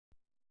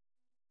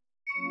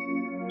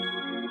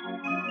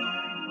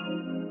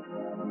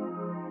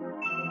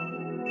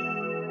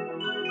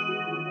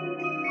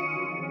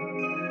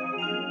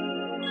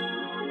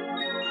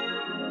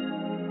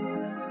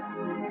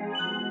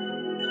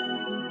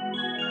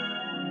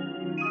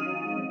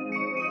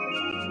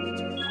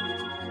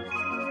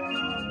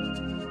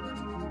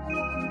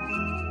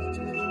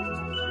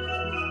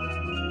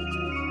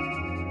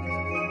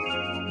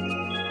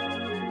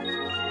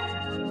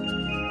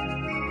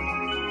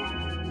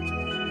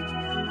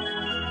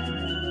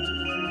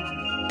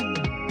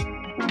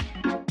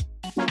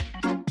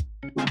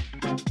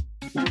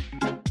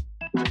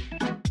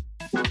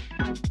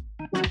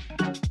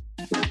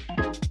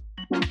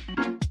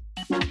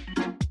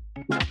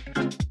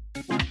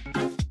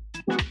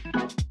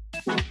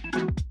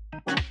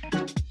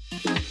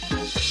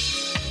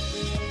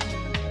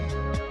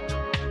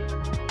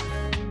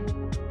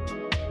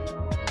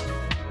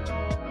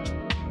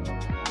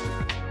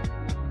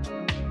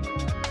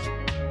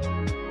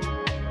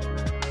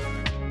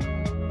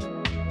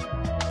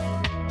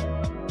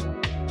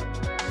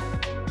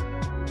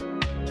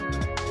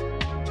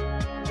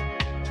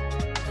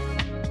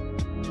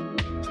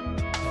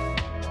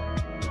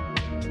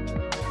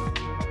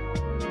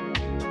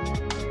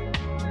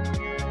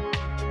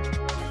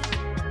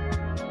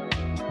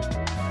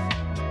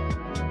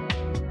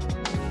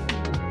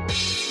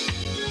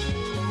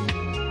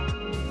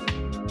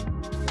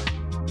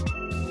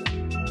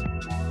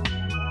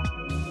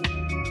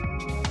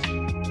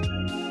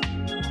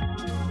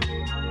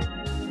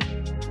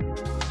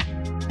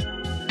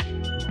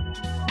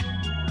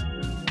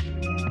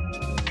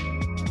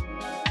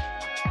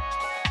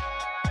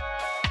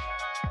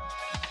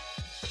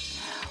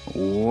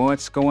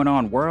What's going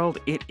on, world?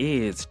 It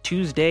is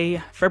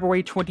Tuesday,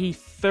 February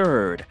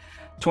 23rd,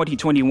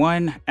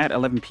 2021 at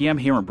 11 p.m.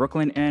 here in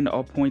Brooklyn and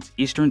all points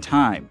Eastern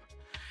Time.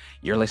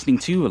 You're listening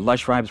to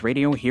Lush Vibes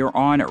Radio here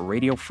on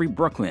Radio Free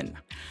Brooklyn.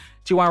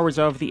 2 hours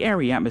of the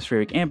airy,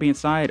 atmospheric, ambient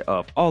side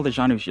of all the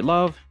genres you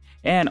love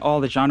and all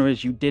the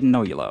genres you didn't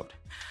know you loved.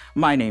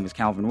 My name is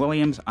Calvin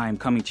Williams. I'm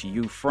coming to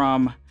you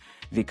from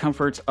the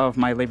comforts of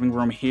my living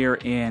room here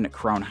in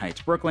Crown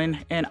Heights, Brooklyn,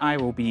 and I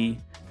will be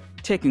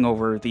taking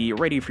over the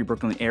Radio Free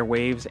Brooklyn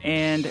airwaves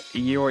and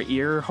your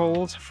ear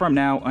holes from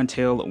now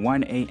until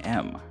 1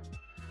 a.m.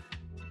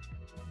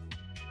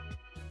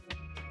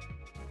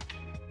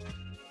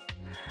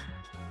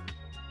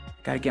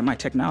 Gotta get my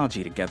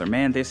technology together,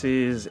 man. This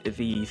is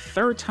the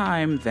third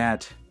time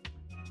that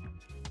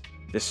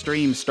the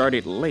stream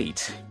started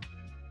late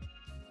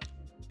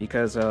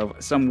because of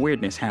some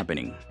weirdness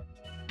happening.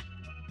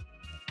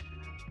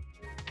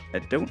 I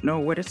don't know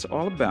what it's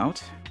all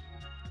about.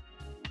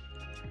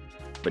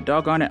 But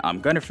doggone it,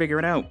 I'm gonna figure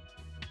it out.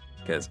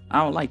 Because I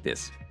don't like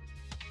this.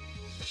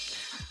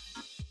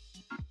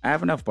 I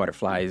have enough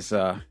butterflies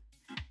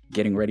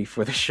getting ready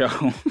for the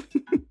show.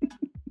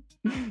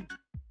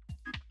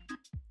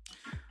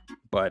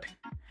 But,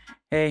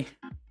 hey,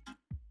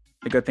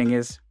 the good thing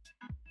is,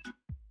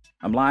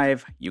 I'm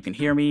live, you can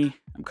hear me,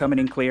 I'm coming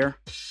in clear.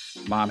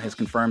 Mom has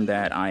confirmed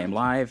that I am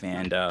live,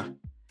 and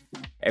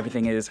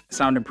everything is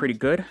sounding pretty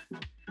good.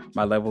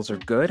 My levels are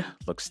good,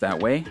 looks that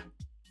way.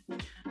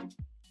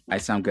 I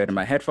sound good in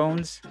my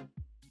headphones.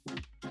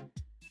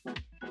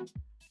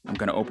 I'm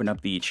going to open up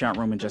the chat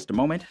room in just a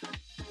moment.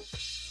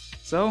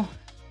 So,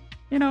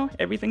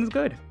 everything's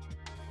good.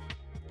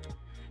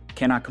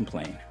 Cannot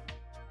complain.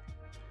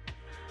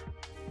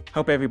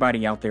 Hope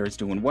everybody out there is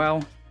doing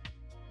well.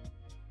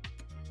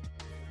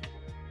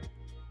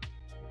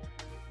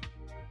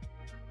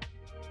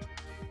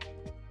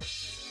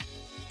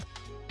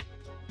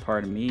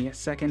 Pardon me a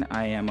second.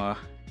 I am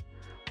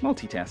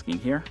multitasking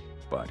here,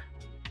 but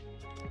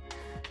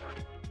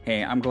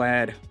hey, I'm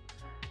glad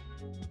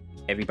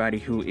everybody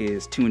who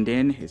is tuned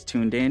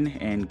in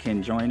and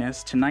can join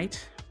us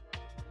tonight.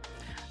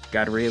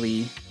 Got a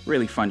really,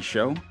 really fun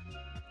show.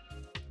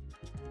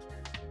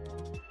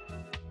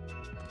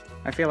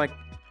 I feel like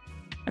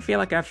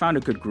I found a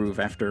good groove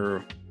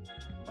after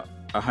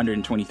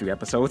 123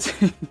 episodes.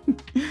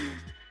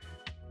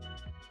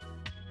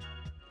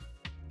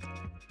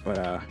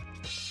 But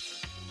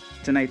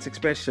tonight's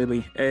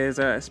especially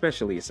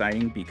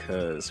exciting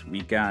because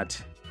we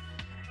got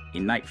a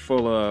night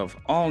full of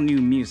all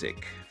new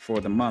music for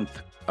the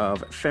month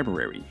of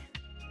February.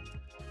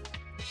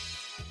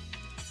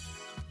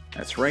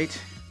 That's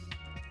right.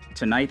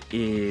 Tonight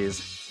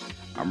is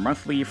our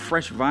monthly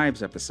Fresh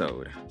Vibes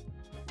episode.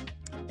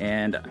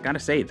 And I gotta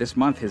say, this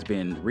month has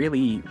been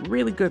really,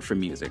 really good for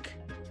music.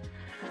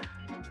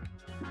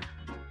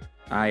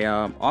 I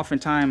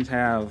oftentimes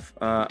have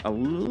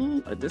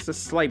just a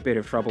slight bit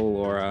of trouble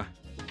or a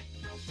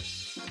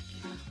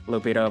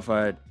little bit of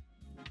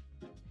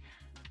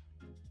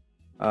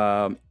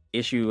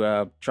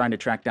issue trying to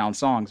track down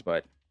songs,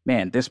 but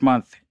man, this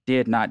month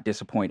did not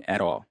disappoint at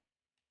all.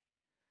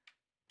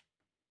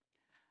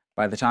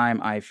 By the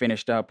time I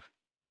finished up...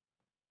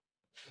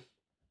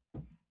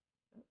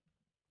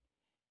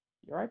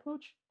 You alright,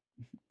 Pooch?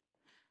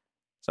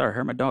 Sorry, I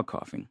heard my dog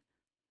coughing.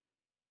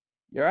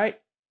 You alright?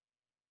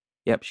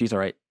 Yep, she's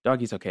alright.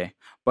 Doggy's okay.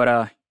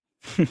 But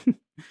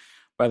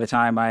by the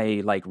time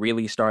I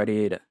really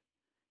started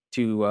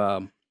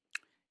to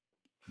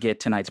get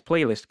tonight's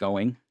playlist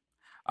going,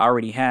 I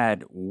already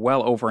had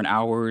well over an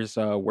hour's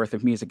worth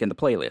of music in the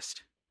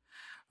playlist.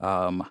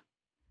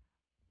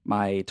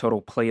 My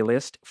total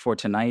playlist for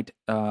tonight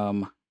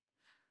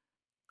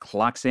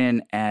clocks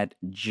in at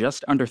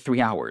just under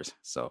 3 hours.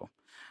 So,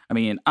 I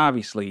mean,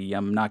 obviously,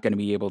 I'm not going to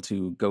be able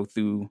to go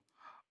through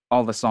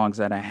all the songs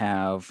that I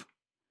have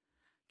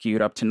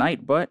queued up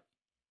tonight, but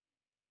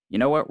you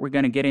know what? We're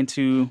going to get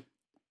into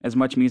as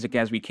much music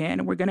as we can,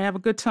 and we're going to have a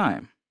good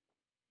time.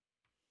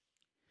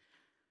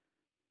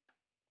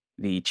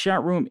 The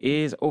chat room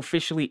is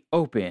officially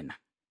open.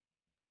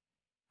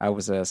 I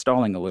was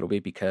stalling a little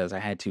bit because I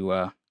had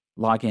to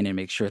log in and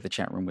make sure the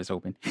chat room was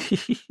open.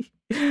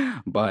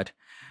 But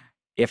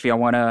if y'all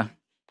want to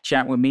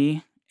chat with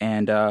me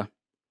and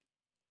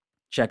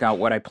check out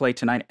what I play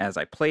tonight as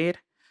I play it,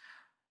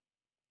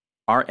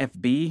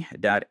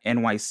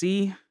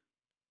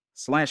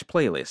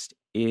 rfb.nyc/playlist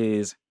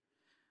is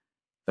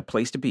the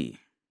place to be.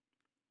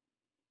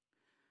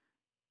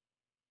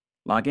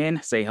 Log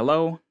in, say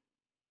hello.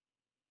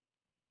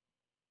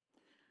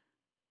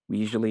 We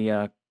usually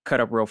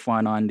cut up real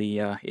fun on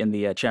the in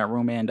the chat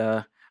room, and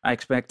I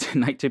expect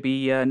tonight to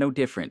be no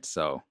different.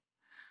 So,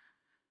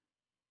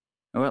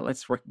 well,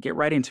 let's get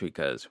right into it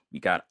because we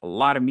got a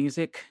lot of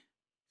music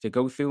to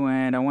go through,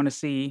 and I want to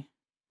see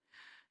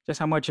just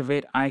how much of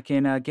it I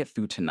can get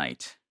through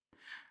tonight.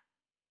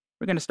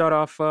 We're gonna start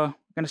off a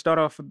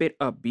bit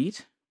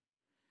upbeat.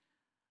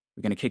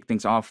 We're gonna kick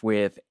things off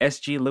with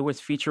S.G. Lewis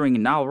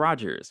featuring Nile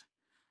Rodgers.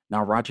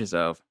 Nile Rodgers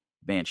of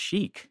band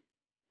Chic.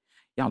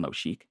 Y'all know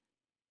Chic.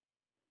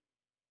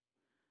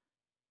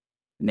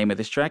 The name of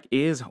this track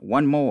is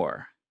One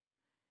More.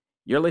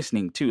 You're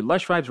listening to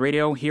Lush Vibes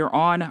Radio here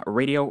on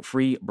Radio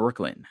Free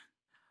Brooklyn.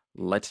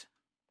 Let's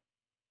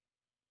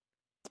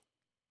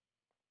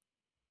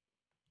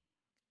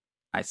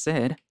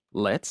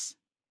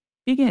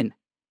begin.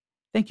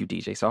 Thank you,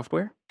 DJ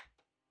Software.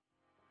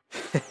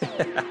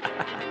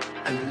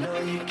 I know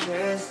you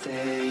can't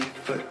stay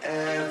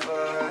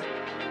forever.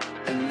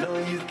 I know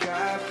you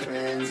got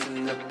friends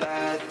in the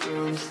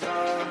bathroom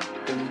stall.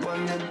 Been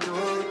wanting to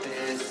do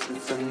this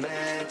since I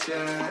met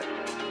you.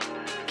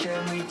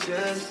 Can we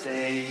just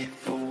stay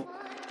for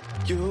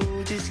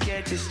you? Just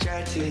get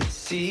distracted,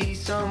 see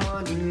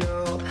someone you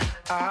know.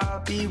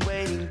 I'll be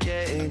waiting,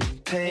 getting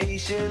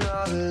impatient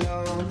all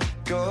alone.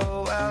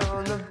 Go out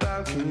on the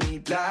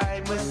balcony,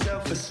 light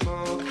myself a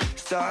smoke.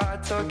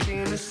 Start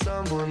talking to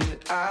someone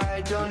that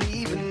I don't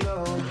even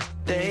know.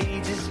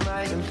 They just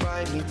might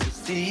invite me to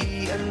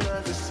see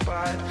another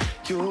spot.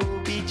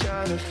 You'll be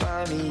trying to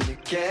find me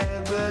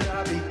again, but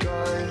I'll be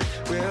gone.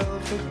 We'll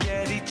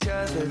forget each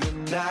other, the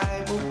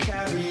night will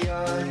carry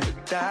on.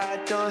 But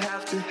that don't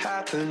have to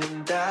happen,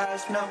 and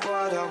that's not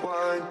what I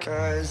want.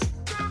 Cause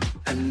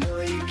I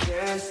know you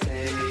can't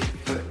stay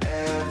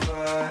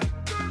forever.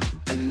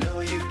 I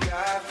know you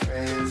got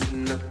friends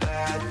in the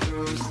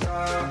bathroom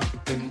stall.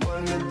 Been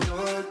wanting to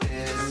do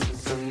this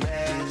since I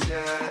met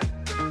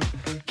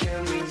you.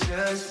 Can we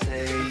just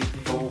stay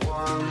for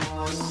one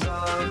more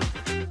song?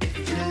 If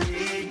you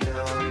leave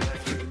now, I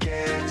might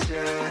forget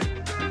you.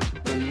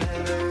 The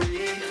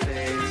memory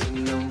fades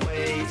and I'm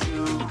way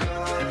too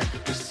gone.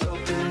 Just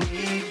hoping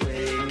we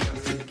wake up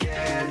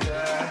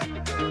together.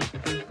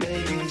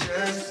 Maybe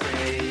just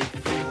stay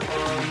for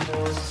one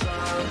more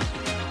song.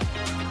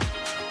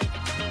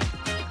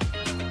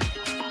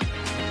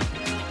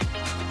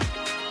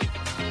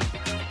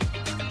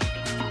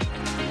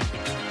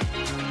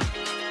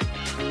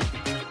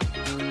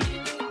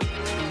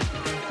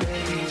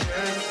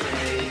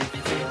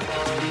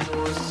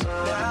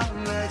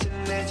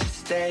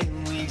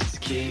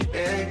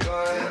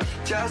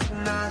 Just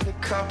another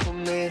couple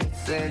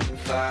minutes and the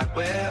vibe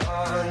we're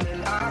on.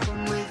 And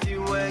I'm with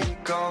you where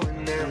you're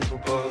going and we'll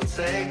both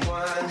take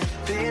one.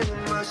 Feeling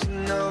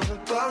emotion over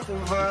both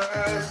of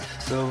us.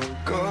 So we'll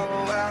go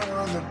out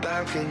on the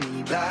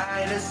balcony,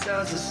 light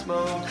ourselves a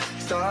smoke.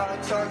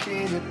 Start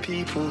talking to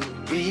people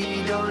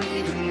we don't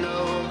even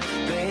know.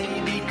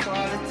 Maybe call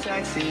a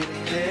taxi to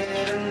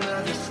hit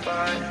another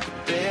spot.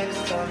 But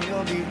this time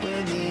you'll be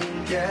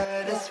winning,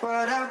 yeah, that's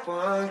what I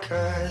want.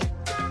 Cause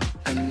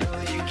I know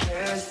you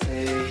can't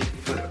stay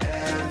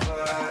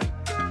forever.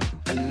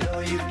 I know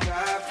you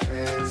got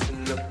friends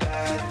in the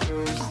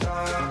bathroom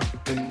stall.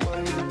 Been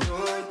wanting to do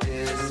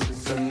this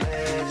since I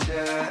met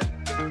you.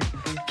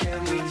 Can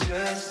we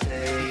just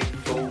stay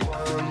for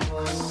one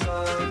more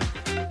song?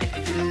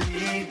 If you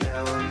leave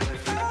now, I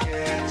might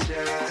forget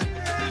you.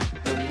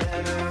 The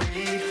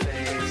memory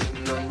fades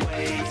and I'm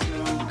way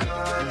too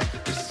gone.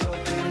 Just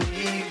hoping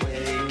we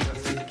wake up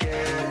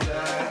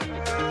together.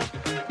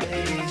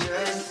 Maybe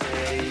just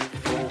stay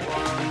for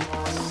one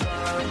more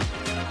song.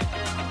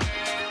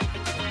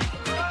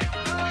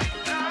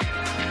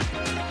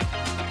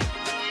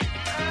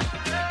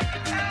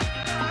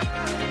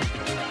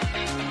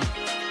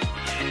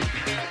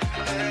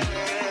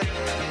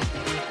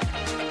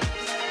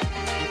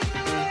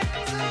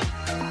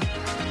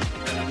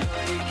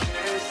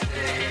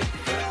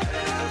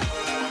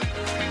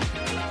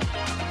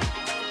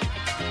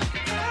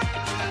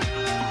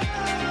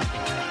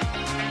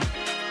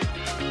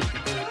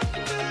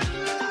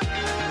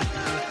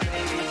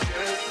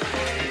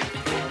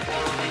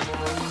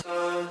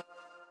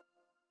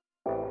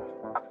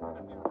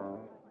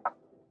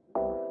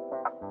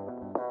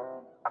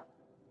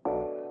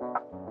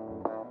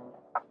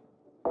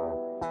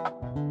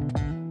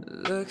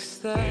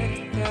 Looks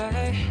like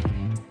I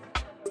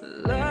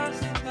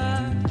lost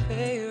my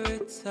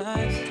favorite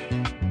times.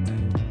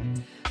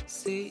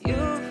 See,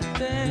 you've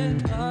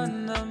been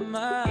on the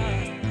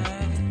mind.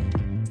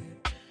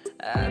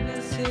 I've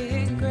been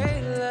seeing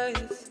great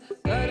lights,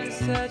 got in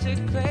such a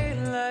great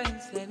line.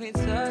 Let me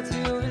talk to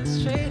you in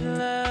straight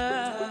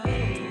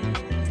line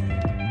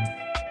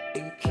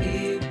and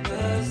keep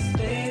a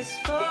space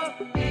for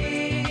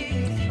me.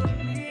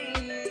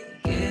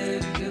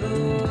 Give you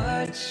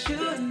what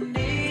you need.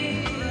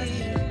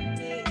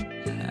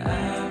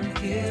 I'm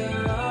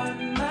here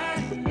on my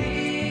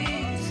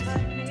knees.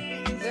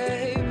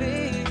 Baby,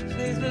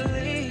 please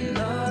believe.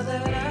 Know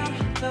that I'm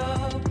no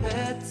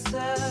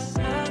better.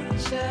 I'm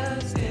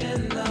just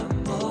in the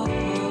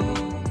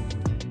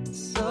mood.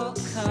 So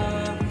come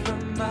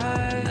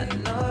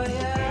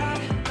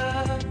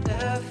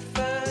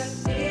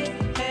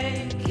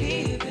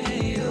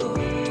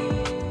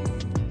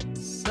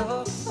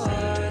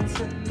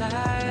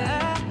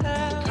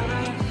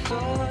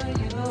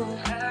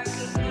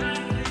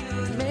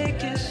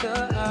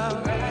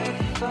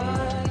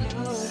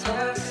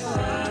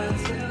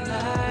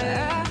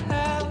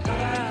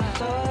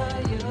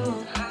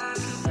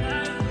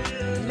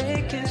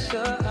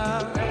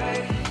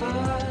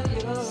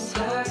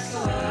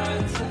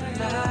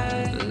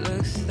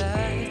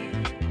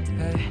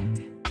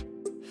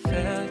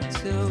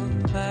to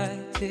my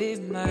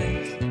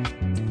demise.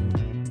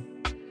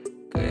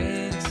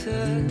 Green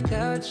took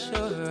out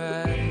your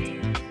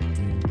eyes,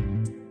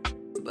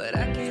 but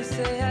I can't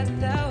say I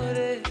doubt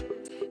it.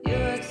 You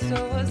look so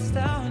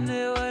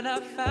astounded when I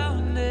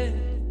found it.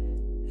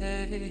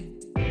 Hey.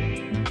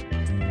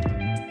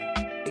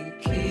 You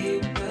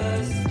keep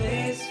a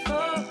space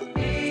for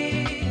me,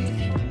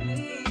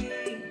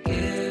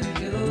 give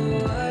you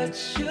what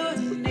you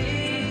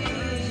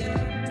need.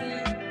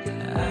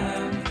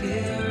 I'm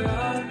here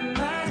on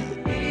my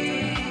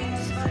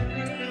knees,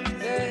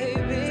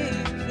 baby,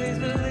 please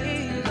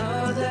believe.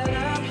 Know that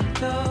I'm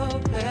no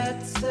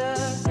better,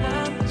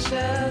 I'm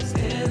just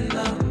in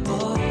the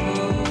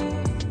mood.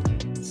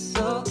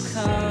 So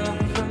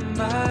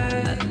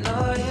compromise, I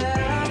know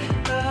your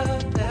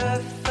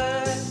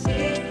effort,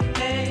 it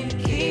ain't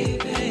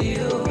keeping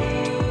you.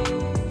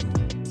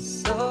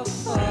 So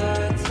far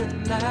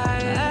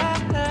tonight,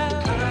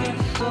 I'm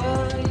for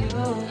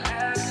you,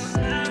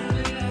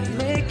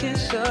 making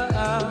sure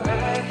I'm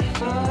right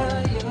for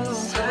you.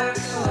 So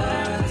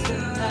far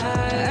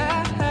tonight,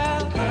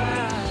 I'm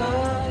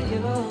for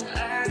you,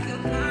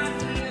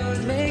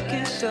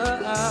 making sure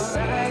I'm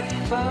right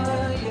for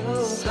you.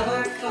 So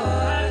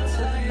far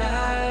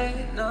tonight,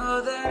 know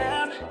that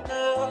I'm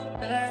no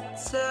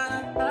better,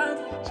 I'm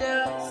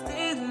just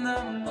in the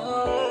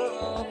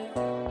mood.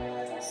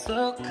 So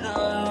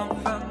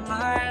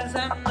compromise, I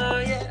know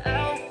you're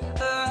out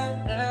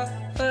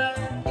for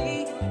me,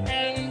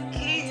 ain't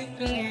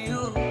keeping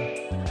you.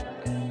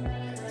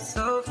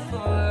 So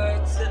for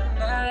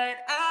tonight,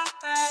 I'm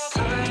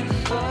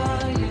for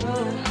you,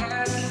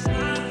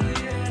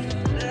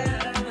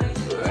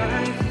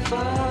 right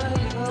for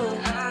you,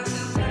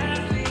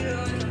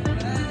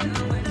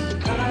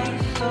 I'm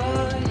for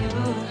you,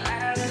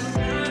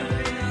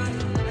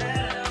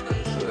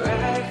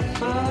 right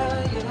for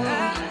you.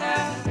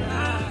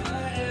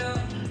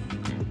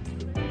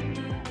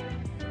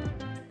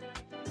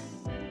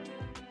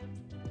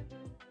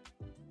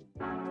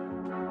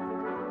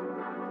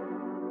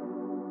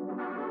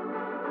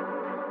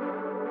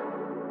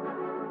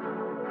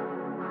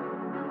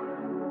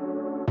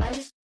 I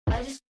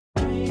just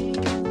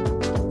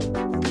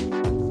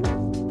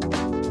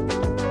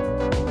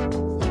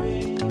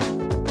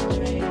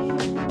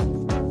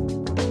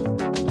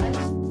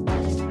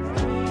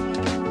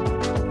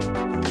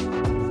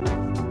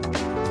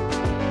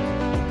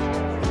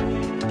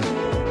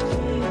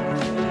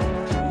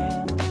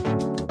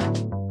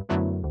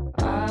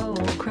I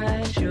won't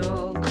crash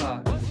your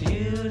car if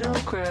you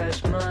don't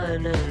crash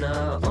mine, and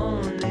I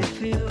only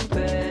feel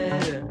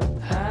better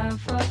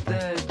half of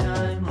the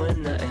time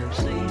when I am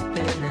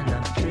sleeping and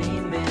I'm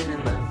dreaming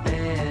in my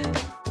bed,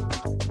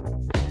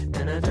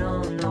 and I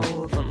don't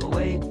know if I'm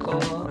awake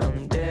or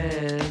I'm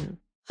dead.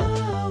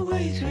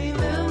 Always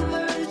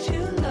remember that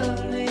you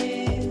love me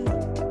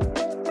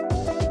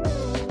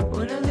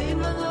when I leave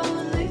my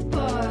lonely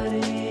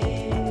body.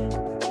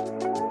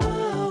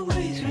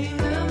 Always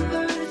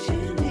remember that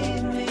you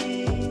need me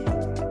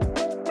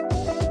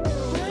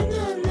when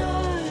I'm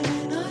not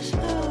enough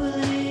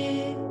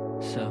slowly.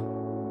 So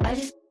I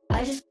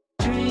just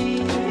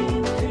dream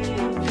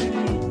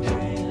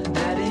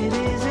that it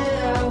isn't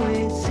how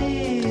it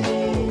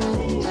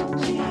seems.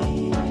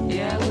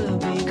 Yeah, we'll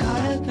be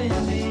caught up in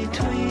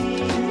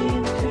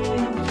between,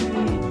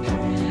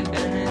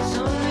 and it's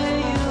only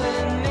you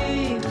and me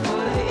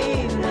for the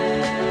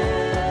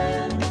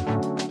evening.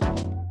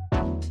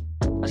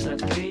 I slept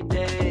for 3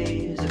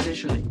 days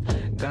officially.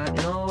 Got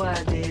no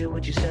idea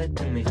what you said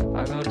to me.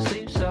 I go to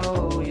sleep so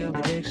you'll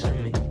be next to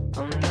me.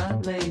 I'm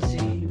not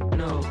lazy,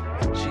 no.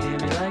 She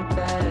hit me like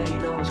that, you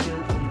know what's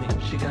good for me.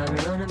 She got me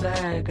running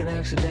back and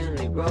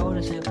accidentally wrote a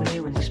symphony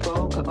when you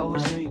spoke. I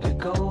always knew you could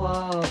go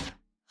off.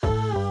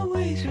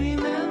 Always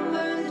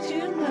remember that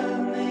you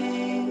love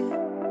me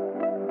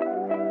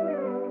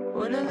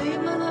when I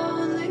leave my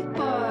lonely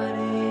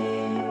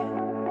body.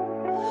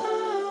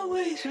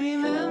 Always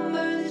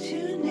remember that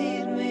you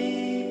need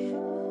me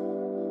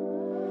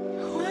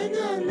when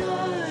I'm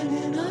not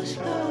enough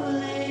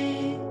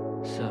slowly.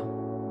 So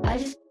I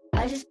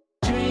just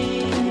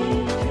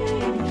dream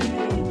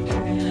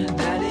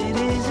that it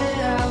isn't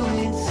how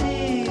it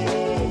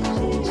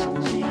seems.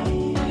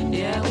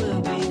 Yeah,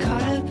 we'll be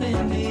caught up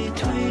in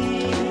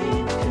between,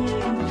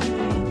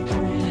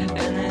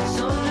 and it's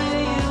only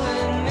you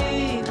and me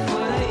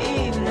for the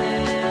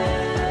evening.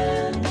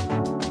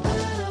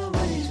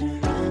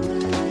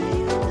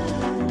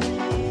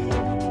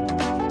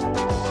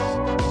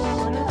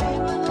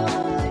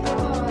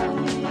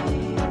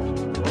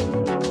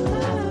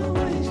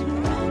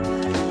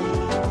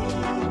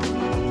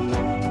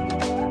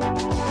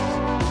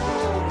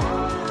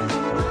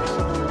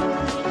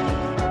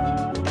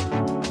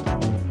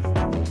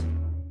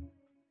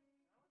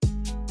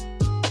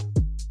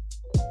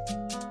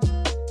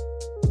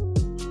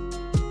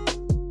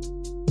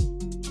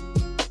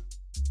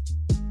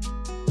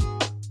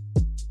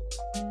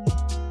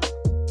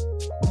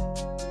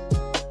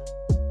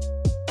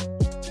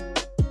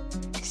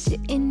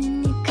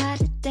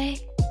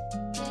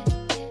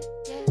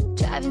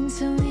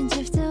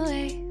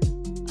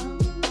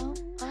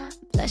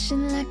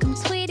 blushing like I'm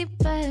Sweetie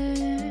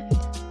Bird.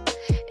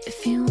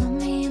 If you want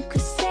me, you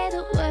could say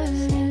the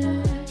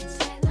words.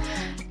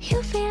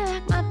 You feel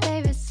like my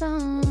favorite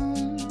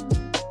song.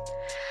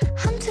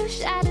 I'm too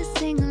shy to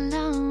sing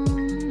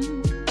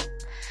along.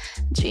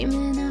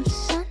 Dreaming of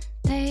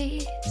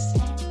Sundays.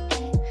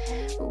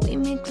 We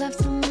make love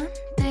till Monday.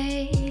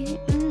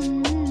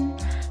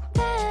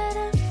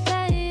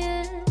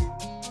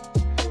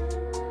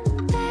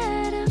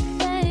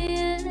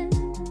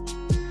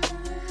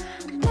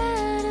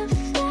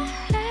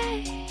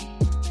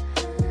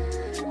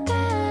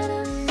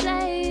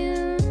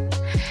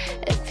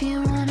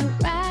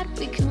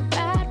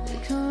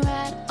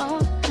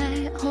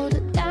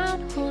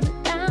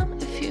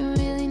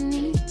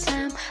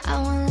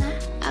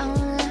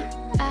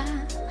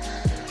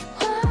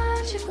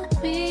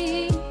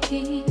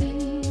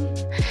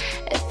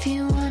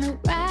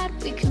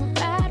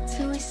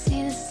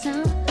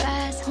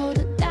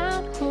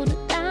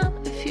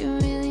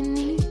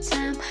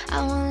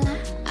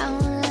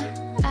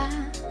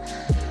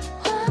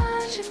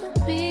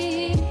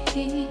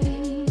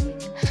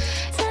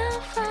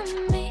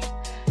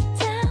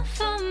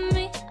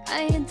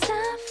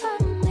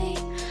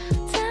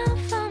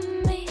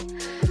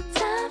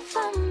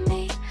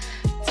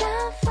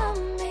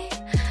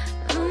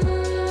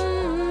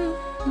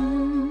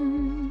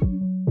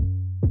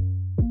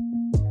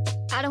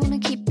 I don't wanna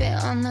keep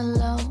it on the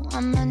low,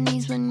 on my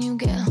knees when you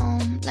get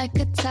home, like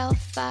a towel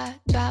fire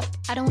drop.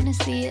 I don't wanna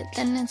see it,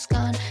 then it's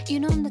gone. You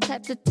know I'm the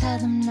type to tell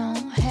them no.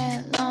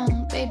 Hair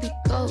long, baby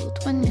gold.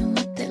 When you're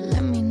with it,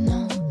 let me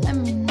know, let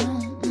me know.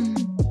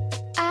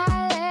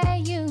 I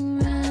let you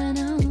run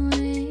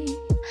away.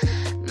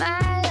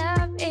 My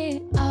love,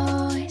 it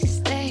always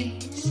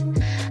stays.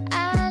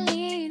 I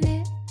need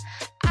it,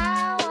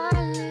 I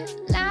want it,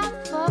 not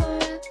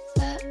forever.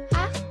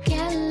 I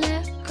can't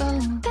let go.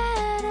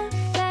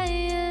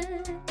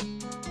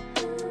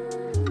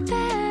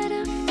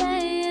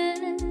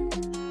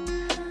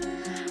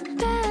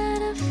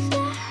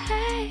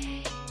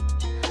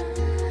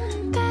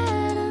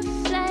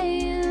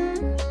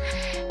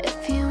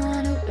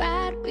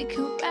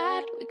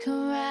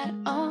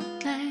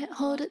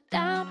 Hold it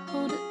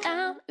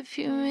down if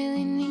you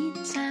really need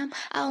time.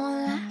 I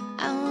won't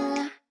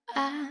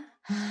lie,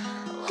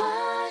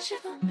 watch it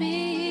for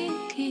me.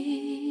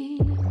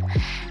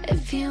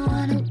 If you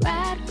wanna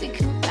ride, we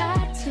can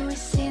ride till we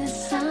see the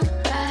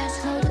sunrise.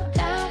 Hold it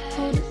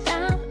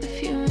down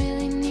if you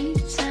really need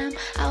time.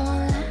 I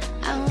won't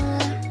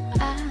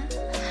lie,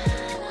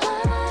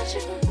 watch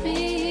it for me.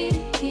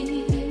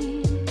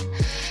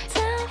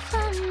 Down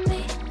for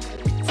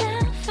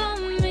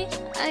me,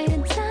 are you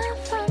down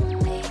for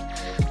me?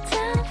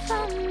 Down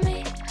for me,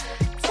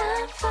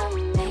 down for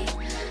me,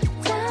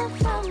 down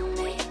for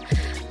me.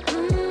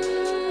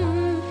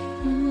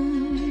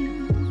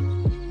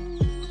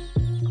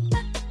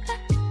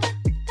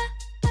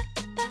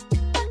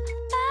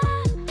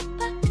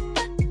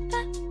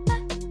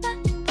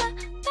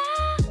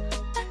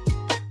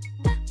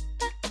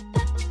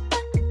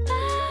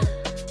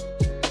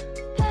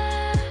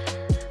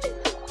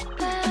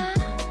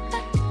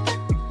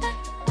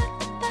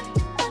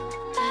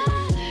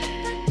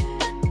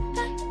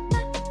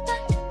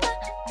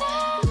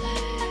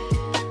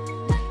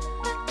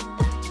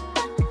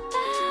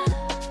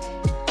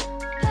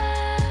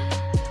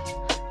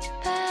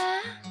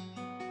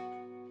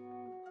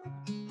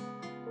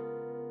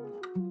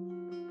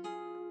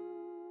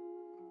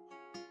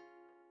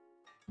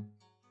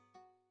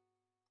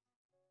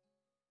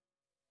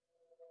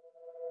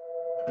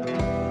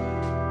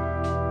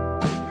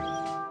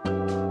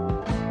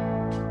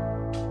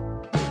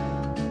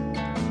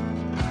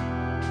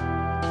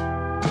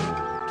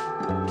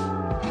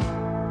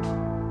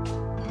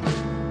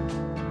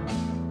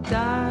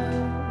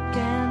 Dark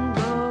and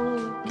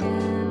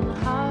broken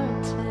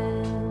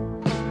hearted,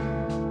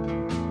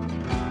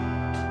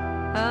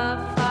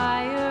 a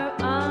fire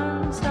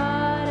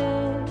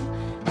unstarted,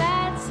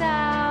 that's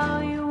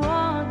how you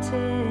want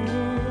it.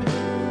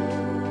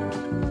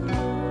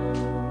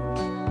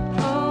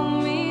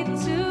 Hold me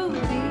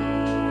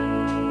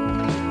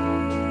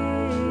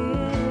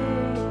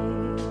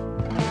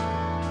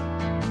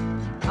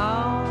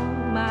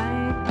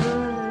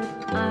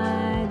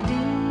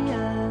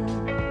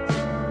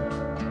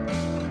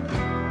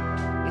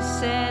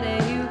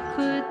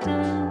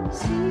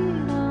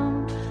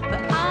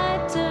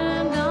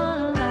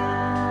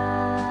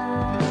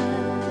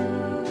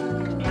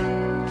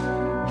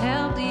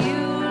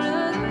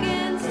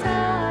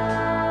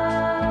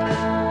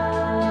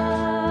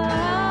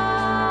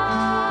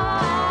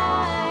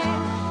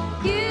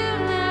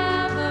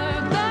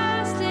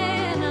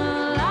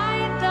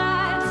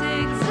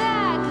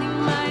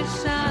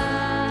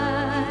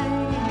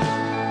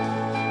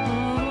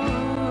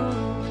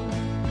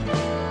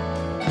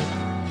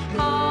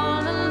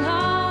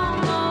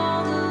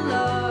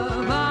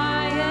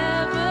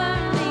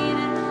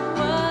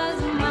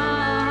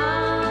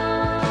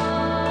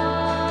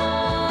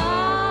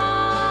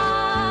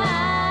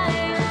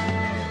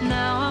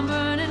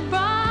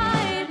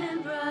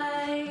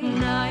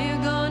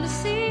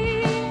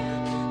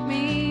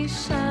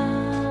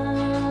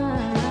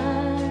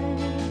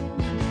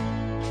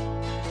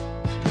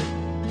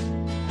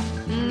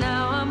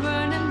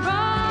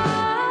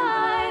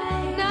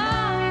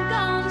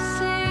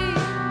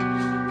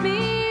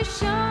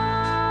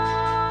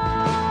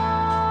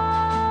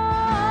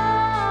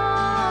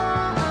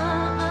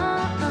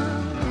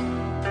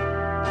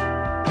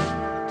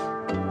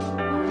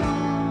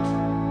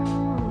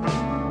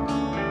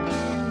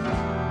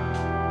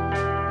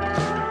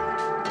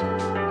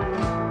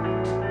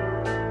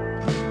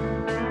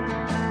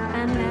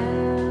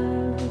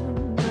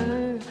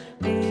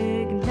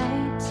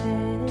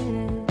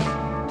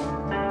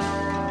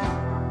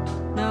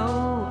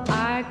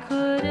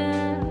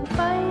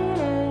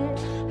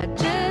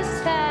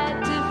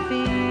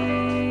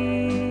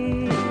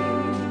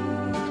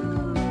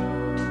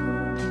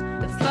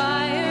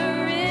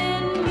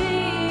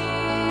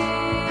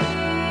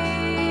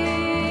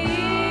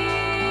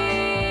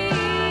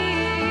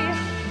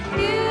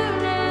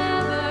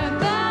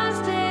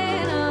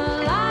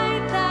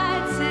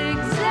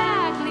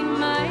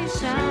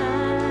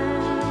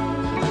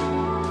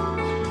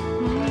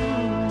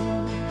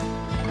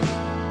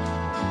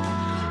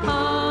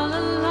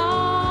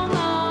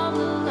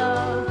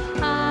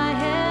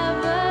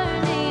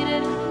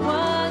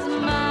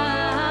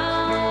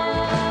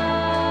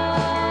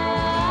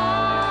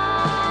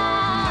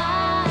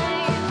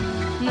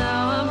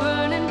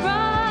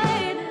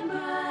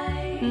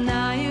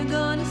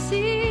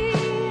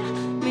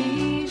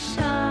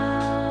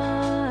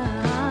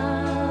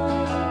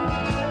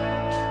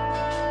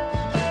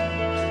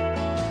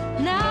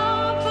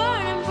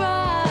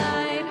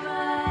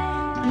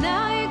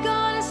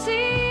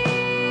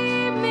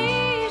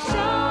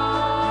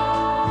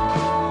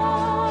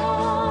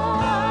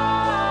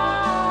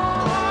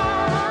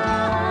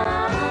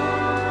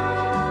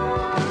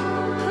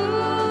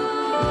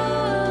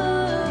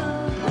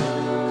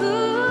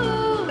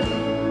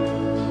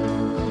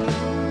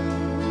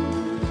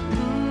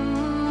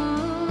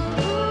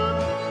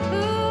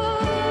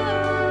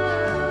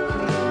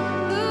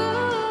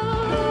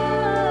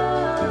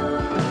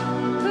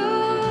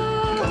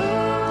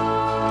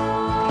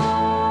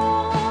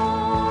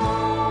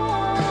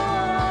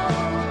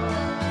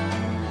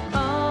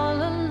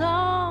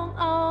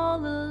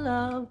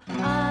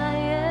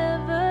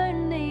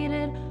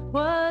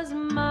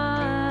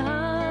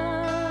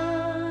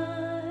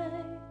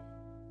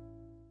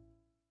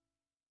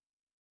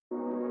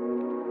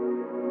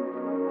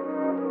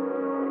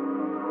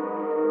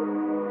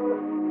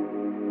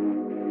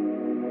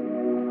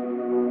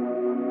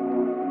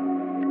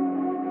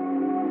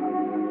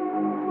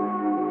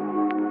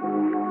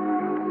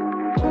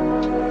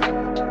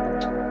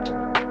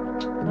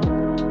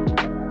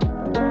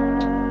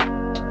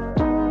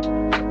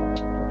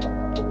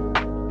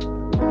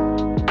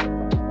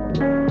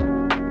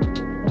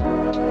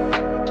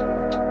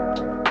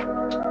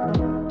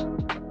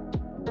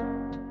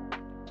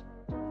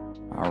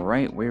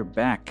we're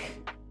back.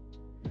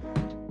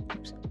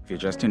 If you're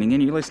just tuning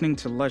in, you're listening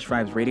to Lush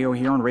Vibes Radio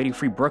here on Radio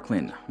Free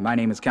Brooklyn. My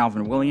name is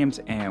Calvin Williams,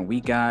 and we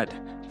got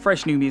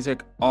fresh new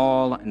music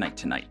all night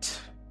tonight.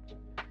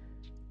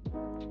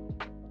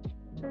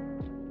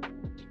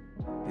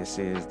 This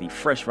is the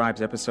Fresh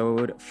Vibes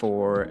episode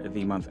for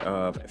the month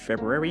of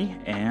February,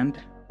 and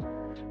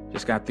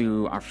just got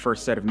through our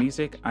first set of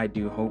music. I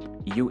do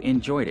hope you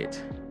enjoyed it.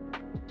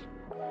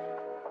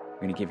 I'm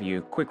going to give you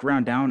a quick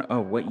rundown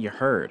of what you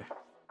heard.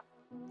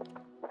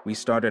 We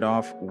started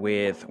off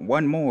with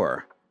One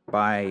More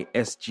by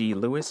S.G.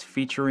 Lewis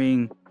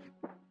featuring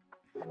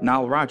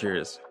Nile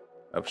Rodgers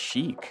of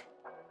Chic.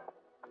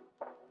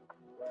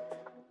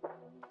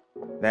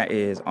 That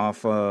is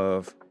off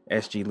of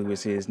S.G.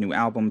 Lewis's new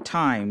album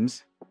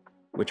Times,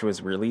 which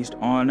was released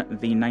on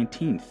the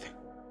 19th.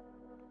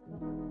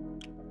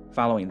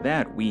 Following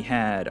that, we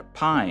had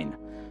Pine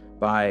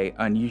by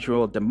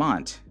Unusual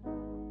Demont.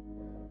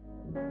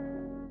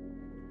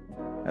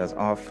 That's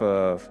off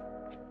of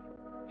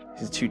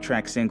his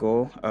 2-track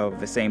single of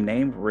the same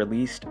name,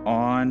 released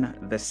on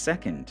the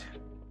 2nd.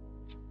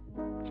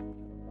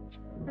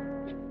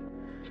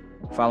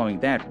 Following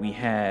that, we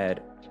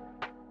had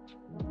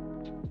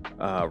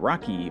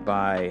Rocky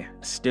by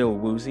Still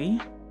Woozy.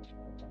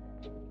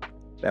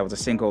 That was a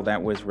single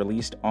that was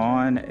released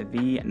on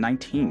the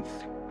 19th.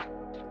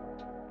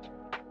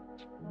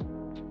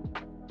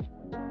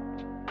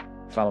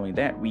 Following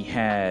that, we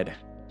had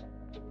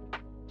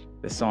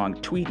the song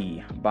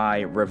Tweety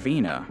by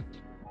Raveena.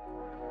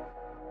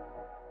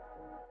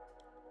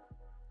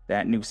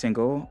 That new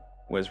single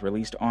was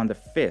released on the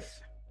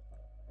 5th.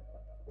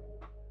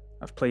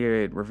 I've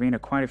played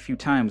Raveena quite a few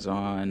times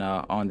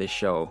on this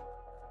show.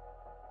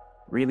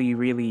 Really,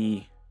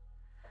 really,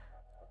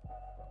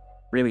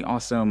 really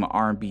awesome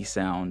R&B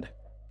sound.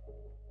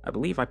 I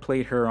believe I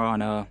played her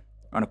on a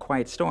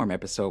Quiet Storm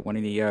episode, one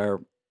of the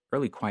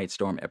early Quiet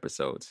Storm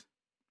episodes.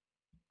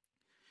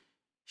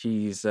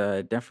 She's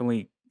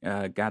definitely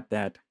got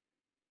that.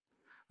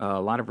 A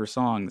lot of her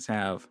songs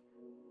have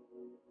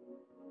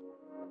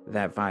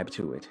that vibe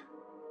to it.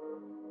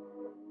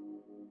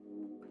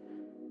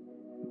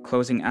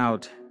 Closing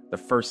out the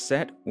first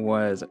set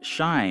was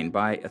Shine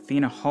by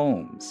Athena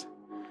Holmes.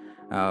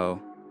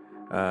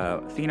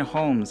 Athena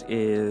Holmes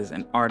is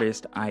an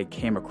artist I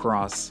came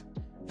across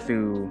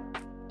through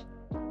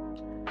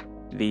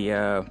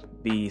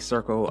the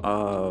circle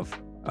of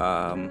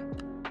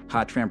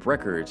Hot Tramp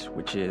Records,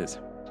 which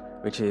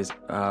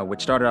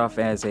started off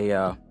as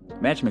a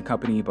management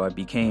company but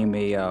became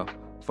a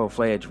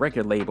full-fledged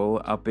record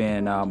label up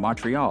in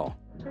Montreal.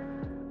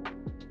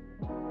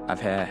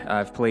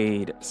 I've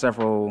played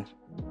several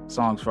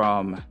songs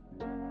from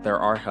their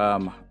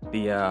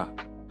the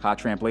Hot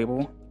Tramp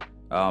label.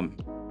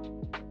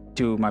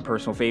 Two of my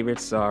personal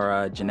favorites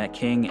are Jeanette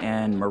King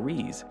and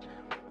Maurice.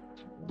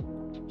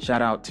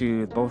 Shout out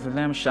to both of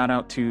them. Shout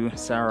out to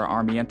Sarah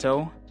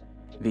Armiento,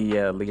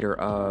 the leader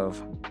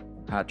of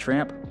Hot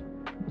Tramp.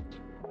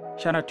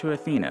 Shout out to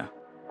Athena.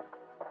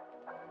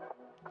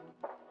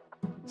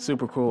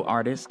 Super cool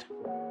artist.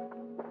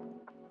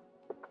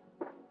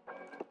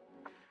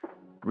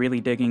 Really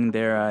digging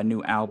their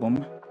new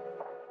album.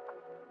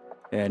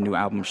 Their new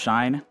album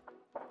Shine.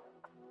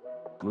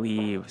 I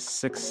believe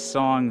 6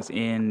 songs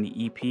in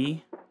the EP.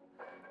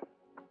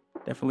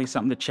 Definitely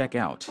something to check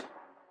out.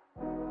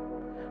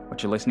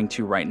 What you're listening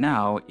to right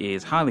now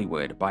is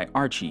Hollywood by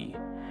Archie.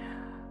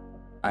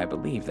 I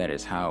believe that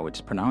is how it's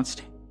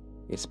pronounced.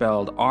 It's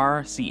spelled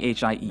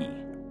R-C-H-I-E.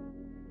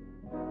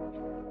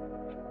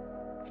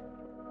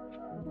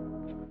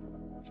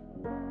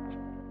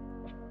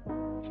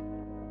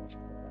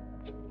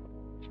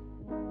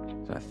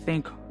 So I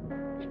think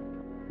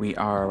we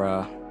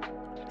are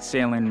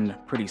sailing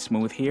pretty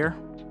smooth here.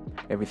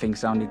 Everything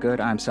sounding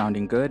good. I'm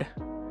sounding good.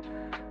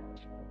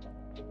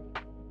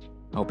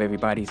 Hope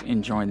everybody's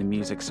enjoying the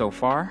music so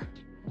far,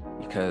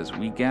 because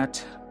we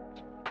got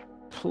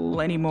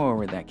plenty more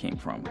where that came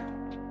from.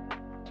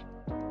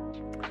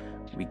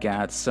 We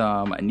got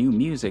some new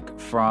music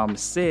from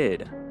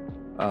Sid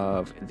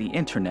of the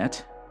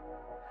Internet.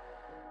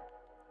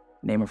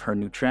 Name of her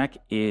new track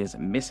is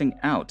Missing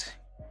Out.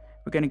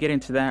 We're going to get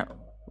into that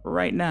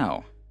right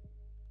now.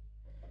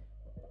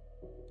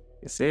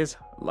 This is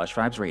Lush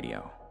Vibes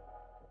Radio.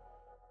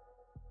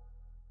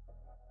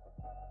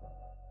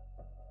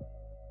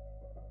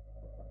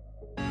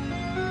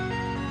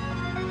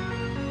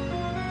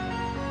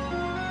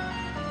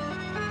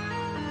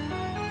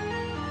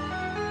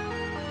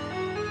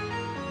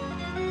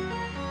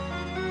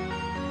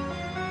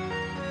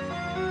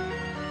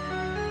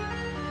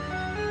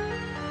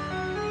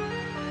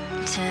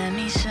 Tell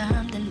me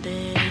something,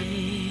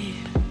 babe.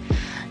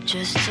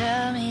 Just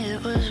tell me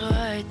it was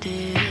worth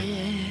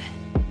it.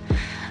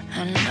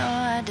 I know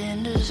I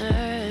didn't deserve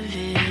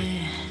it.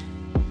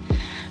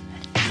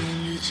 I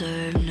didn't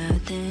deserve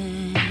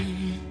nothing.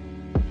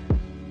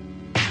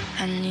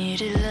 I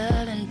needed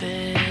loving,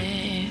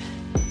 babe,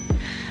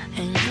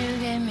 and you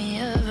gave me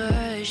a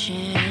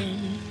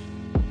version.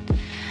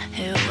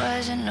 It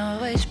wasn't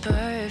always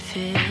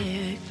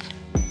perfect,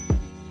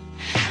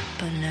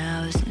 but now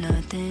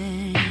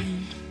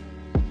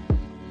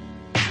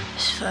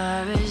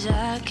as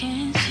I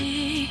can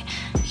see,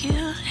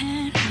 you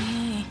and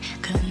me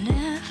could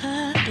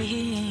never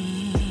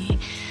be.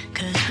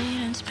 'Cause we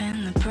didn't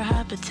spend the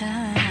proper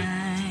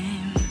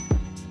time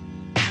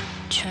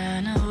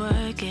trying to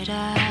work it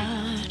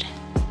out.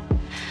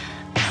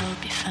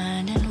 Hope you're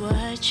finding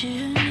what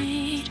you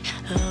need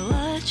or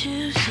what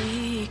you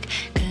seek.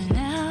 'Cause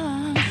now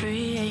I'm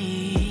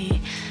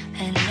free,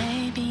 and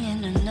maybe in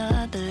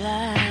another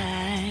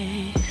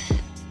life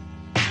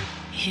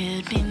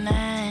you'd be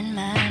mine,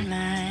 mine,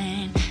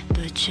 mine.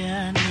 But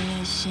you're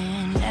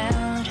missing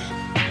out.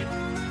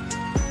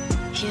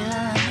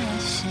 You're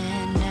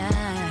missing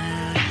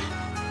out.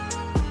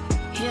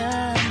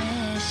 You're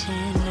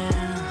missing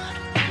out.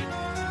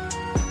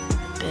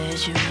 Bet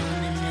you want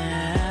me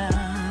now.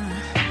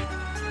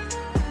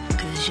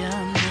 'Cause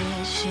you're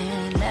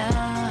missing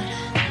out.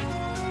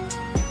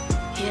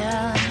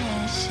 You're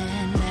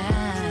missing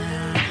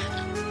out.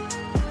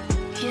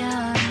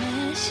 You're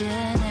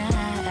missing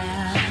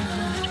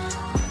out.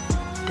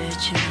 Bet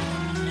you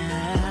want me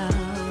now.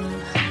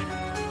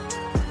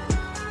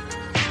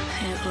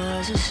 It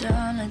was a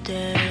summer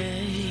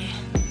day.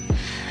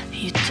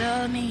 You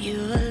told me you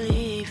were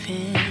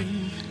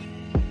leaving,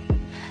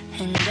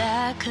 and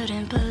I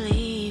couldn't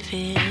believe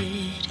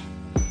it.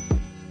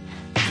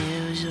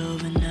 It was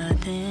over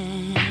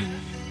nothing.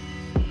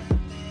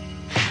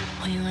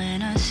 We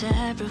went our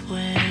separate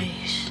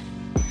ways.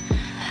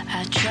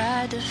 I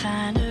tried to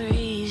find a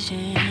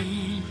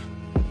reason,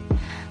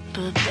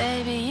 but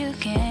baby, you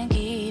can't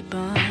keep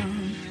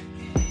on.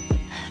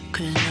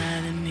 'Cause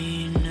neither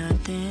mean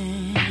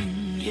nothing.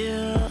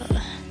 You're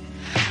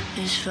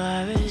as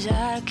far as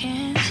I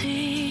can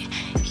see.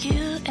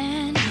 You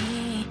and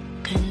me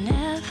could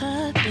never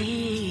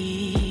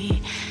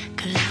be.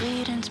 'Cause we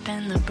didn't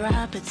spend the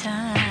proper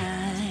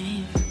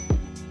time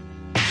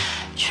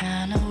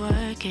trying to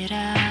work it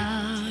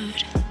out.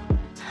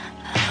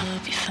 I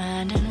hope you're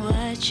finding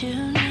what you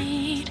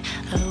need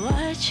or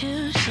what you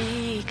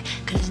seek.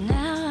 'Cause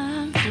now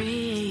I'm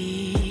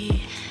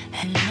free,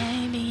 and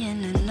maybe in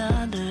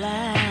another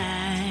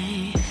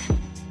life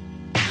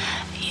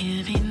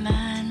you'll be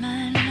mine,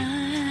 mine,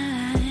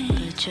 mine.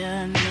 But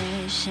you're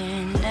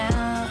missing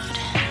out.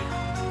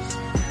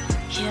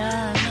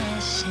 You're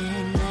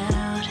missing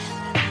out.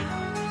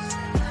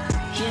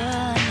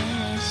 You're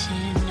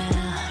missing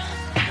out.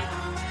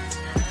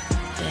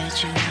 Bet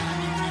you want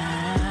me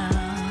now.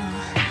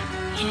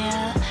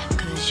 Yeah,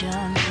 'cause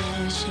you're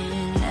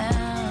missing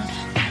out.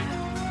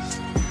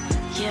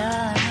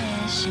 You're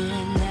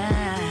missing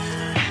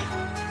out.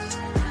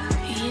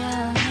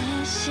 You're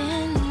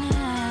missing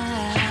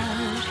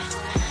out.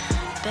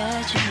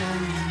 Bet you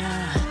want me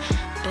now.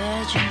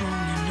 Bet you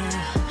want me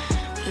now.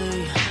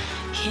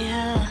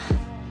 Yeah.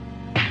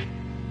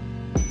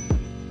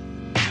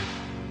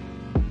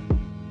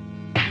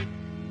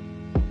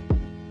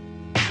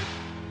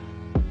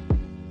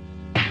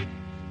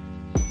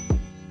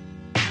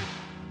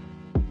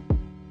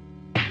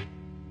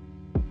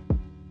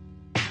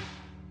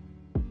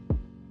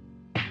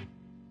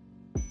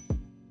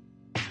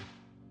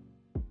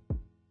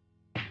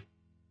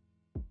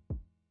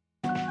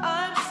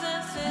 I'm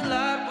sensing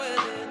light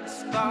within the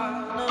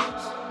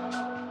stars.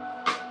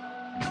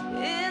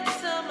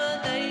 It's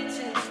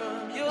emanating from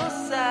your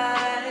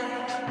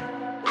side.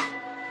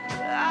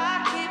 I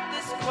keep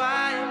this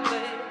quiet,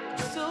 babe,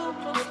 too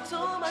close to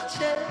my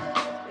chest.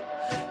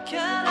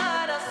 Can I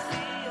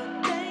see you're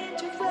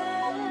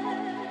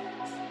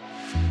dangerous?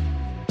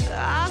 I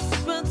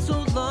spent so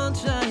long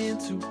trying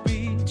to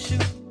reach you.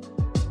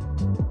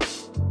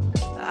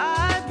 I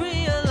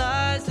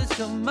realize that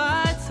you're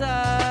my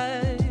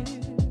type.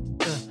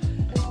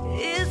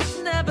 It's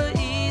never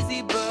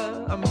easy,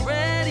 but I'm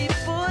ready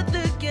for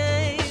the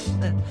game.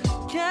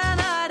 Can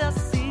I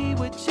see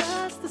we're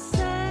just the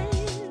same?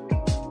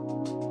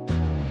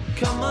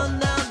 Come on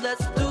now,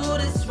 let's do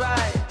this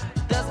right.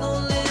 There's no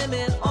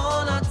limit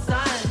on our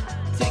time.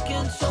 Take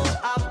control,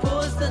 I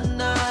push the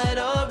night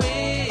or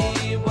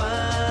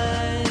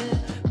rewind.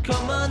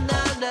 Come on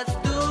now, let's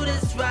do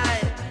this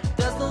right.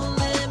 There's no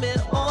limit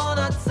on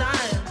our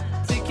time.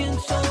 Take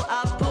control, I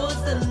push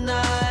the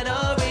night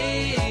or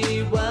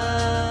rewind.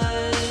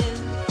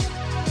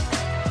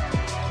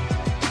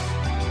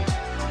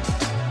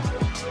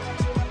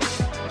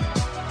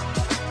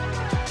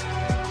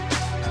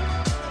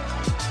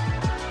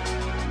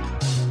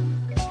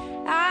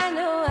 I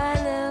know I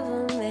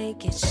never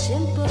make it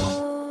simple.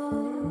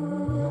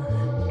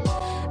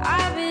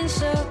 I've been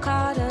so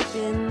caught up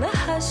in the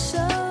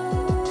hustle.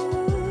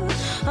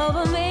 Oh,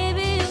 but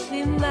maybe you'll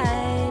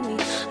remind me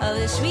of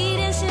the sweet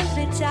and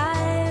simple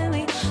time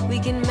we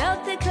can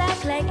melt the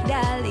clock like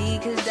Dolly.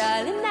 'Cause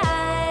darling,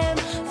 I'm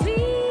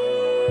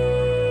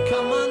free.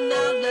 Come on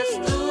now, let's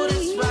do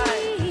this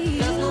right.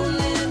 There's no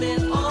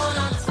limit on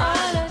our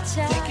time.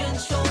 Take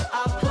control,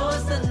 I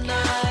push the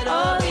night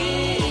or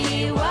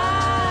rewind.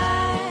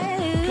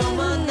 Come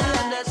on now,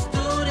 let's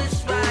do this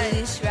right.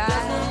 There's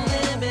no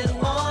limit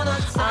on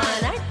our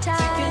time.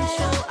 Take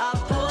control, I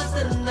push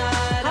the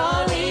night or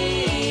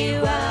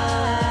rewind.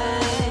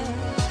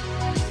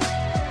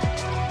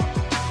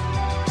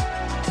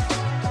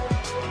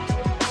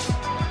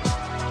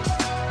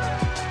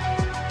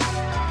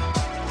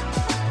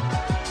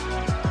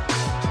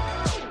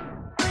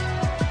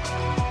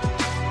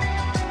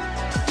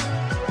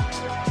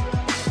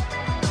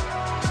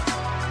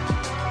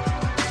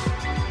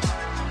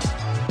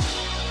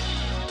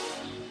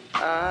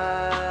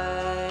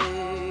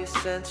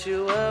 sent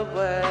you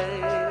away.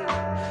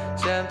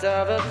 Dreamt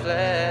of a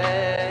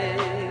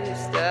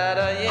place that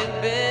I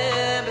ain't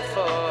been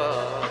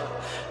before.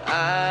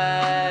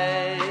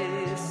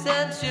 I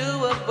sent you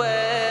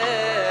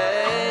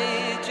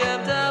away.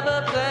 Dreamt of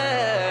a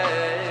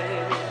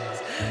place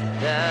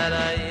that I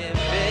ain't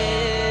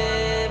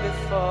been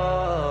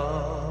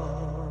before.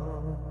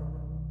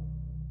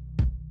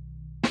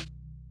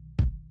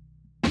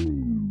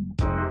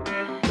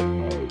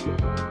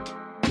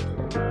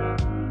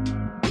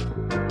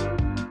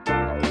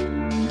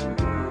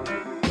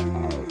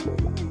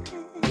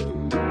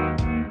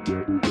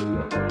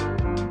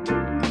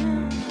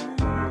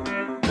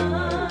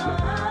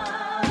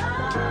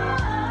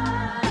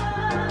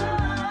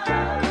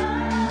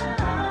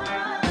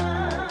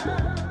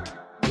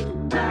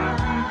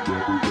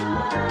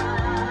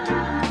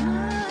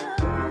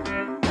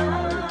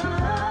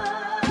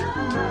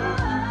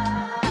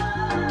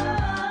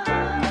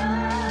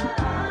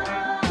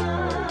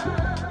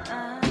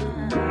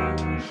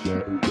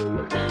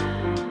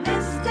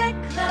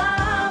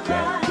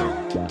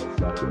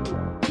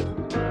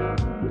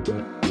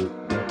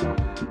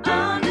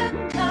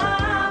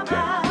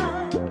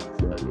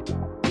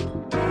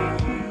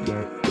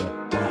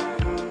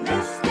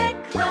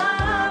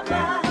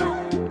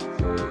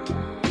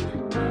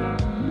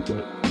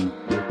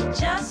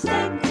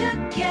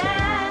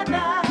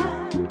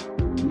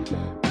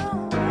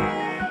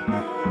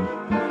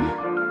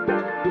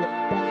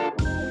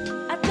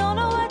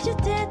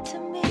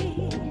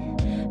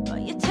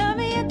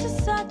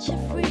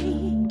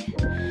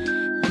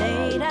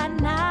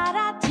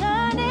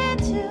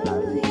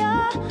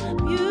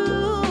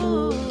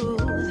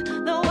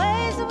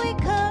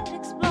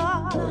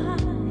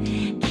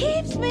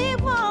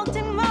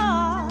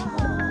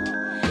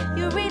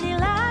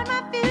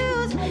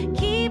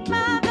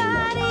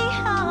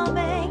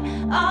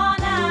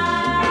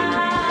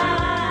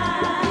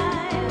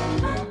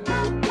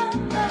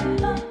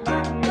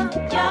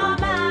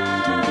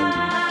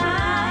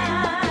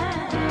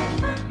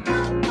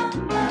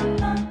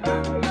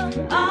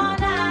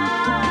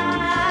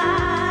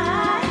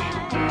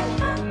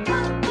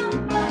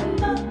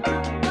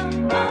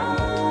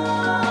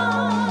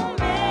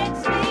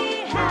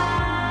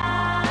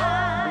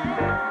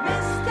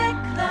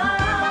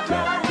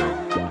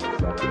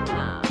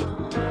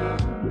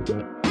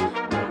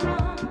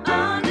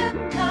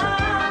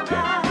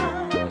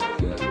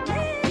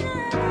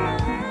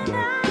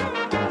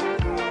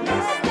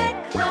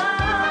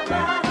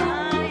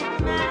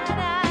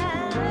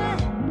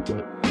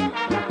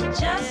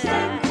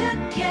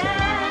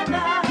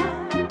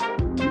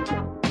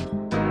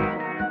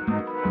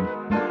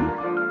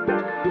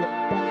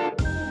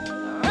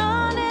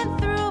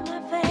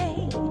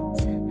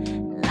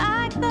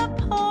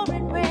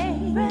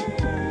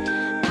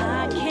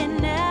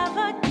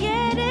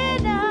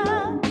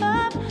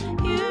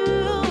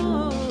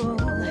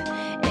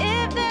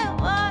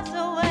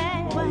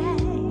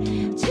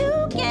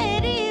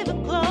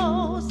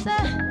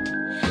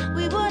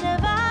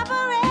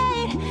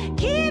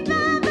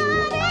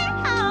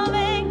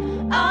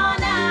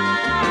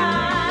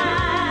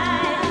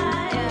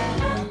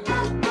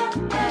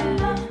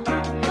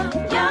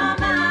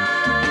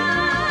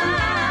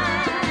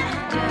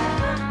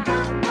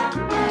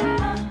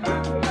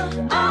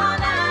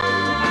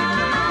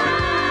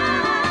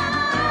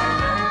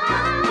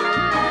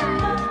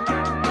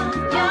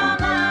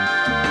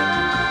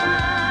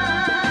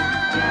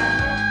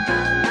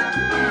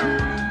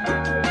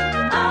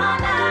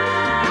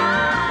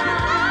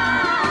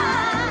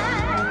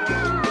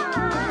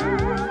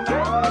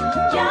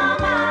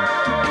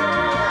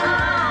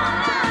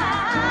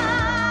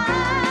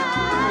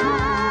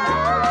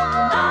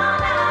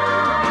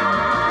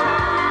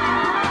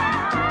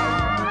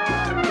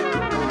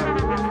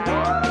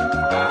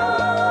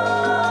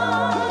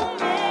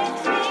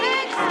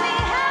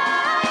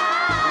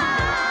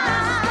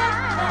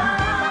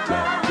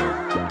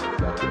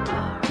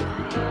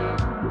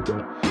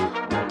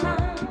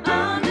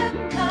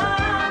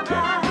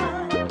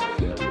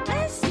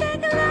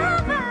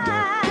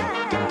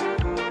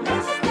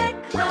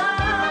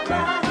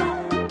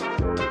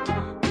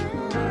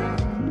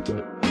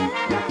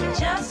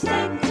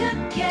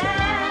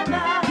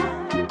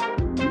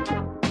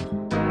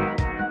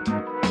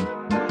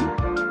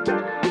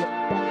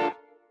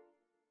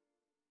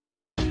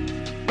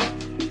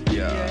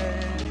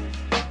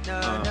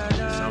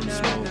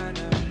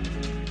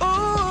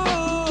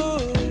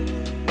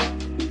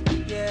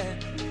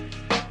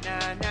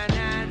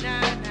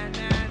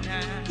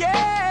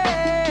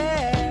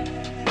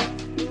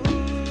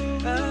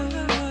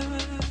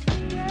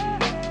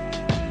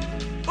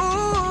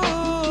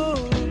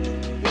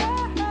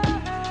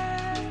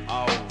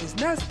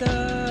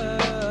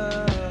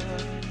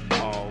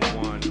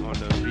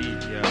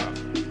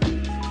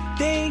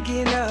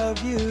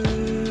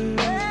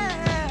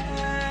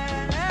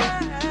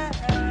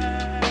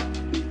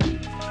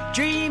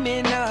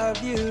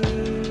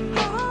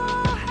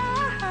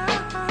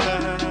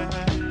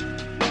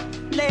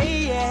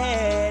 Lay your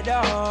head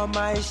on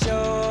my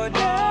shoulder.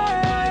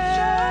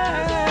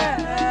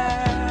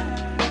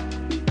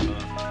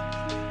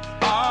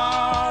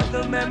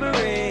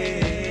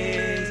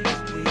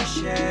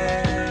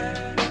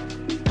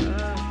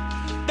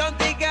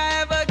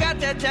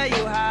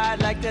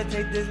 to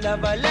take this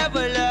love a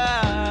level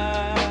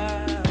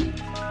up.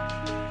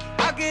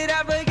 How could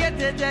I forget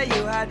to tell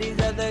you how these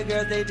other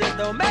girls, they just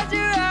don't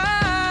measure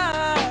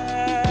up?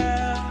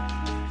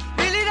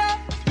 Really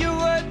though, you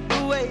worth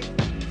the wait.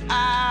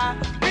 I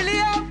really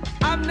hope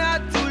I'm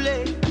not too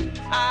late.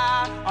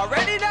 I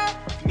already know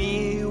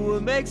me and you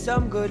will make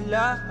some good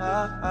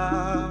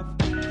love.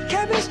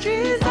 Chemistry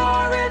is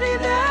already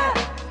there.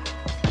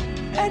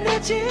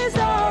 Energy is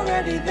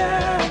already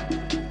there.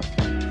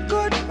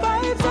 Good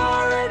vibes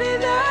already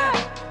there.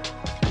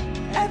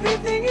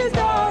 Everything is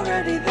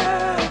already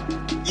there.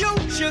 You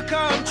should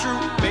come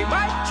true, make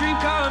my dream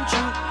come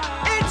true.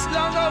 It's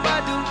long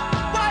overdue.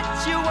 What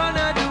you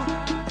wanna do?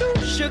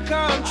 You should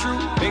come true,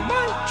 make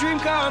my dream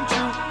come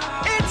true.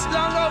 It's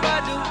long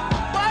overdue.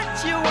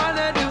 What you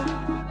wanna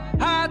do?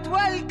 Heart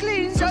well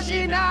clean, so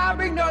she nah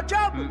bring no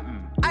trouble.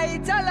 I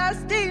tell her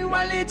steam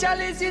while the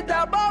chalice is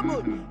a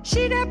bubble.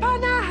 She dip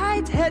on her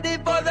height,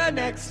 headed for the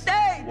next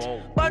stage.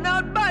 Burn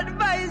out bad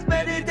vibes,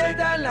 meditate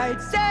and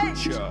light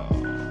stage.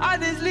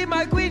 Honestly,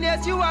 my queen,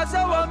 yes, you are so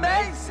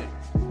amazing.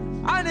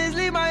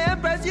 Honestly, my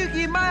empress, you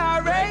keep my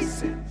heart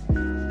racing.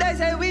 They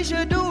say we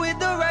should do it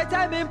the right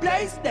time and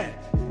place then.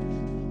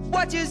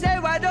 What you say,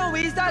 why don't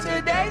we start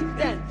the date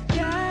then?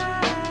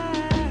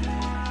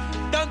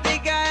 Don't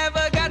think I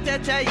ever got to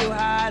tell you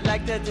how I'd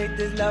like to take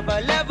this love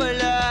a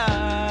level up.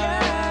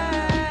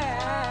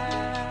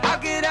 How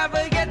could I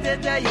forget to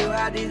tell you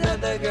how these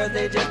other girls,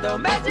 they just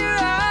don't measure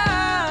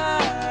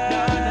up?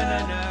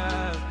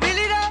 No.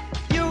 Really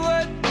though, you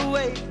worth the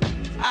wait.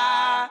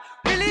 I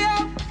really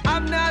hope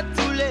I'm not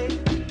too late.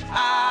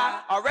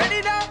 I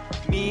already know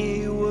me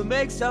and you will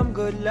make some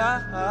good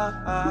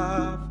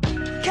love.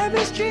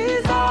 Chemistry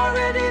is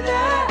already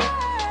there.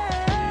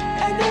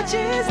 Energy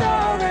is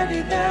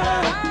already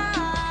there.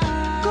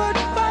 Good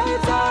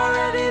vibes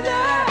already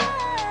there.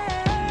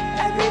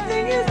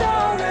 Everything is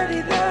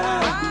already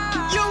there.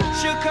 You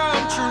should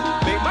come true,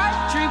 make my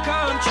dream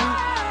come true.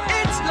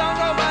 It's long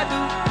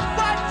overdue.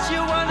 What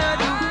you wanna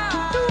do?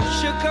 You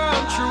should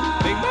come true,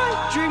 make my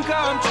dream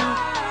come true.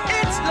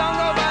 It's long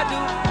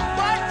overdue.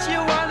 What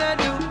you wanna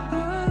do?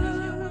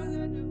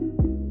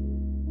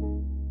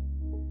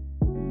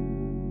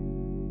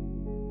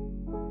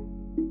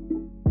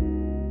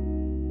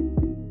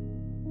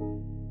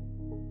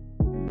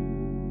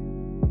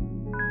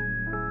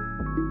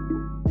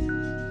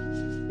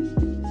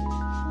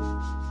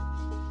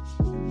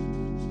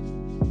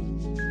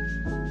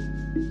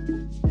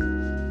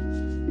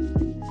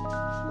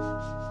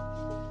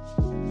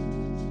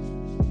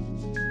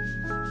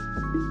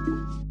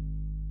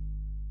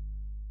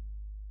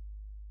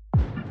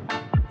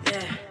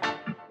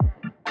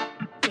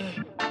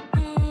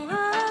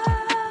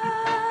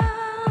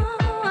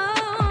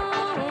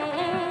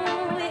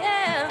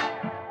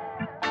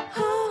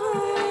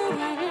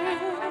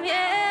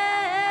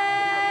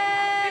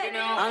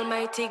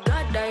 Almighty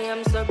God, I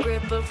am so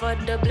grateful for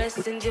the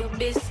blessings you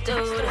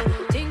bestowed.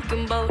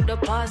 Thinking about the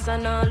past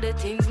and all the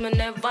things me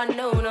never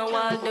know. Now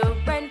all the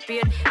rent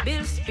paid,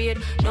 bills paid,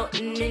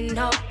 nothing in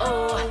no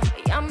oh.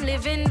 I'm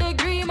living the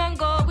dream and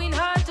going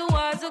hard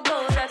towards the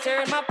goal. I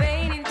turn my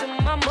pain into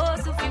my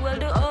muscle, fuel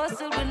the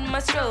hustle with my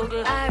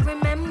struggle. I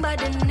remember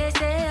the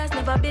naysayers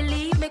never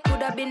believed me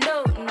could have been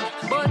done.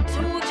 But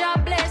two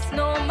job bless,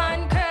 no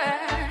man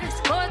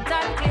curse. Cut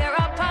and clear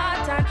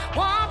apart and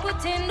one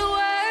put in the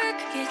work.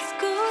 It's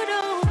good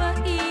over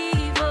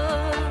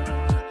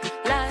evil,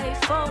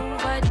 life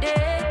over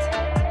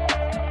death.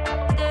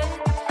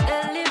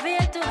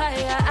 Elevate to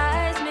higher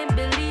eyes, me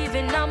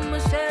believing on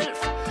myself.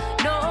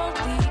 No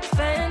weak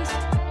fence.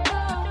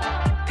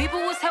 People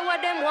will say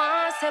what them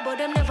want, say, but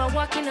them never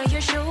walking on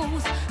your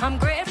shoes. I'm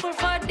grateful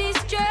for this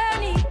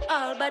journey,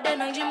 all by the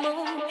energy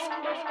move.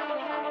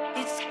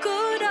 It's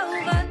good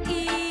over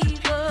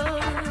evil,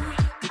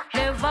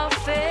 never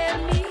fail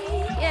me,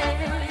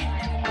 yeah.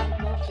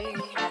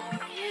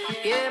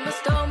 Yeah, my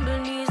stumble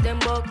knees, them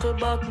buckle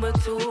back my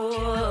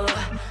toe.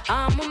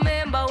 I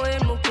remember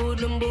when I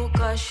couldn't book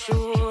a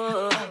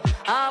show.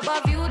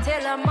 Above you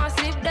tell I'm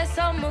massive, that's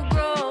how I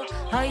grow.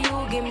 How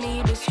you give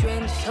me the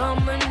strength,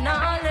 summer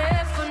not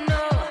left for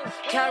no.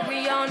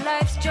 Carry on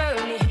life's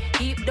journey,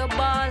 keep the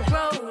ball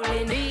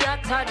rolling. Be out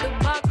of the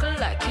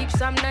buckle, I keep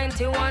some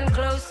 91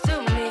 close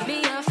to me.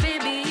 Me I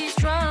feel be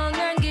strong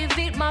and give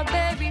it my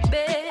very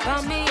best.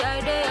 For me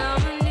I day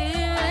I'm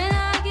new and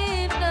I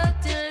give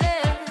nothing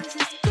less.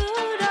 It's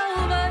good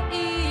over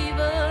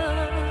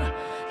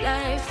evil,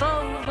 life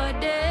over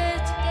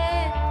death.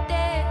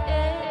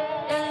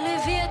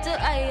 Elevate to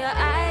higher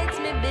heights,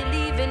 me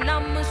believing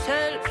on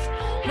myself.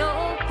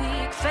 No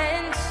weak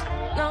fence,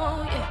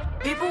 no, yeah.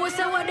 People will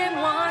say what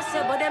them want,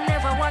 say, but them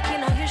never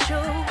walking on your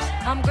shoes.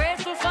 I'm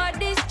grateful for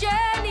this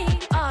journey,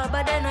 all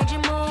but energy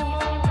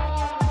move.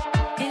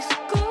 It's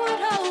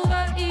good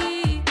over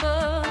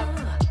evil,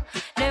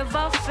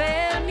 never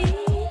fail me,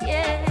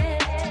 yeah.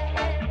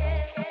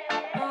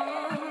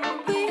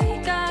 We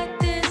got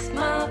this,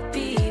 my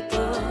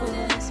people.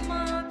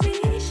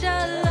 We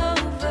shall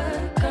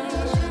overcome.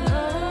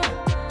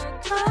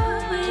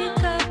 All we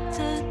got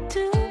to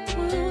do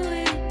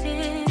is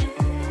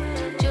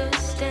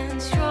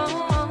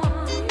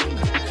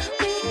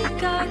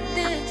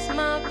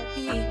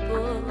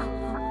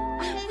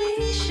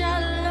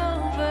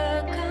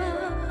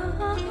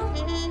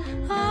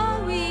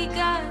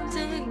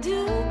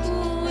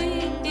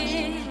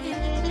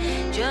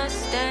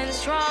stand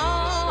strong.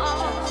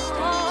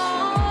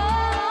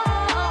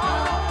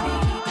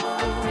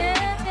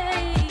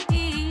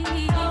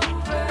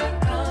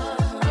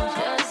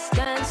 Just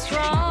stand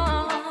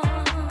strong.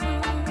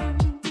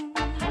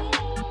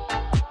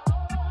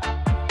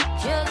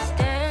 Just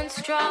stand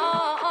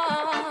strong.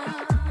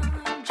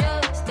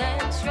 Just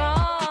stand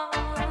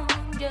strong.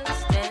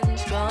 Just stand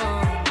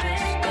strong.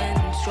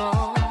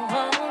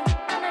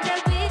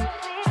 Just stand strong.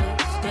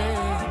 Just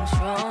stand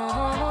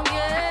strong.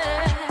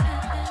 Yeah.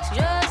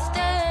 Just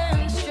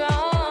stand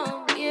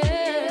strong.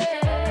 Yeah.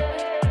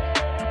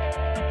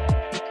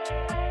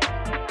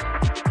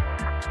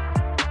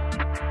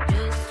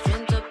 Just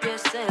strength up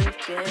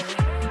yourself, yeah.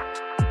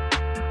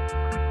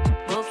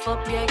 Buff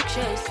up your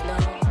chest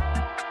now.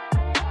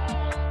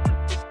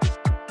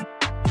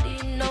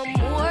 Need no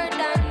more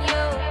than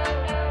you.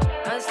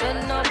 I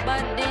said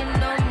nobody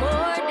no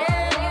more than you.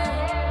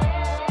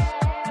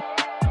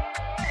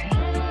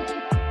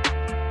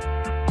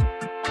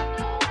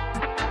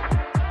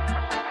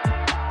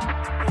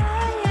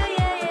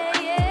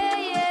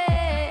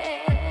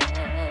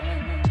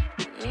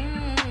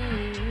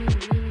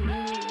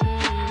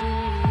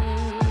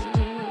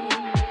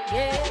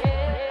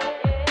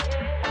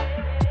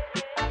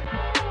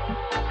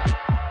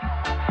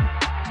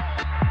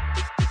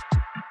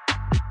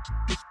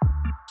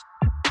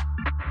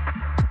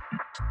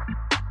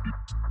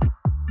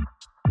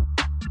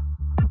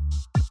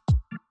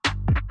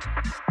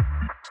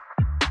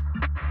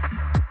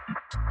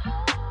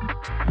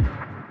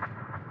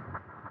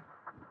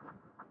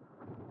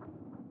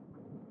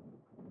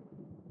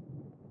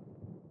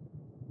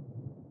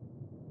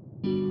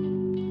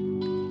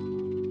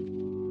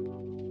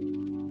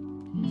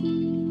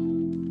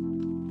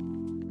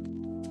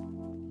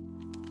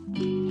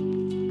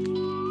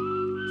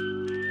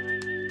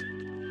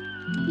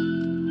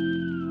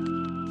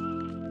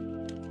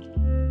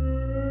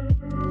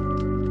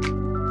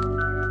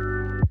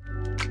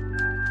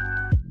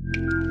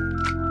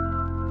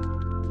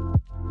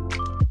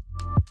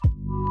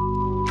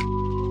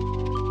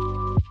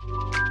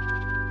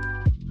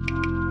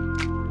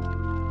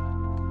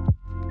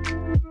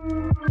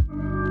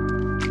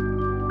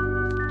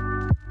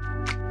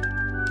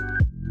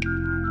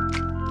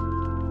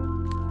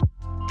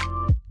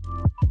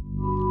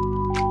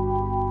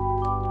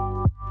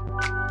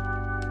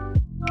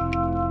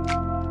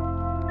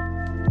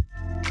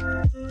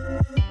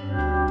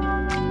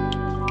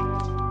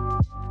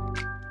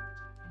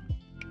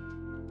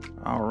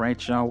 All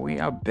right, y'all, we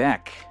are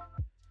back.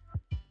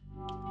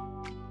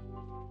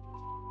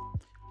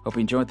 Hope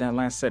you enjoyed that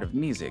last set of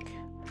music.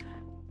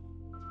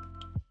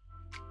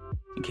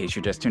 In case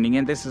you're just tuning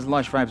in, this is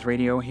Lush Vibes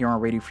Radio here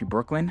on Radio Free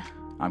Brooklyn.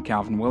 I'm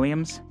Calvin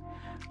Williams.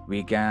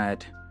 We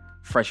got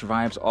fresh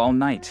vibes all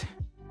night.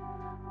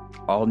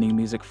 All new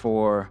music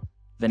for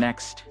the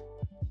next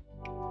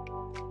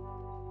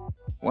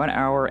 1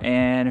 hour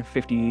and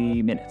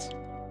 50 minutes.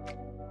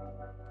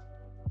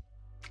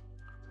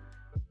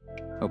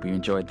 Hope you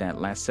enjoyed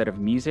that last set of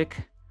music.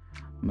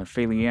 I'm going to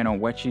fill you in on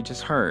what you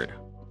just heard.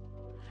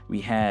 We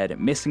had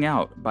Missing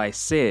Out by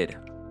Syd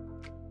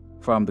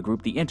from the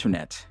group The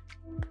Internet.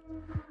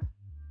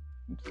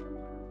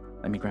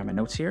 Let me grab my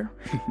notes here.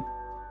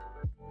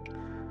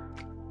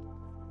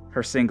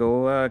 Her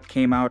single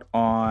came out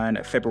on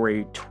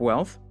February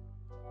 12th.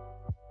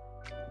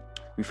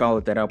 We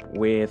followed that up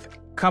with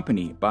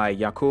Company by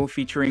Yakul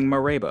featuring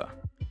Mereba.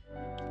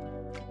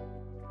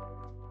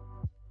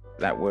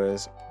 That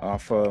was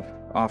off of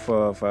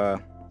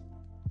the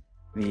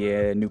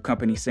new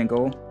Company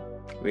single,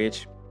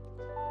 which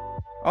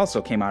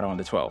also came out on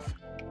the 12th.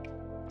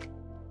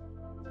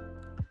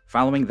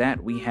 Following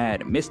that, we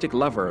had Mystic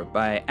Lover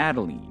by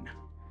Adeline.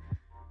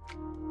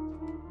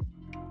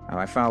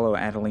 I follow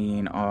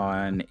Adeline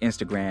on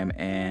Instagram,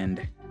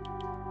 and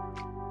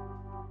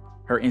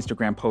her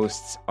Instagram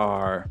posts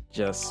are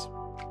just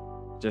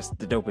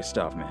the dopest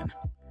stuff, man.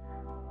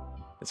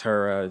 It's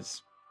her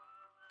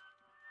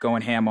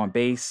going ham on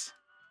bass,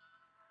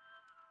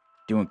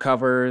 doing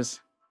covers,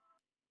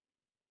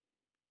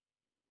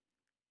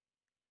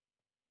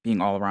 being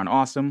all around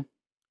awesome.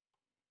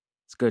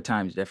 It's good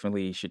times.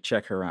 Definitely should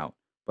check her out.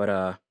 But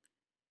her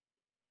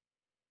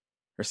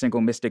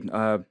single Mystic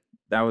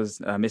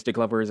Mystic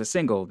Lover is a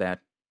single that,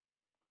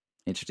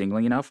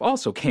 interestingly enough,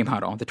 also came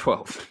out on the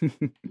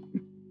 12th.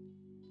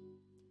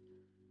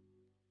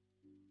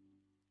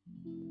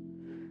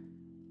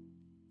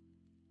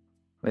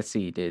 Let's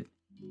see, did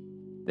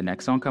the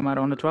next song come out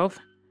on the 12th?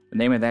 The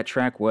name of that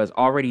track was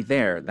Already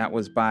There. That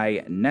was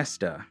by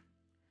Nesta.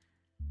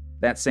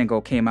 That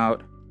single came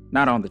out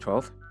not on the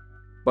 12th,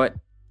 but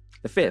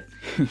the 5th.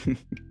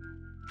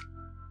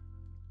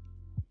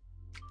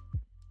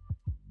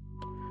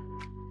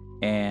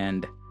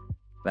 And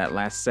that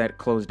last set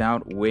closed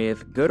out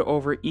with Good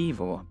Over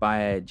Evil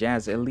by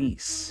Jazz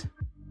Elise.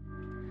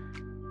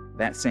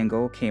 That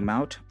single came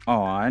out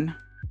on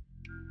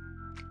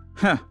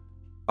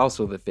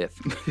also the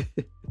 5th.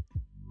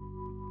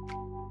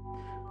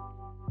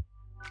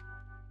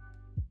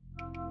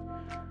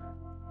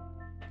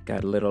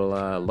 Got a little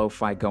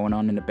lo-fi going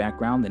on in the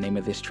background. The name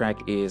of this track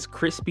is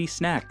Crispy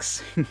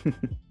Snacks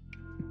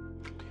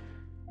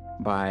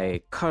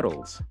by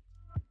Cuddles.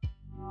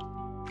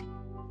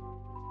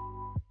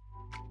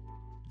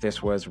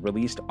 This was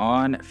released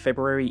on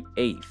February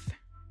 8th.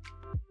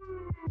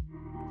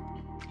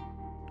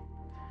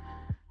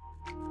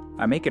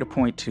 I make it a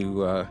point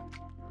to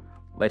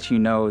let you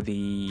know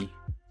the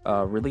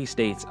release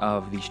dates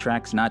of these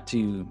tracks, not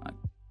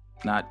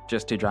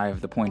just to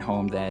drive the point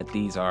home that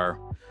these are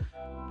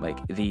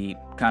like the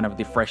kind of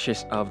the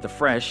freshest of the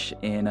fresh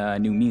in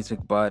new music,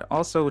 but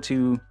also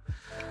to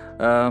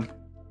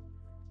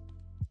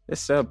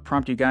just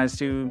prompt you guys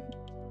to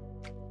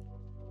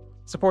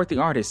support the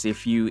artists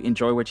if you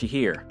enjoy what you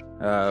hear.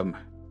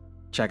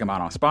 Check them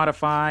out on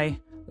Spotify.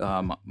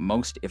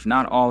 Most, if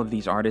not all, of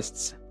these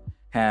artists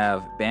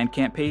have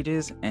Bandcamp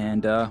pages,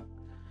 and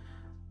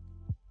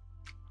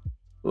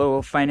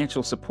little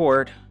financial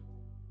support,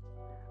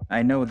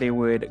 I know they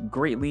would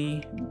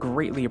greatly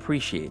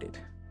appreciate it.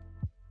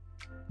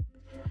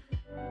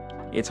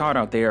 It's hard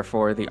out there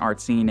for the art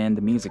scene and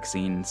the music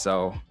scene,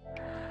 so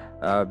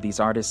these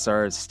artists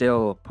are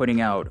still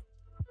putting out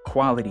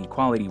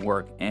quality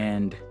work,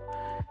 and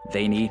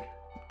they need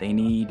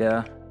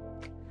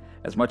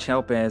as much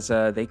help as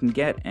they can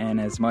get,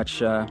 and as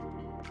much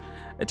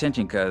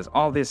attention, because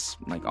all this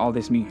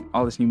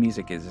new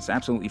music is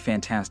absolutely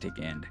fantastic,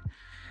 and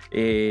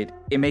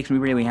it makes me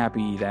really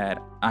happy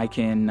that I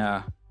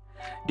can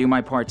do my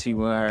part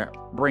to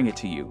bring it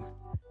to you.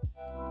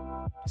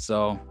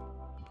 So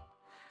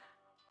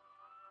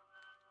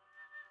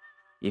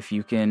if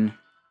you can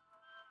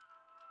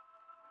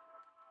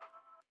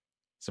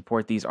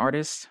support these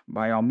artists,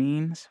 by all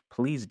means,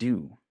 please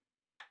do.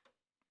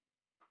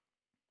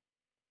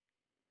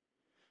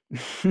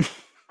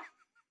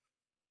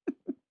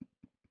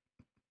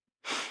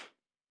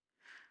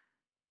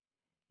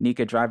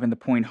 Nika driving the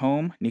point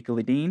home. Nika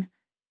Ladine.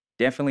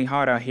 Definitely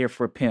hard out here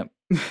for a pimp.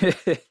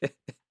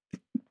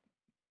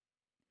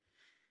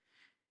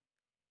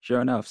 Sure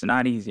enough, it's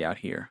not easy out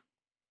here.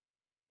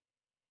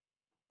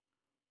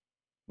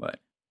 But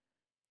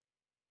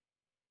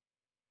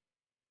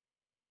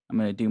I'm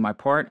going to do my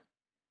part.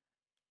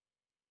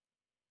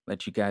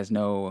 Let you guys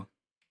know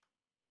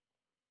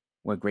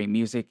what great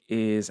music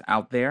is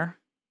out there.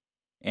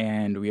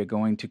 And we are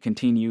going to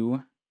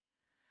continue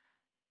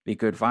the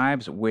good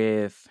vibes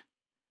with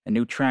a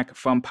new track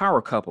from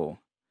Power Couple.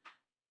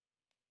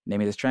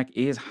 Name of this track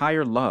is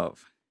Higher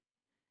Love.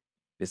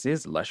 This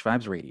is Lush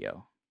Vibes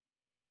Radio.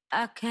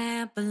 I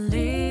can't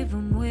believe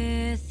I'm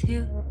with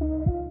you.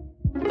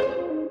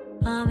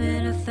 I'm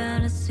in a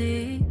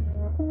fantasy.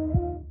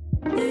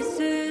 This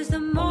is the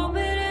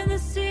moment in the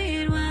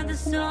scene when the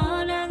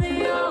sun and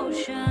the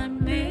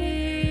ocean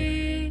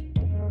meet.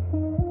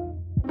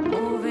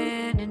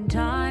 Moving in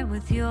time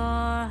with your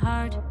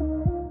heart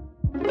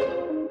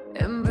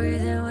and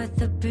breathing with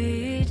the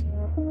beat.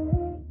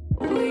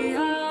 We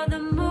are the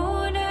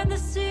moon and the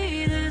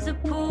sea. There's a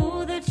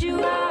pull that you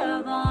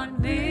have on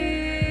me.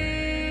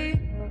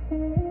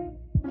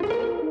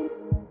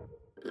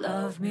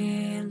 Love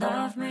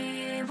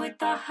me with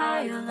the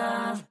higher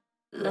love.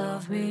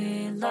 Love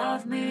me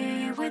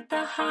with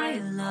the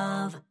higher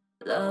love.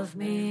 Love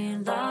me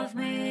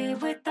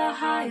with the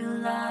higher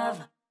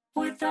love.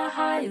 With the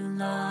higher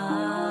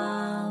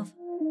love.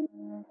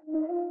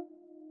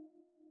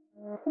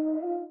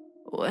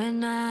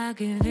 When I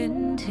give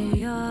in to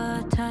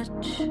your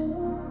touch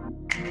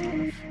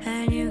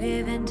and you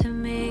give in to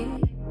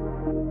me,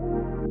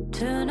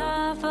 turn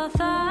off our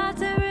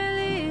thoughts and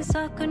release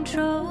our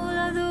control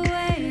of the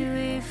way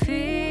we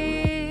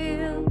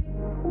feel.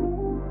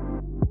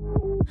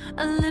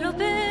 A little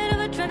bit of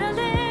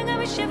adrenaline got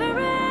me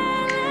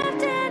shivering,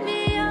 lifting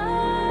me up.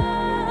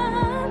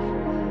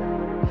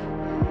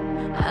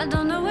 I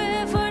don't know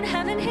if we're in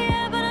heaven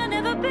here, but I've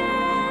never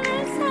been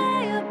this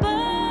high above.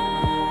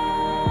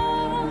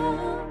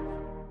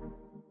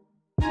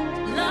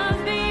 Love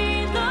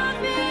me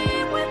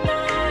with the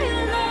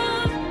higher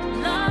love.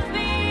 Love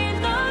me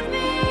with the higher love. Love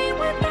me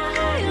with the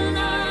higher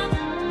love.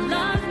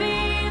 Love me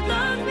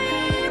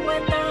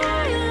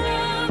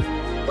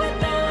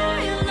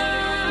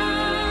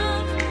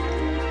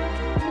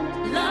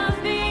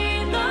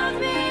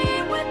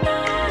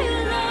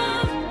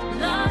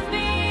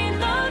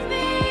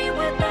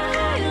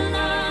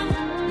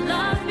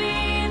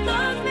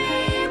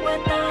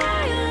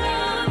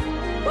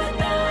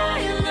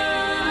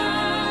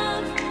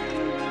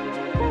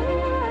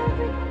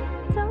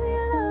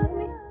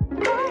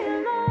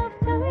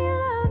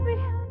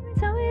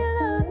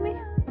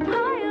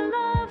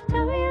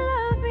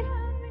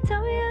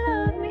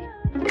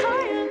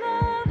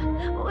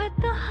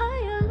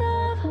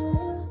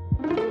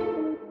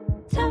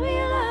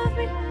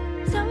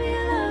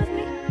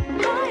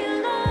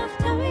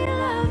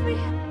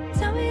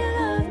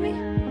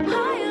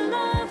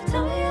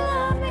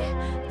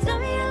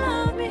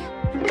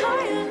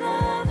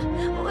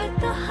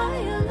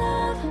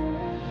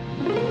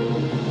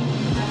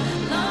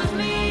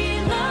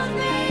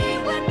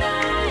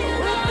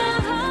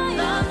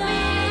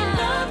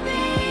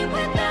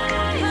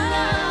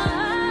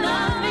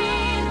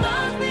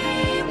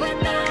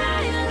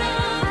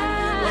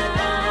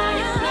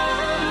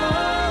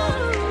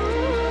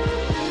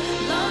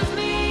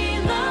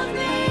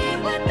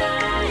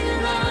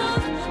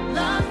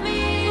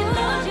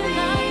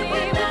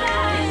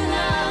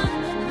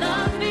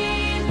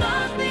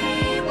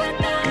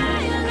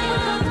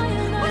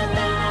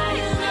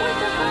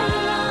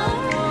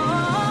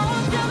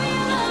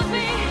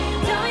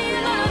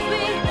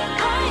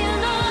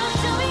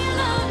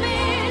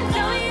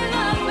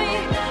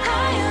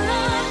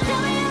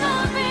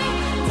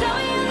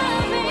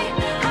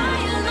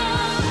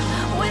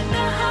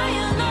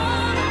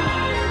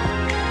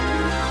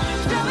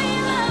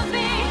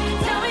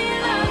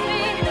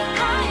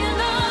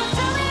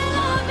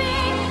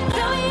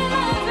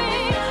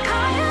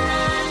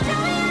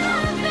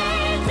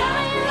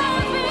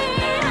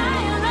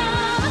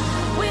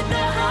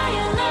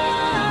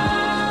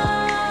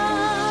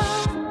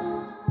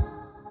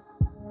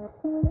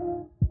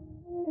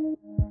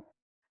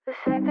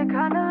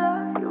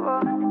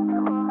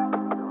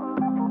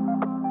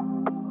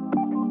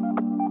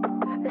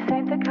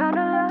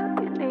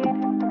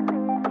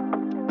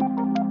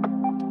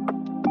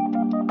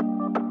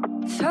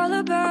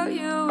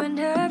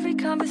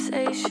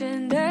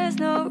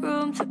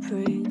to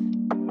breathe.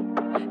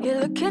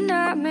 You're looking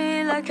at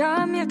me like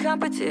I'm your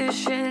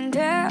competition.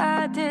 Dare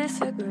I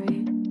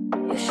disagree?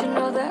 You should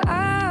know that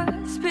I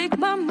speak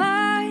my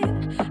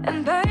mind.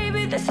 And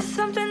baby, this is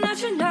something that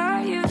you're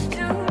not used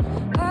to.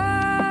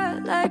 I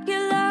like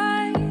your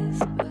lies,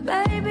 but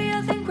baby,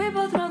 I think we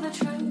both know the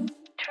truth.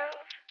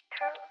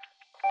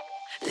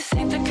 This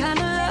ain't the kind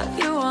of love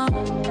you want.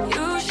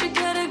 You should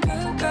get a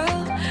good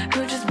girl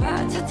who just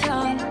bites her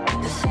tongue.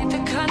 This ain't the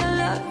kind of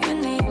love you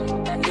need.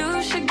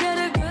 You should get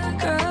a good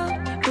girl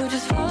who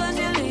just follows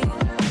your lead.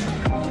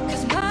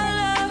 Cause my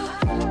love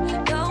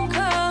don't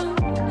come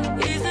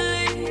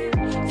easily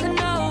to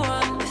no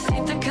one. This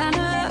ain't the kind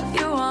of love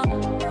you want.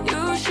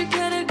 You should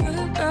get a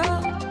good girl.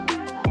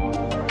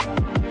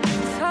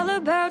 It's all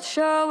about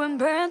show and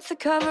brands to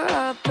cover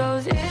up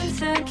those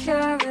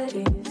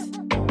insecurities.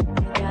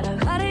 Got a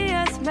lot of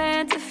yes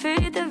man to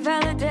feed the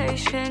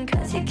validation,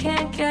 cause you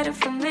can't get it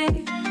from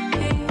me.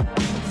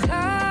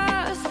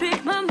 I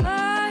speak my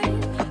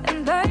mind,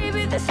 and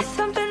baby, this is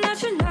something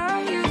that you're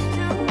not used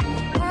to.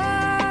 I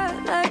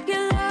like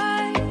your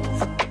lies,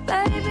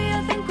 baby,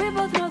 I think we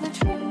both know the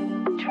truth.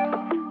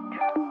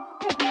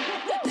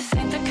 This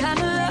ain't the kind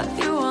of love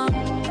you want.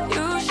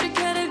 You should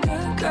get a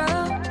good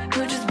girl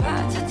who just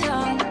bites her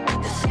tongue.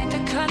 This ain't the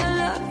kind of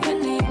love you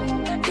need.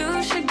 You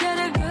should get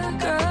a good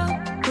girl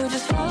who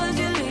just follows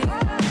your lead.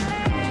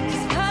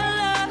 Cause my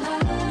love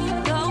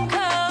don't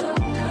come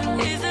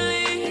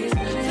easily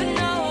for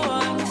no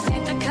one. This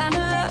ain't the kind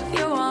of love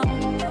you want.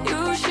 You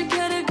should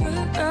get a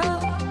good girl.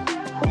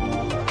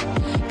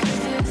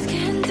 Cause it's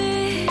skin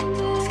deep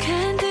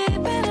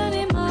in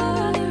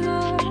anymore.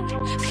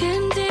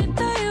 Skin deep,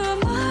 though you are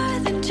more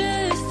than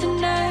just a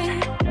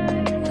name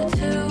or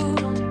two,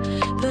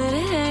 but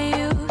it ain't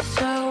you,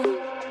 so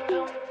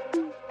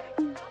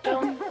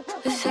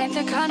this ain't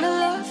the kind of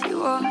love you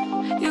want.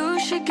 You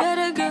should get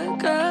a good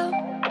girl.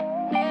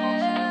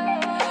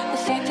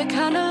 This ain't the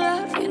kind of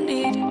love you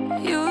need.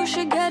 You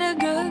should get a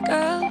good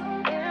girl.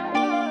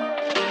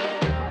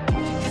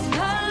 Cause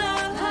my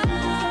love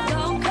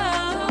don't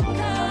come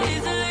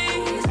easily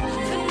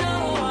for no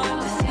one.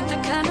 This ain't the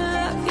kind of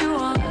love you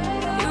want.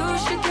 You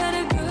should get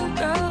a good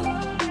girl.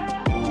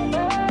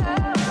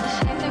 This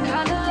ain't the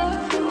kind of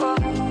love you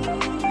want.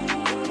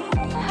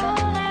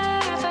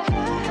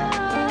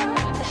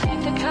 This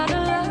ain't the kind of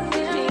love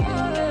you need.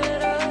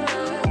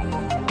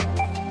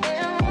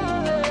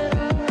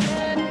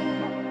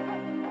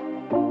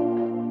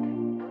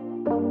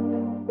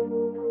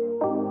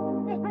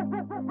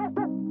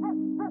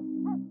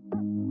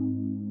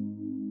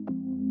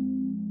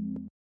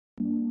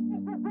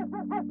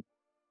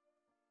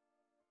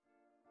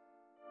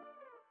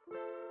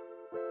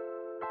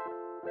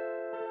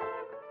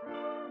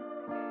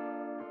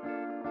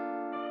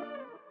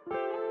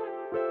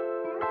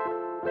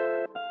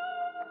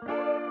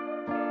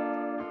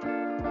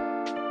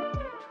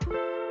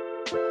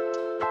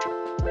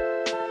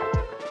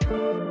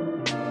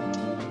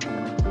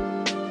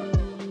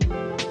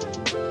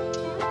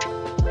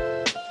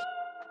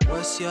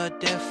 What's your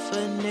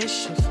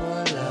definition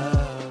for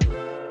love?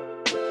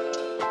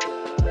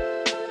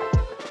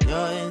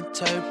 Your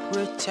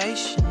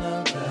interpretation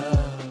of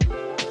love.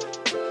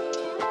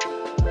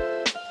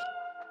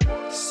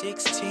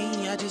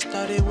 16, I just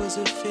thought it was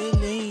a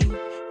feeling.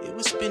 It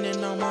was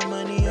spending all my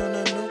money on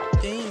a new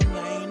thing. I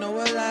ain't know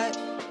a lot,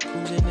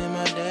 cruising in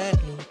my dad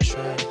new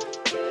truck.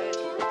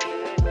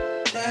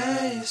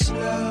 That's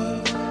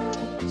love,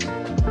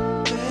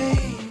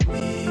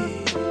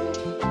 baby.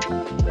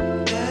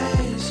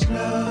 That's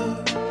love.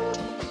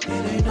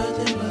 It ain't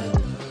nothing but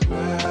a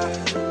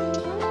ride.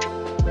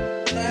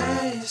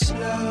 That's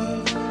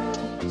love,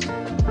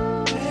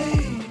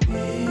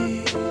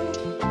 baby.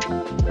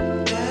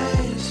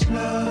 That's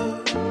love.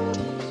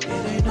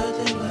 It ain't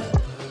nothing but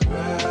a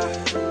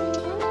ride.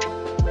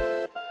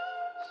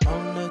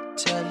 On the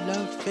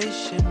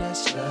television,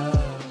 that's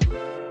love.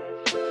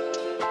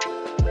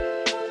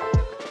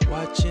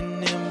 Watching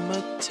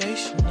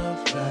imitation of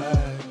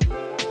life.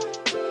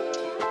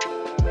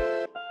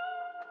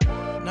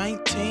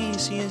 19,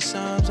 seeing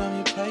signs on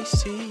your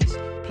Pisces.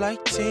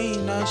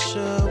 Plateen, not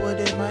sure what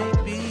it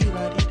might be.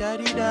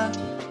 La-di-da-di-da,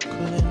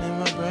 cooling in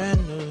my brand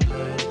new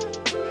hood.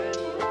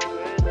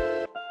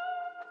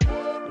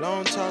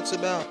 Long talks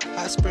about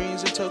hot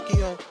springs in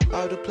Tokyo,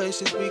 all the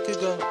places we could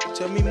go.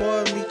 Tell me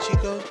more,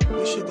 Michiko.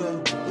 We should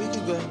go, we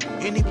could go.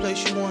 Any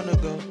place you wanna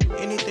go,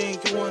 anything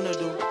you wanna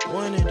do.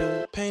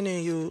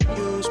 Painting you,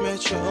 use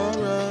match your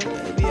aura.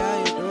 Baby, I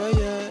adore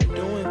ya.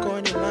 Doing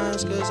corny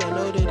lines, cause I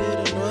know that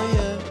it annoy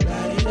ya.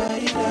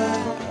 La-di-da-di-da,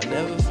 I'll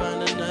never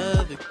find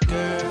another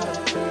girl.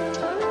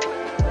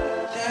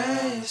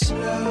 That's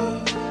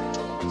love,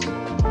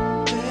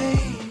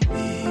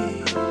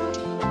 baby.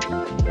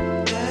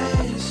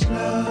 That's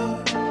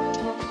love.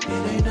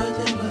 It ain't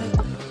nothing but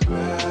a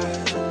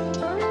ride.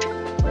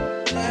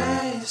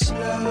 That's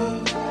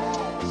love,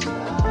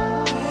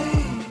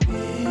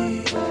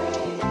 baby.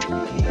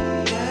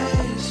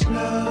 That's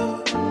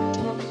love.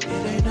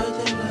 It ain't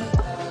nothing but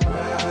a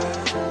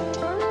ride.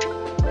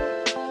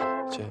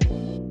 Check,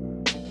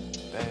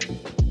 baby.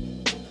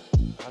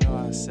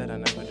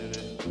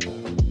 You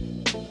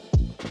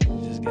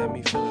just got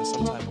me feeling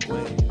some type of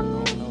way. I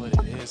don't know what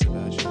it is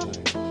about you, but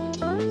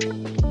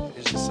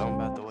it's just something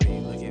about the way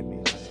you look at me.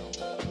 Like,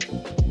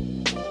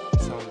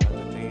 something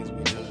about the things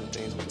we do, the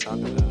things we talk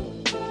about.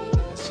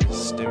 It's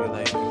just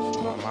stimulating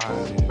for my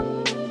mind.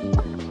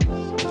 And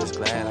I'm just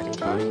glad I can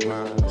call you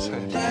mine.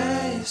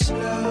 That's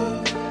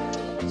love,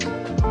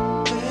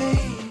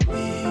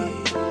 baby.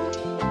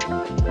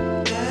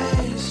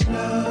 That's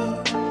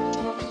love.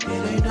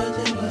 It ain't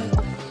nothing but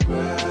a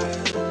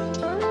ride.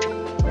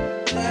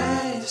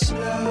 That's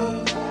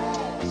love,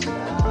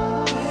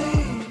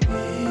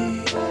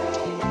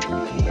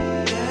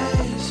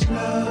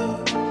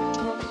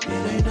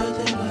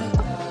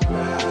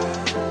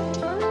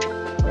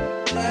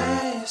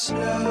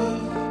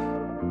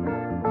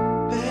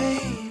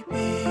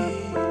 baby.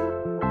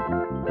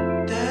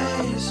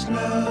 That's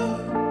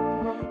love.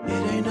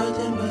 It ain't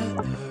nothing but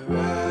a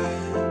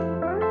ride.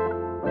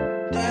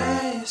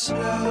 That's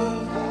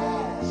love.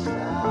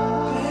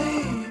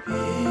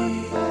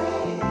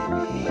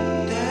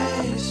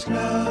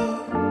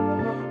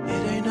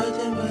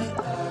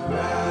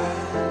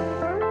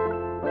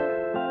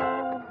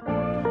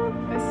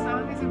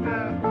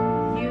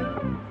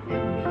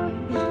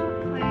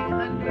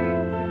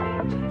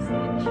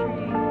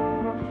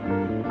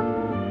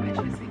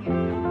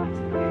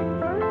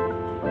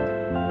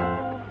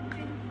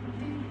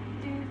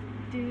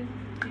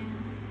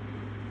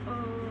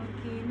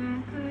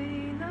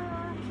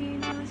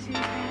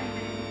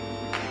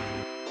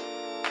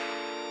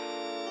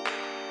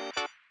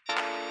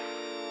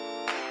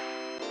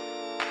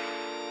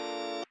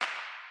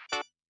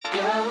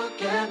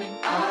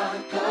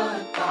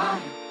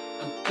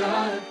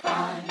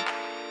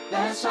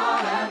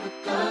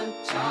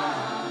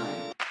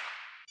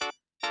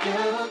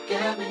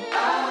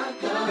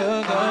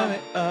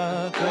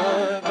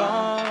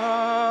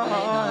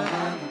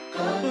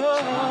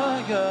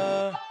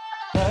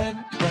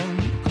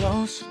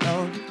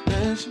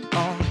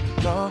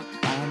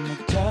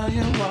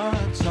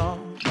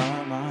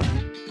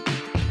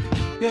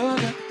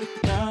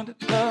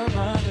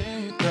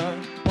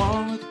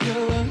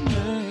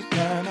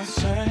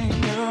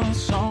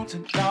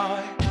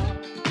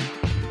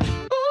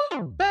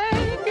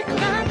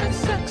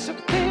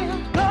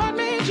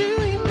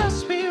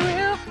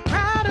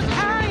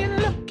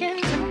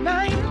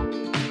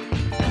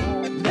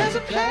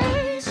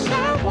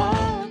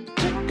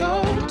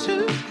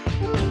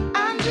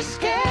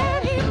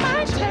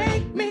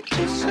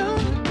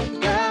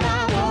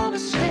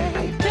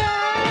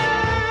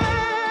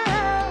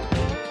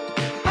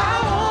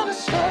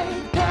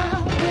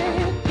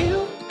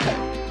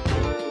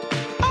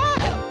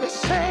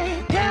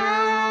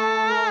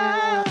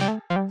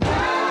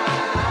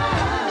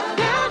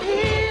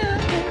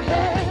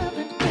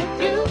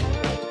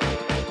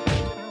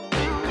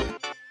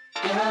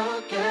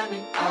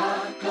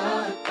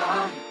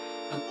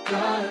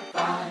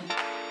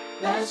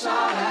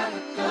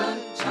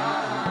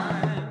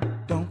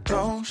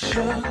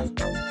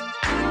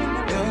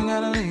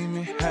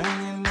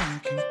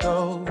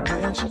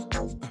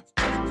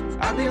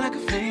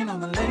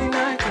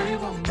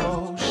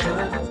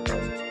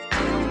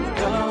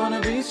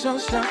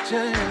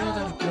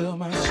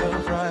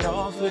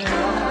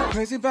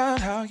 Crazy about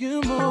how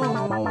you move.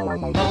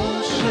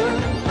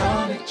 Motion,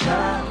 honey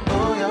child.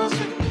 Oh, your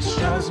sweetness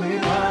drives me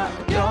wild.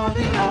 You're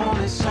the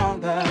only song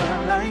that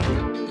I like.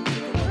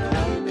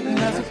 And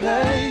there's a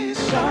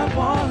place I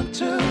want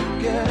to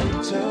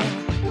get to.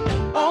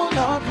 Oh,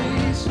 Lord,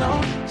 please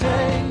don't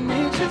take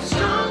me too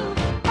soon.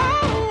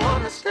 I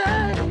wanna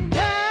stay down.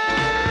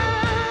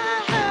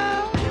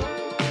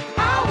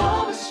 I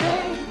wanna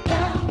stay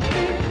down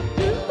with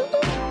you.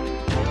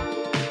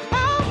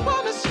 I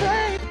wanna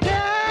stay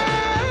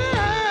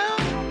down.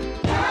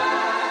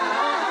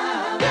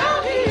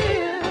 Down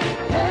here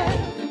in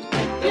heaven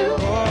with you.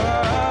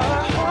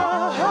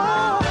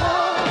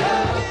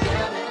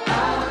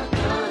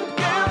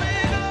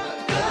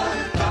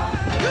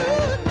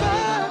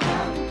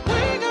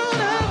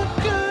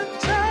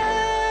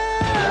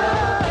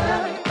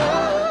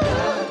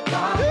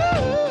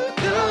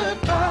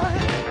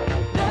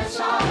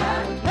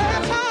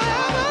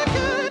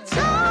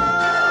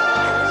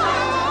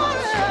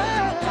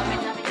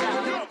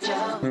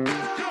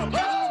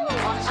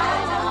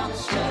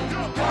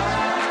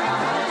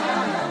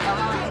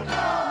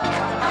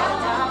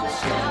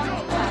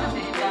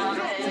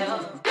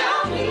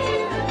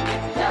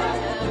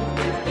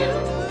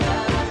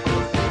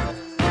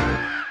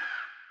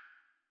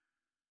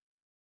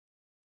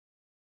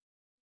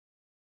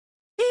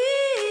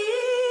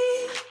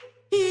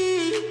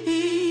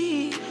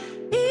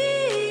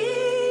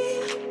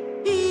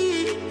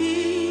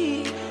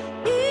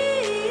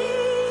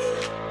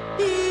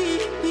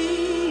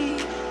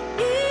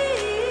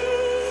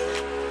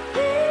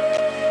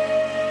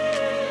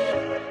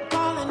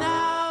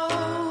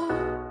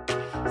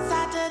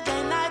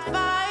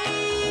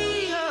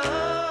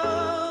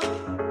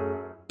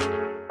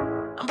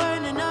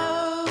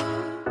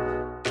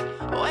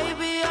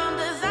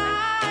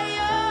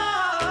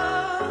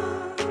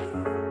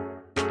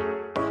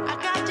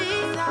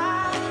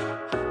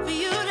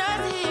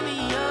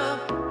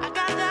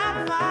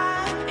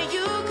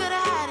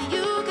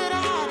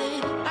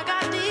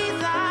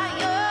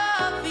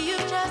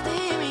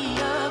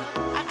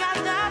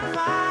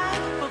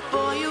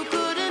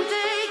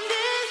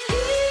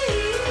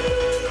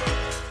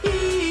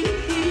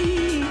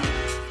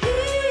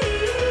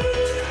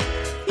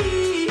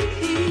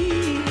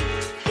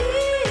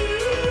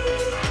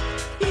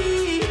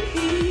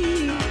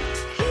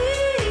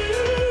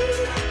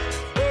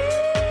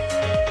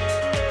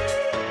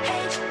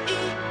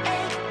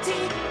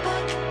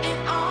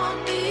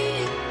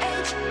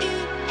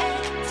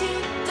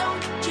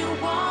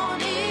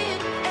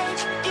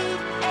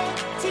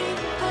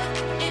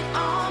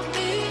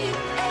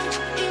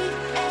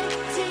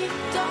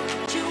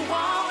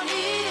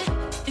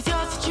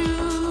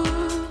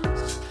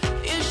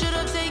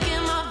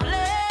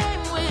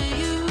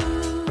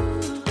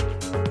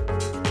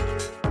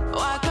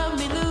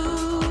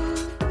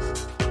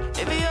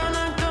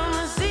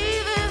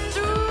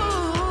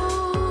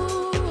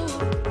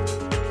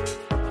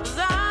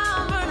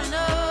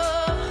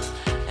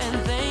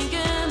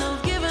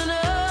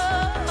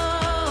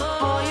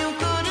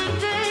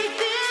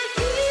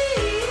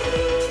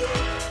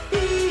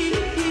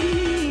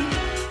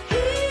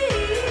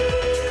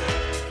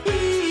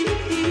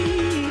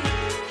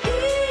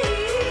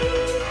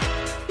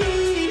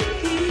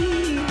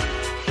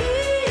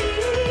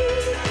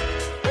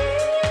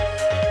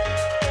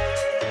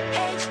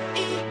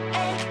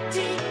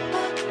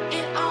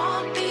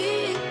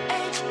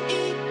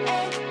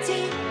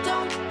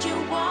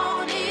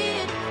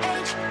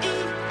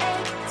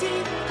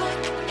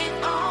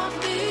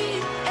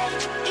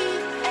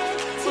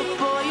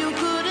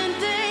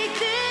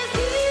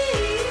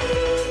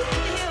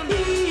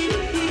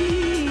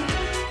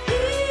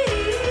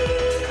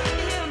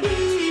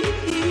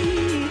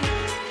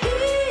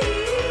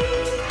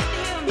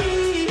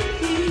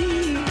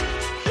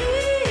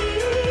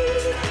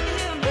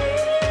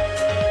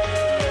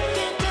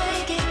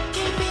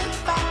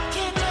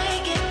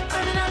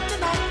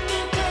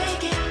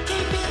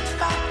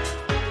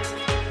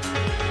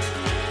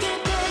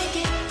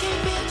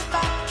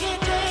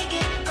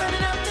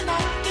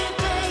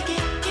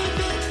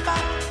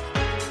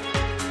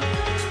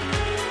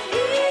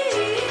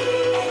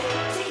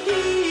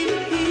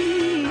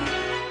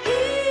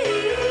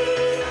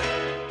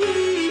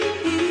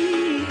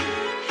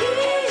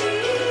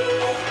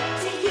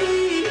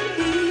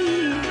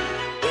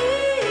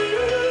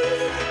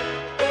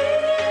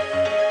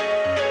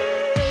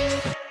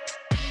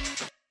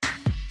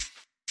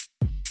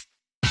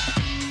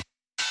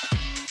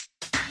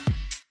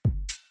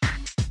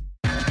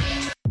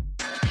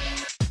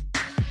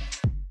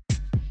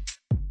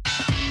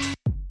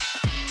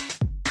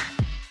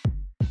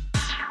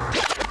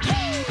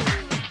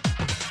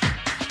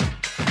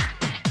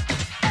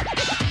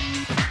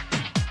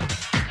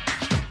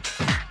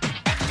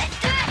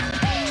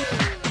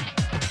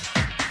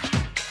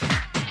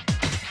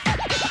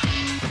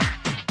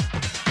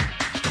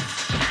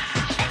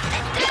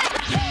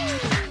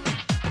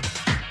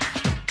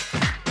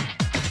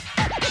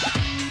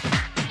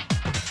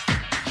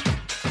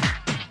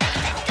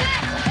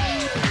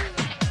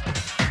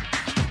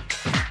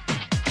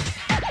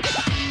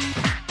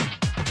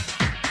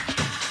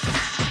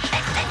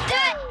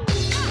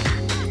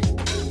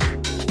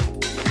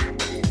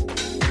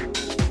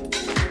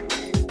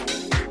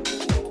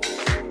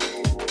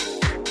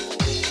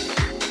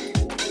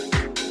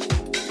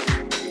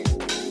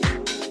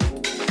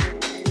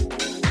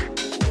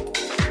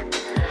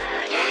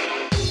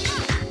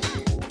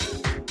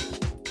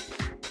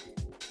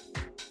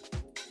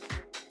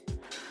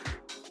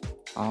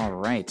 All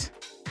right.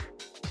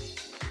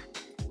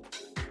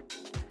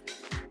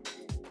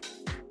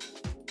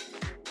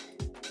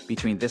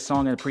 Between this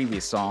song and the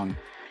previous song,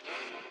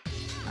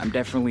 I'm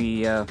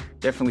definitely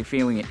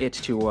feeling an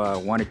itch to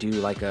want to do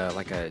like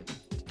a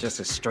just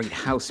a straight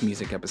house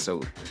music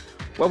episode.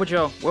 What would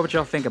y'all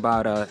think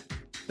about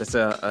this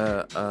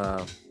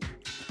a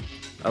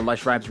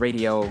Lush Vibes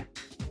Radio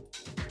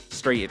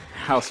straight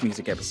house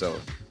music episode?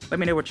 Let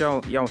me know what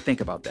y'all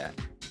think about that.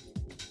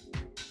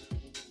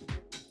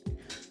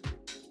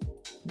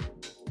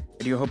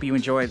 I do hope you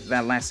enjoyed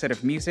that last set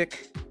of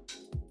music.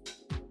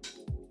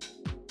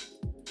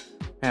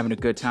 Having a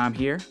good time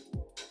here.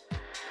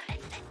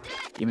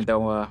 Even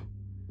though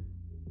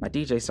my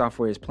DJ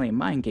software is playing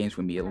mind games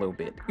with me a little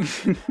bit.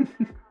 And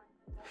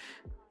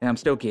I'm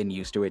still getting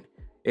used to it.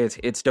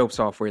 It's dope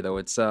software though.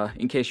 It's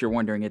in case you're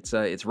wondering, it's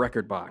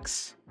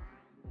Rekordbox.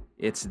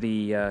 It's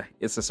the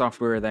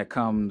software that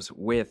comes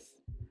with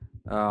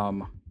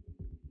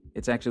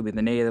it's actually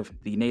the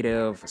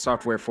native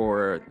software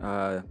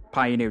for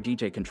Pioneer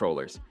DJ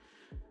controllers.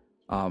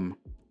 You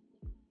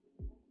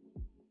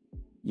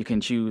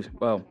can choose,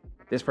 well,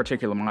 this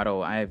particular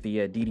model, I have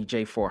the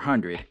DDJ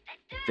 400.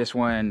 This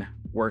one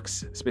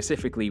works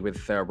specifically with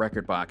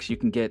Rekordbox. You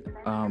can get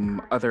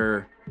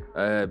other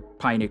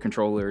Pioneer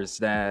controllers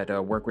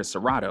that work with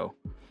Serato,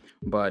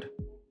 but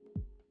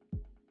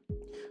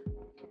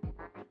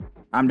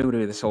I'm new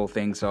to this whole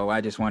thing, so I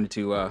just wanted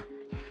to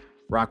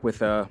rock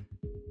with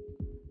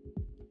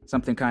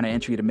something kind of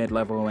entry to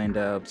mid-level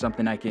and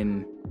something I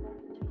can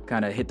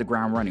kind of hit the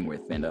ground running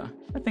with, and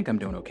I think I'm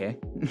doing okay.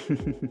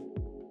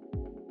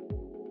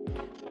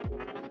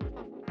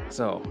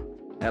 So,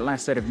 that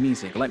last set of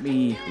music, let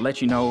me let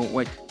you know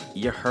what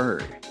you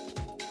heard.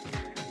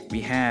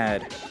 We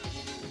had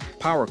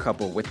Power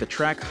Couple with the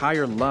track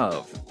Higher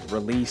Love,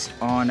 released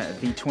on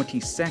the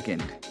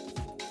 22nd.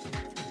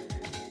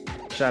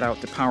 Shout out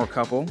to Power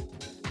Couple.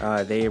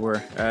 They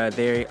are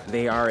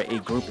a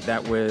group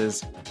that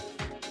was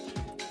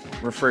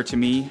referred to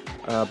me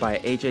by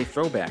AJ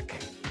Throwback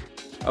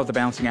of the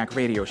Bouncing Act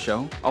Radio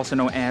Show, also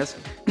known as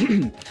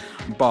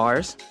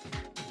Bars.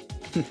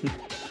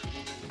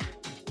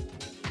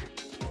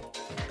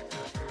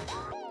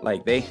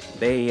 Like they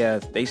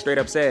straight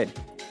up said,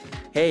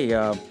 "Hey,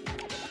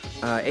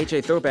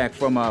 AJ Throwback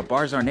from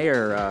Bars on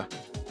Air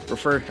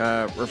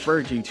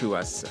referred you to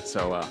us.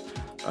 So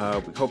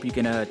we hope you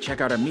can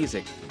check out our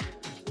music."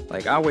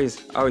 Like I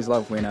always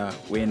love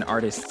when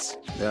artists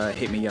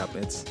hit me up.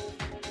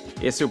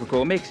 It's super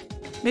cool. It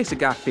makes a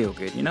guy feel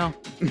good, you know.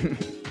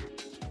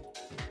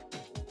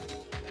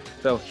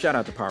 So shout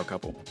out to Power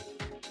Couple.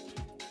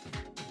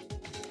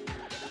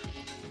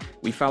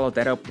 We followed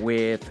that up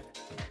with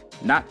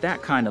Not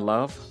That Kind of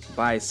Love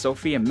by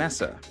Sophia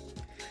Mesa.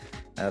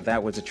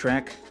 That was a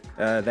track,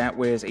 that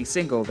was a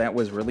single that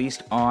was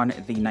released on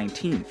the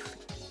 19th.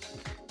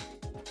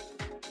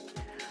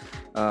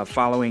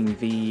 Following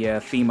the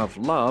theme of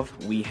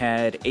love, we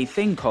had A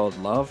Thing Called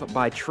Love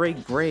by Trey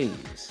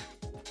Graves.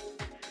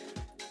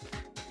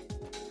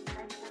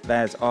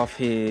 That's off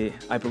his,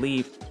 I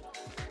believe,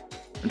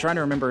 I'm trying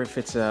to remember if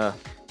it's a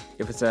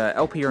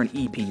LP or an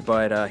EP,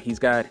 but he's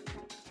got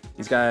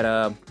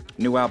a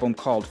new album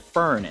called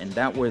Fern, and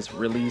that was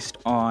released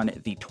on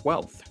the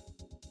 12th.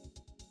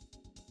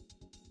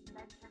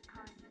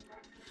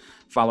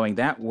 Following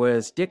that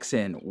was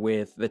Dixon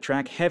with the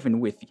track Heaven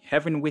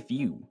with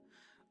You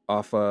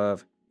off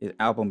of his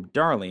album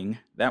Darling.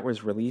 That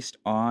was released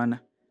on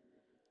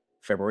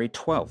February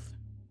 12th.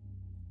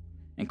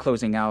 And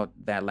closing out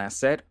that last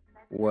set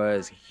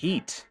was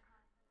Heat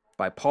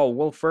by Paul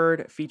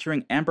Woolford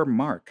featuring Amber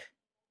Mark.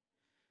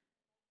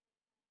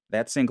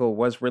 That single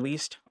was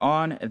released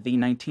on the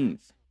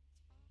 19th.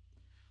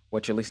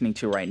 What you're listening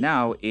to right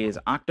now is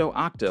Octo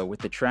Octa with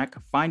the track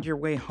Find Your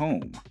Way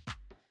Home.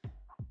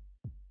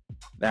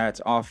 That's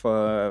off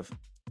of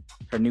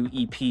her new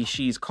EP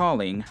She's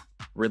Calling,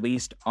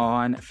 released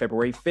on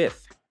February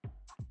 5th.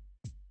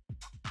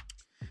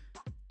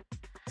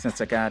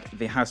 Since I got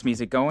the house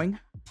music going,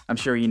 I'm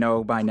sure you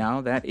know by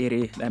now that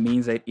that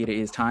means that it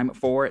is time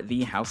for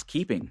the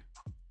housekeeping.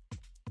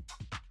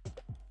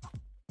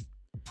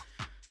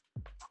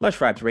 Lush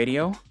Vibes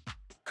Radio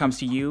comes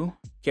to you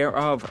care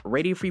of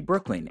Radio Free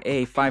Brooklyn,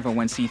 a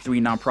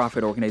 501c3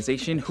 nonprofit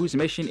organization whose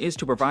mission is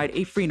to provide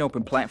a free and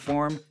open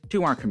platform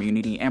to our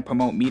community and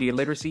promote media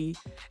literacy,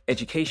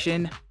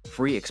 education,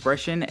 free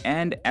expression,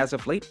 and, as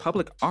of late,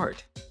 public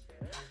art.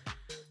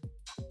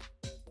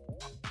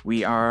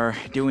 We are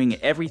doing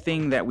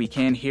everything that we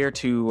can here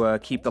to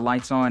keep the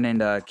lights on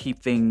and keep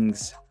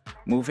things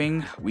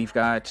moving. We've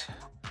got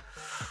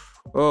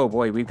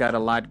a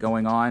lot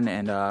going on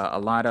and a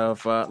lot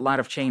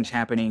of change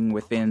happening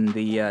within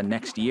the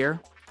next year.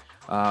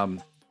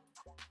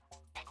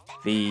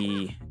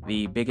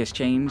 The biggest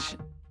change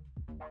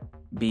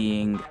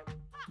being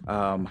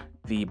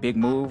the big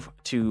move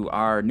to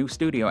our new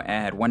studio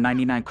at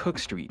 199 Cook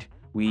Street.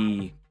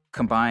 We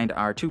combined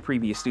our two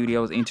previous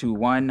studios into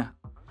one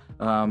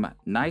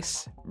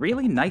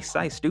really nice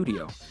size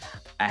studio.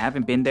 I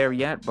haven't been there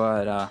yet,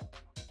 but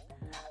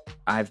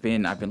I've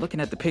been looking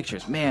at the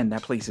pictures. Man,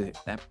 that place is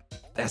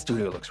that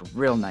studio looks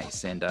real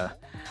nice. And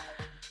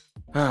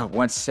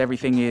once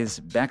everything is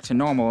back to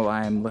normal,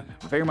 I'm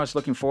very much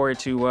looking forward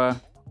to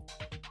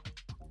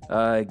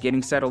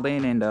getting settled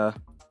in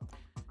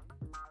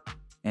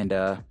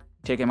and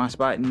taking my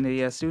spot in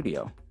the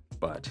studio.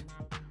 But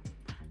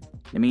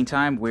in the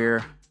meantime,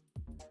 we're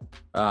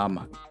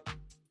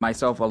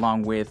myself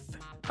along with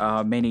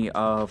many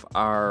of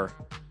our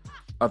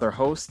other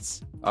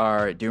hosts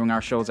are doing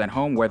our shows at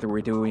home, whether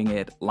we're doing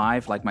it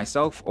live like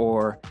myself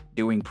or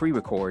doing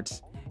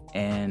pre-records.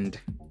 And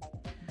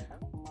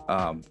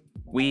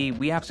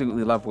we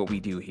absolutely love what we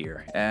do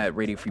here at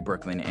Radio Free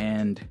Brooklyn,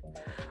 and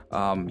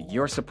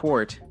your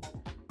support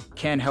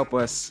can help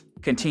us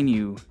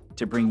continue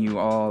to bring you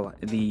all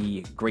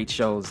the great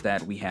shows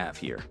that we have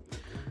here.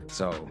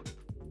 So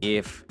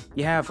if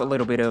you have a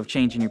little bit of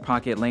change in your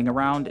pocket laying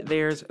around,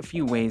 there's a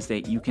few ways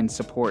that you can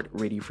support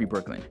Radio Free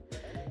Brooklyn.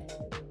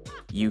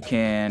 You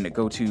can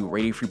go to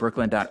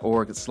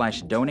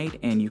radiofreebrooklyn.org/donate,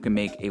 and you can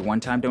make a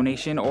one-time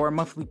donation or a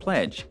monthly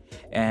pledge.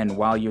 And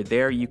while you're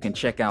there, you can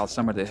check out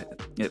some of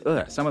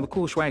the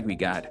cool swag we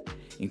got,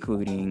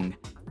 including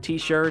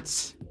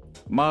t-shirts,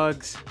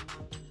 mugs,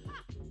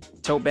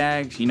 tote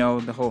bags. You know,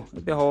 the whole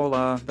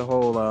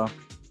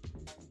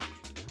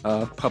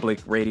public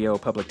radio,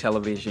 public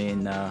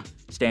television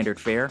standard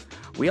fare.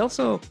 We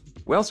also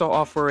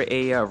offer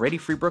a Ready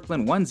Free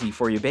Brooklyn onesie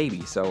for your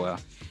baby. So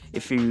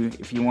if you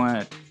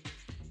want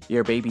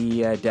your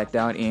baby decked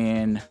out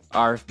in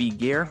RFB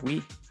gear,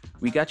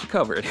 we got you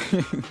covered.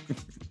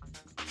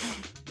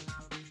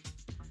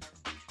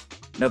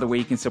 Another way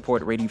you can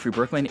support Radio Free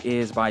Brooklyn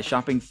is by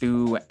shopping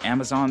through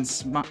Amazon.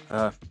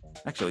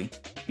 Actually,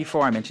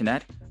 before I mention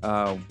that,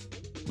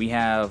 we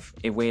have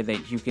a way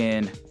that you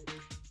can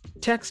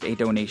text a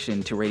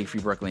donation to Radio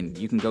Free Brooklyn.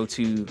 You can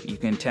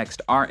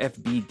text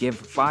RFB Give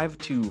 5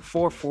 to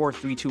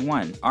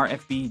 44321.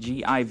 RFB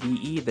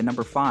GIVE, the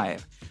number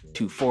 5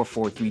 to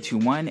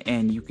 44321,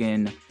 and you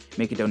can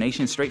make a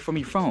donation straight from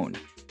your phone.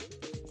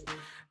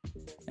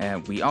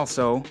 And we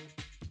also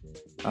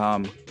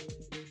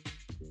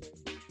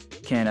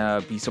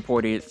can be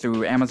supported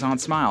through Amazon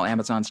Smile,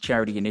 Amazon's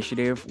charity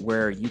initiative,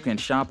 where you can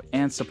shop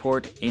and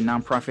support a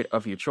nonprofit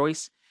of your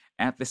choice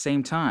at the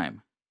same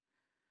time.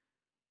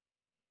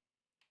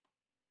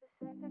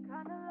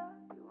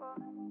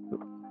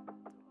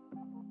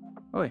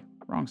 Oh, wait,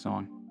 wrong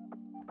song.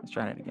 Let's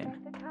try that again.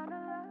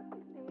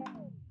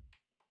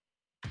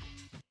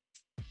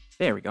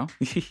 There we go.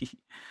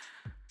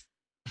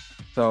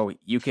 So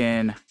you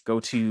can go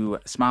to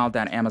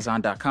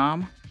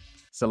smile.amazon.com,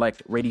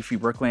 select Radio Free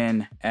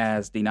Brooklyn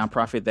as the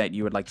nonprofit that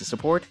you would like to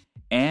support,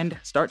 and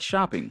start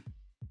shopping.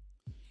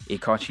 It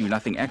costs you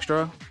nothing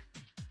extra.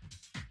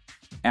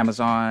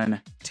 Amazon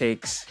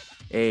takes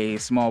a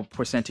small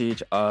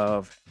percentage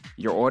of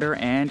your order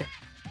and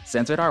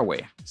sends it our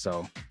way.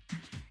 So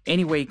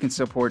any way you can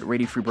support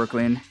Radio Free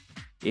Brooklyn,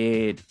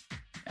 it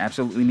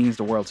absolutely means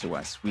the world to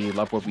us. We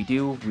love what we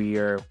do. We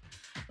are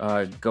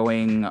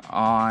going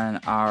on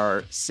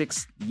our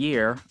 6th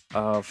year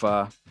of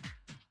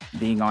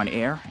being on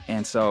air,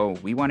 and so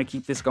we want to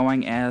keep this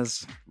going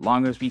as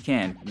long as we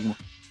can.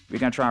 We're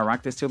going to try to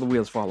rock this till the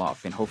wheels fall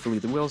off, and hopefully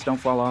the wheels don't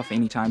fall off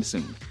anytime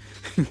soon.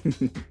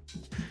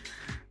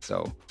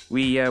 So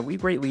we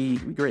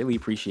greatly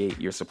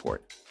appreciate your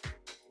support.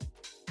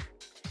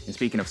 And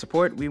speaking of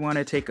support, I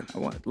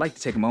would like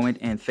to take a moment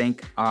and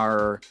thank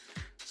our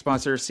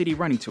sponsor, City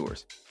Running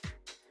Tours.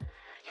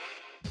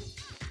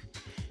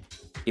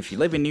 If you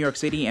live in New York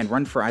City and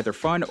run for either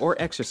fun or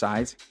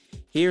exercise,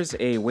 here's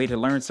a way to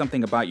learn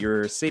something about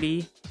your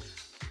city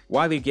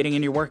while you're getting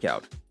in your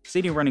workout.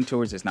 City Running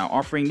Tours is now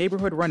offering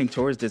neighborhood running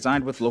tours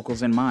designed with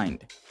locals in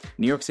mind.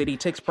 New York City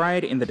takes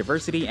pride in the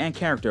diversity and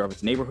character of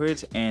its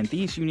neighborhoods, and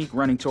these unique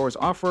running tours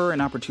offer an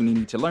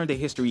opportunity to learn the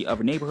history of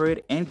a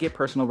neighborhood and get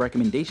personal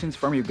recommendations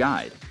from your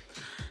guide.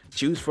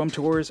 Choose from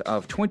tours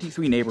of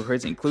 23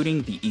 neighborhoods,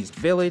 including the East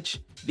Village,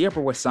 the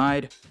Upper West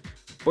Side,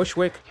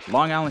 Bushwick,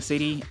 Long Island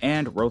City,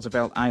 and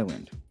Roosevelt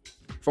Island.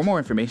 For more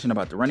information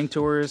about the running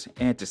tours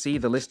and to see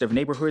the list of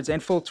neighborhoods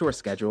and full tour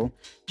schedule,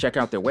 check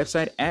out their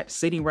website at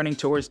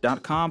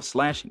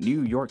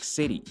cityrunningtours.com/New York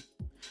City.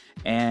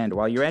 And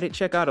while you're at it,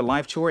 check out a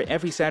live tour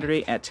every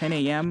Saturday at 10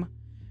 a.m.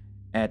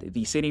 at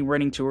the City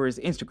Running Tours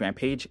Instagram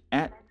page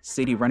at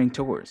City Running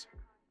Tours.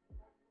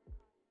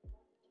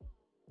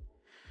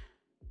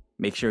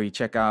 Make sure you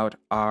check out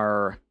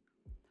our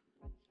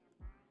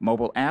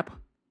mobile app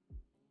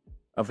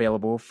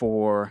available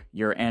for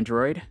your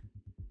Android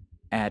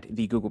at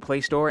the Google Play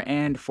Store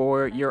and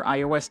for your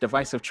iOS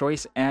device of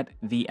choice at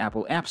the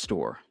Apple App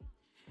Store.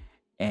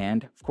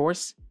 And, of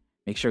course,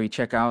 make sure you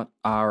check out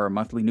our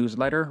monthly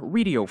newsletter,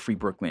 Radio Free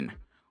Brooklyn,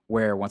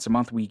 where once a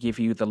month we give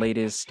you the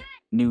latest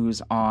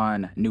news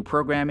on new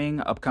programming,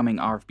 upcoming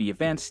RFB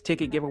events,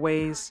 ticket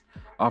giveaways,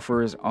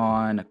 offers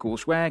on cool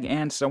swag,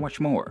 and so much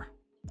more.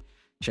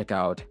 Check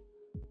out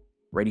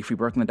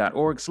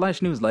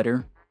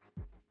radiofreebrooklyn.org/newsletter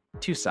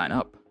to sign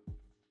up.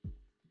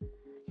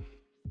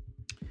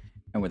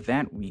 And with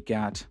that, we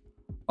got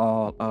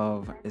all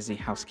of the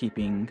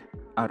housekeeping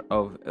out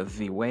of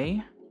the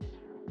way.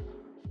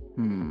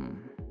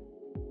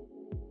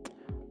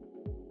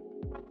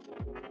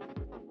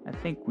 I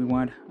think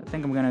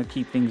I'm gonna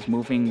keep things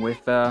moving with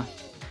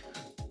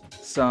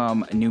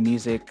some new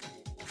music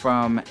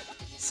from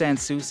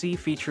Sansusi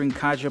featuring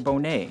Kaja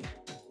Bonet.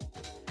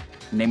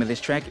 The name of this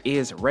track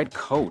is Red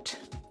Coat.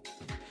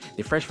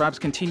 The Fresh Vibes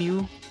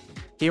continue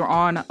here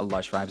on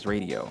Lush Vibes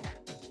Radio.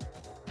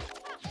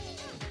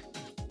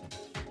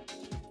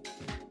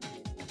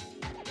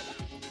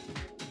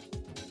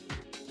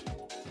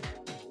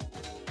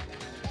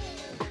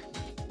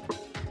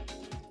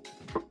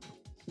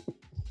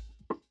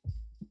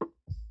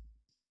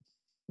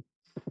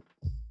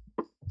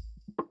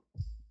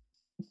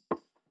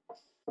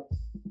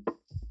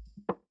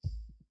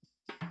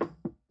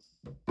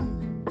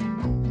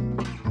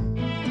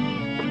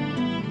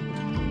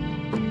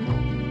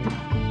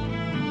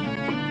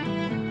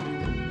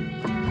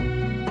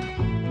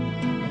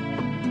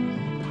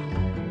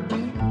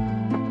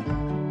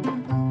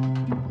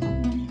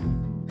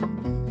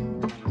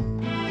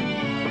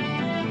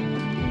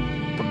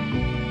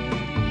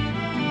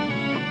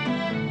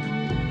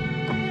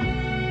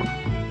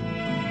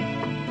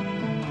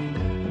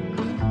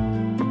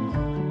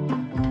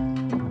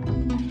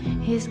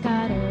 He's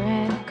got a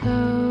red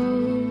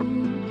coat.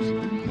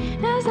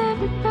 Knows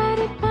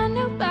everybody, but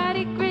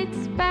nobody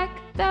grits back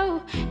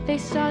though. They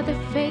saw the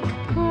fake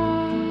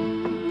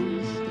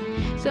cross.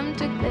 Some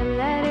took the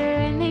letter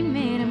and they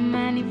made a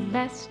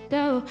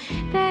manifesto.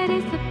 That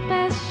is the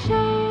best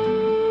show.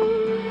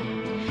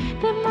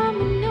 The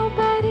moment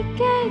nobody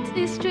gets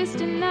is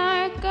Tristan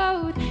our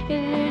gold.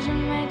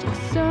 Illusion magic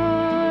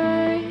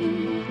sword.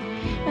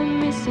 A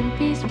missing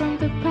piece from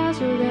the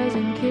puzzle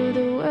doesn't kill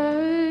the work.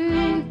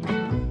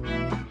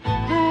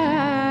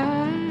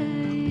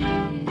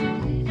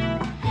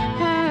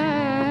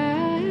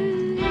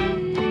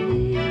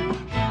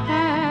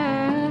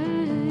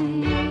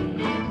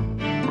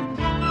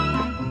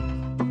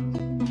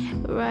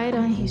 Right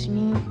on his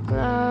new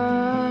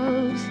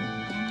gloves.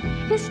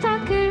 He's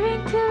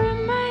tuckering to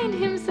remind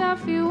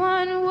himself he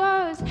once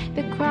was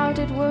the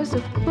crowded walls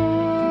of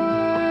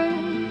gold.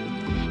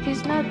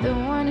 He's not the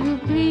one who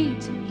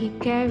bleeds, he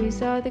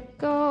carries all the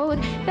gold.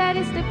 That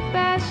is the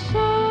best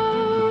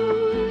show.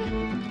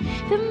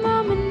 The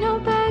moment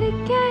nobody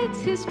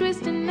gets his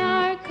twist in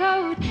our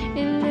code.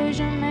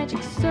 Illusion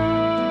magic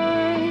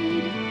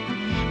sword.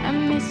 A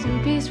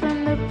missing piece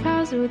from the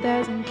puzzle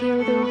doesn't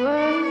kill the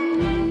work.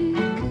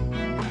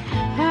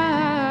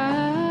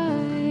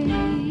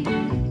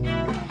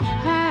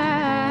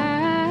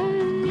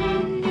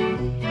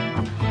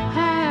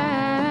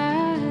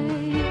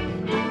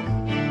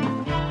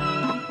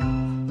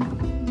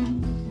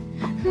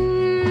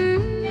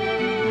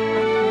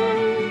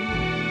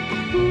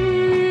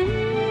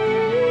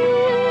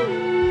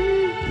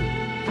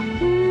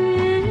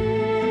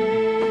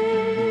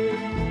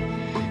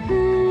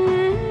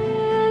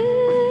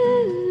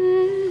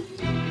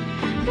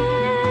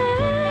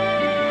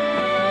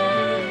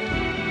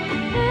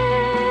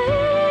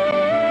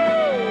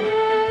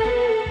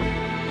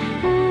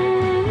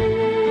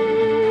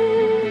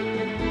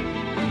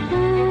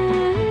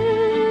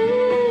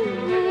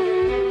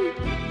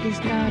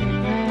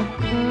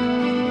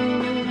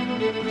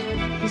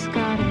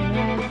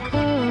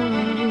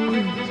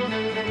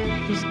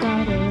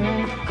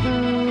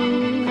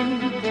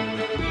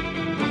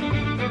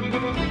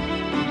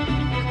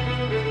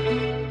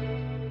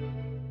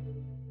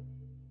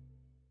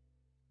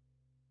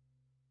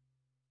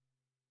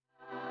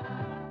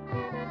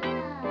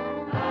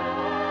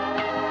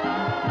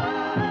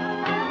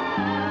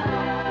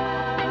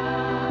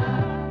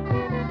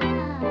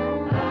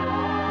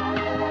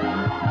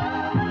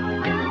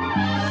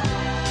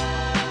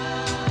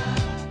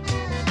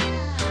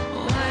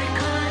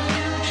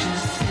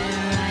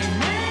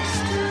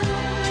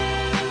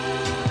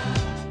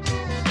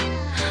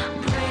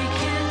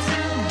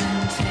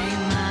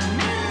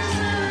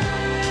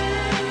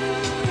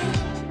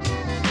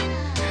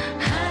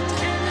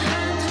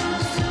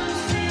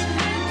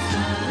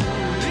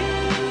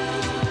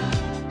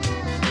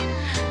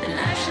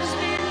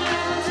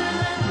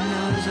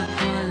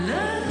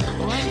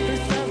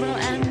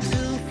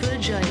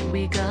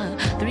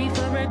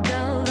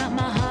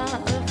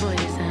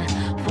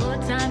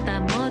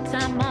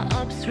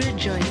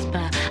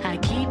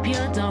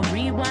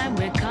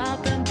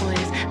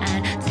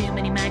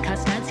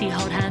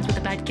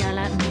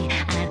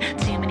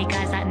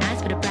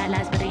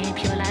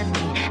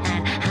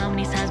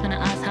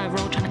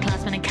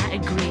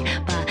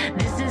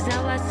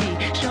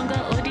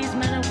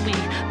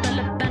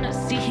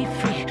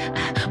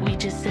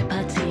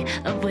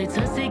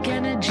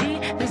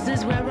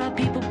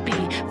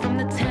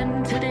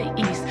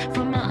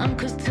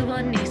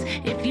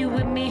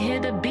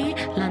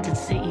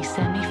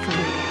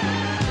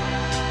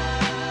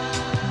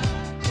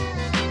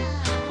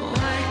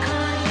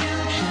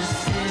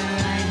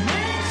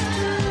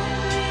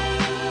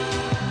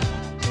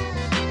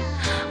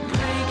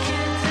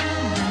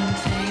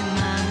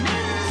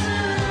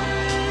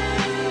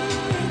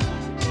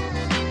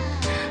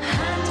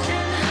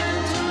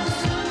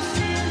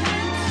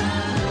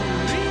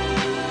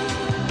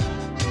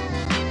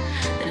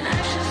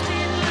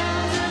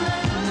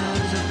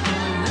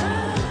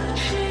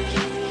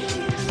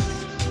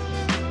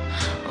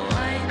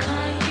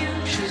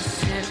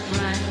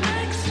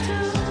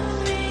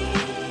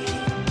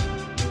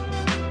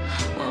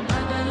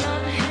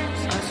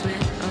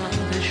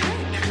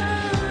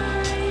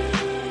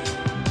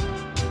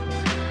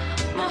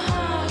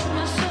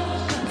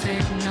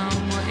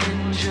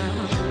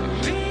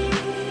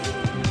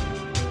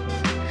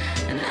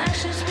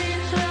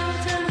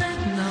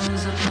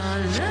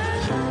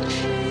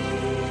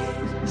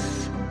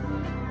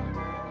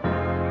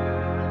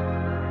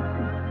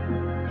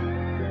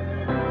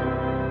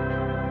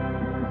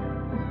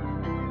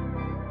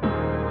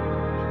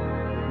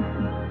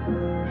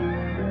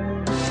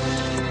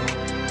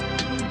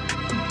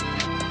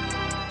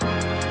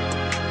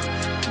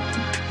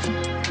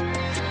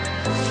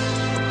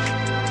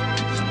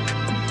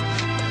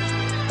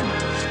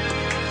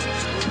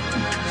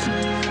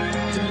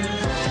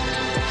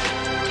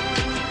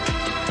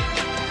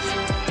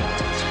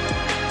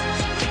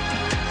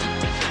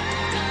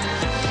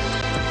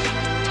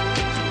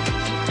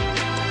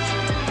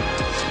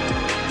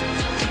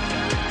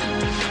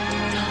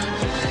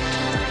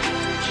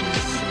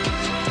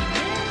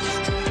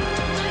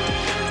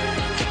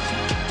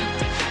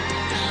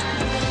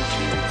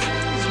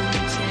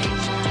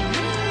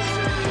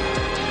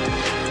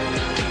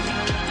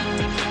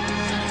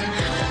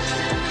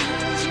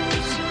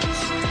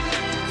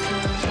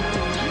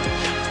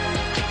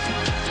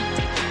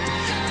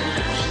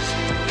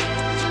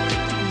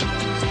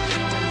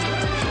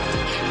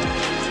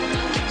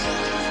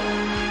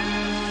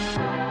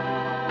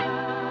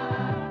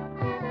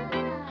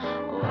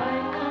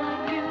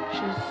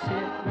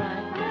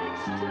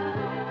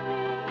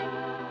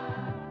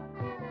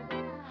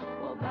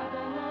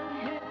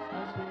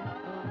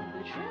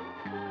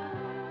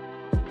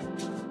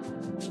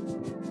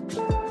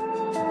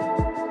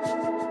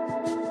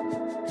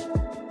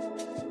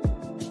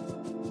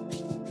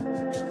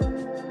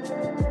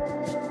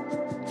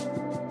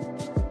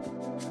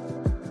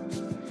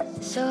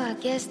 I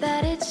guess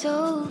that it's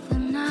over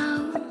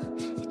now.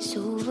 It's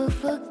over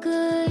for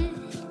good.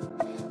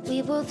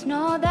 We both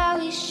know that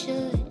we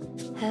should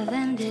have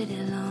ended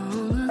it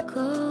long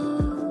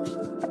ago.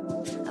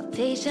 Our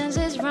patience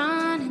is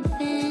running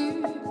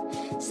thin,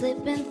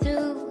 slipping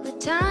through the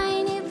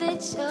tiny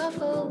bits of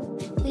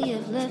hope we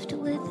have left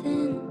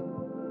within.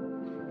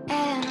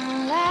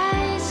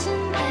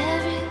 Analyzing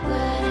every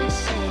word I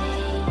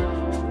say,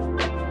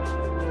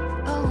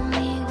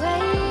 only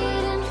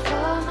waiting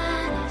for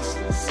my next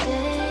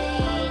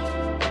mistake.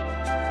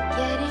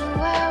 Getting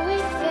where we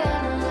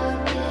fell in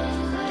love,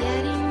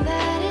 getting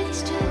that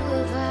it's two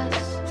of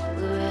us.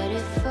 We're ready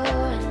for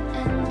an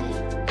ending.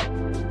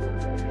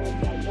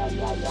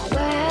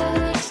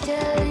 Where we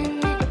still in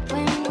it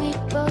when we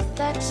both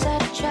thought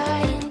start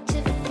trying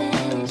to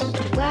finish.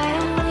 Why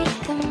don't we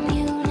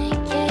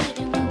communicate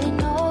when we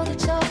know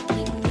that's all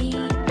we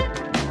need?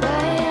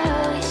 Why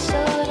are we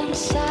so damn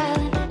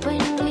silent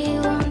when we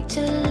want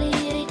to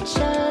leave each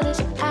other's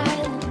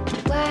island?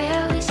 Why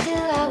are we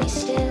still, are we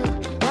still?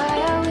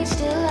 Why are we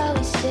still, are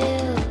we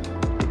still?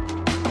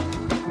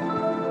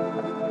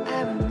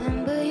 I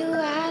remember you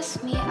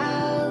asked me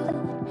out,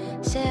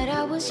 said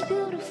I was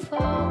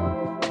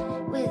beautiful.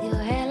 With your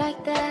hair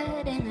like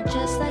that and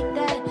just like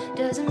that,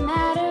 doesn't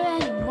matter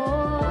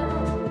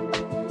anymore.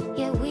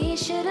 Yeah, we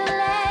should have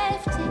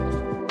left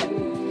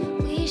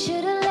it. We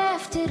should have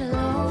left it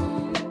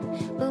alone.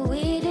 But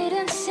we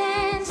didn't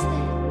sense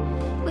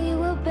that we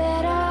were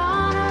better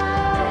on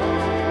our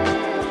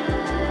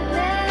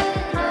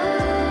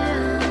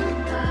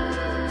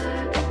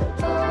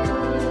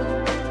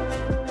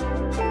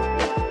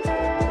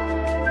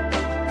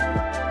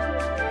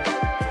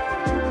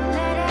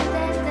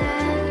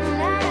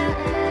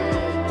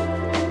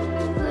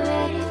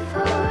ready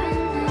for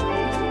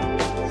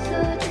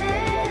so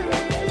tell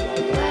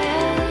me, why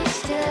are we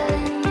still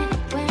in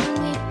it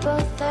when we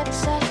both thought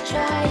start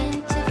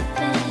trying to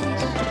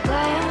finish?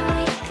 Why aren't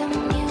we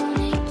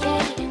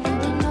communicating when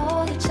we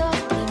know that's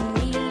all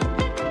we need?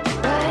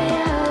 Why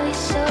are we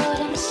so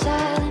damn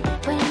silent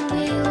when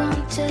we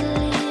want to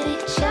leave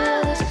each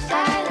other's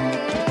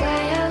island?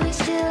 Why are we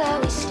still,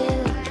 are we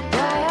still?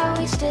 Why are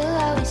we still,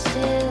 are we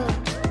still?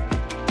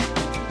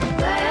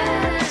 Why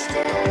are we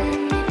still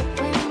in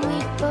it when we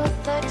both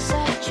thought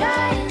start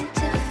trying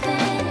to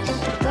finish?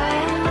 Why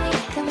aren't we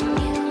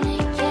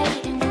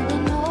communicating when we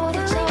know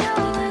that's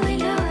all we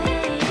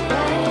need?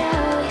 Why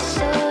are we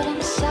so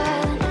damn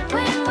silent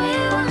when we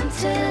want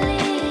to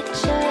leave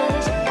each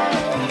other's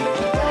island?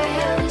 Why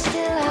are we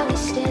still, are we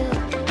still?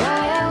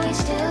 Why are we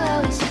still,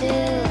 are we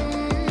still?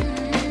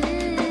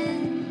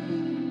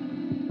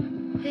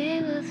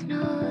 We both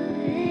know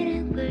it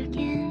ain't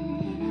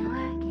working.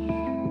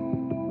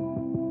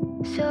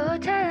 So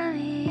tell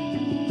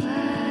me,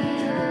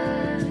 why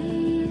are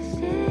we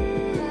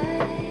still?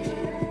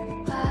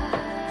 Why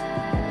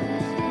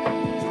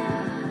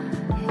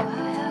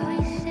are we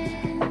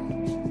still?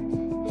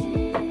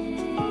 We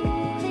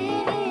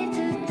need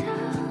to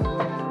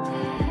talk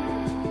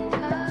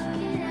it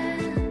out.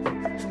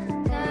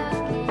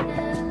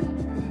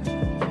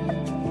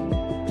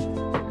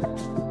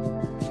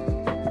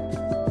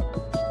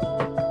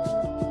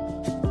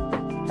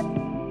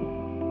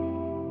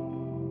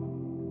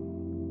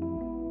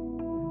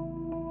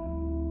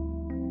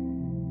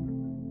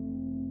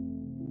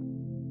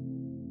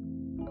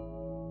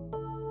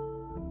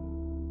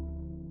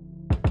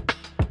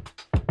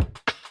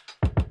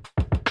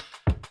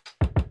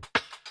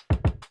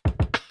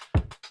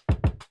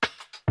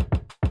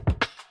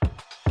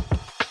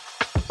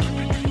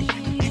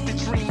 Keep the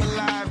dream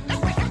alive.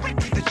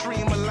 Keep the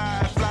dream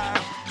alive,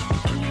 live.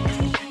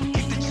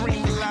 Keep the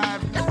dream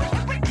alive.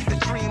 Keep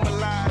the dream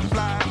alive,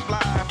 live,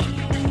 live.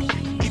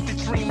 Keep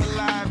the dream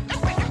alive.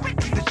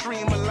 Keep the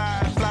dream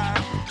alive,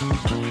 live.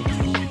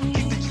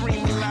 Keep the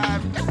dream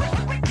alive.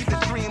 Keep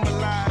the dream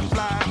alive,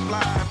 live,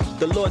 live.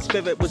 The Lord's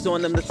Spirit was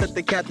on them to set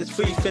the captives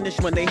free.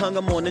 Finished when they hung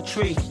him on a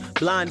tree.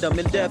 Blind, dumb,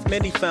 and deaf,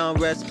 many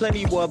found rest.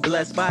 Plenty were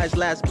blessed by his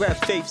last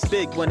breath. Faith's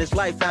big when it's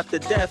life after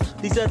death.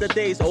 These are the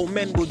days old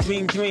men will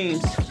dream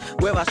dreams,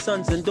 where our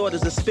sons and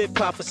daughters will spit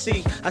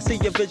prophecy. I see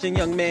your vision,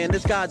 young man,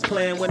 it's God's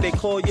plan. When they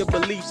call your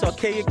beliefs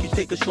archaic, you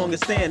take a stronger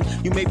stand.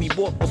 You may be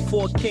brought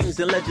before kings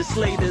and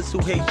legislators who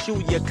hate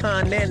you, your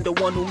kind, and the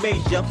one who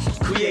made you.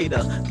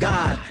 Creator,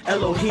 God,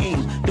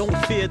 Elohim. Don't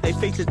fear their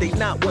faces, they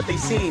not what they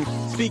seem.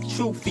 Speak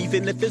truth,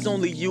 even if it's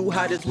only you.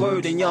 Hide his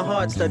word in your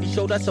heart. Study,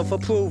 show thyself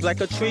approved.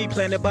 Like a tree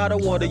planted by the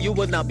water, you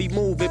will not be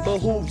moved. It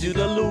behooves you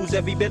to lose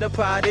every bit of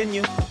pride in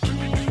you.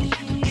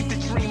 Keep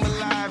the dream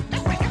alive.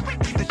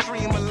 Keep the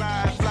dream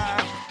alive,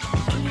 live.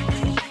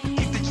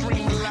 Keep the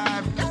dream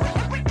alive.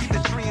 Keep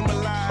the dream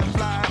alive,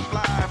 live,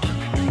 live.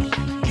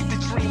 Keep the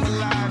dream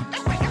alive.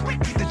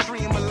 Keep the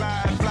dream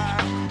alive,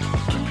 live.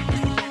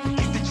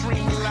 Keep the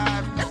dream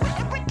alive.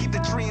 Keep the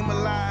dream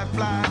alive,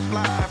 live,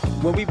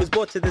 live. When we We was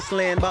brought to this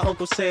land by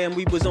Uncle Sam.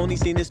 We was only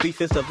seen as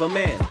 3/5 of a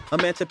man.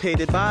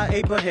 Emancipated by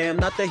Abraham,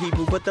 not the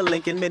Hebrew, but the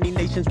Lincoln. Many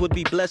nations would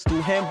be blessed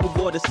through him who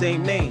bore the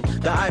same name.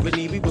 The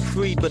irony, we were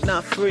freed but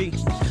not free.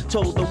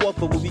 Told to walk,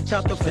 but we be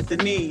chopped off at the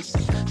knees.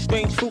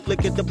 Strange fruit,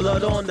 look at the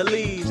blood on the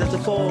leaves. As it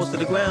falls to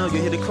the ground, you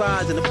hear the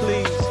cries and the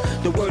pleas.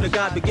 The word of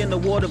God began to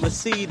water a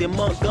seed in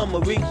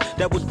Montgomery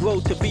that would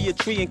grow to be a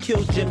tree and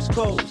kill Jim's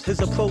crows.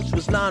 His approach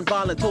was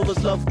non-violent, told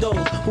us love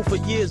those who for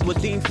years were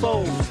deemed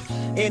foes.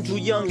 Andrew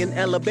Young and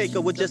Ella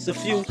Baker were just a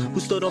few who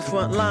stood on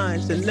front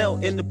lines and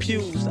knelt in the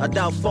pews. I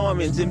doubt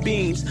foreigns and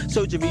beans,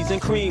 surgeries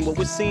and cream, what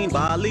was seen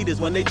by our leaders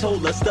when they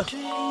told us to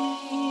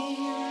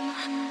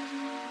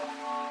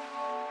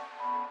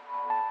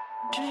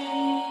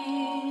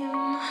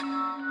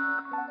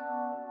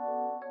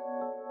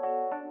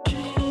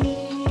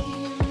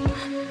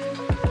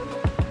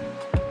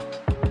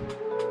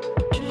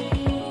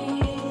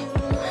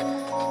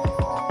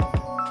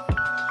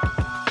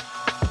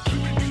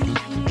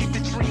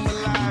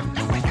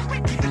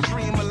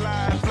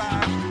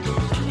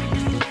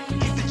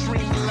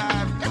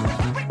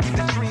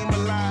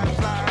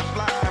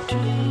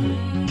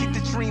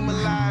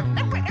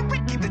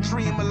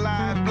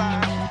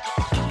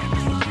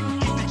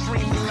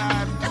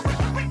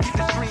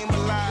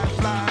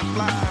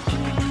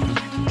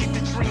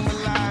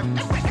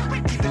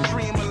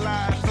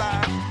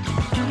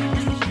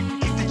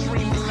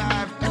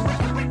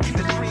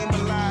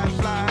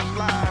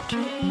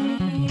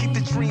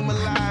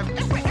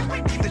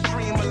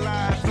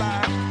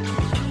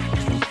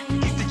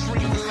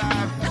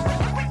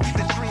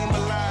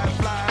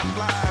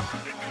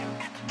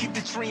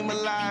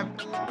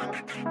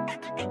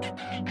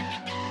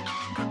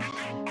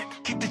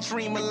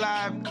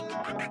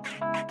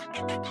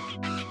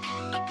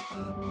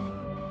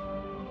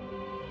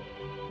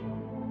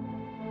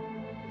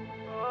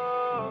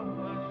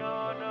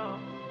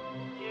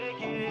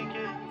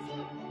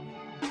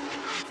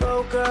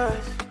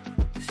focus.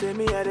 See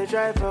me at the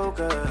drive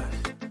focus.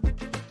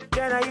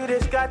 Can I you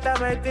this scatter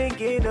my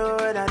thinking, oh,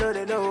 and I know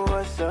they know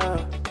what's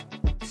up.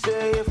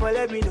 Say if I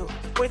let me know,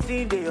 what's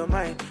in your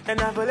mind,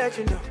 and I will let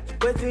you know,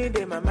 what's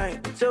in my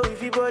mind. So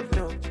if you both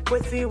know,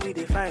 what's in we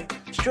define.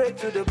 Straight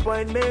to the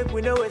point, make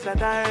we know it's a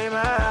time.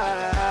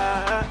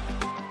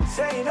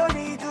 Say you don't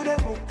need to the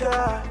book,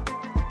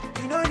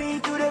 you don't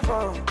need to the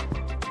phone.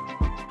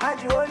 And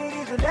you only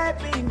need to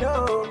let me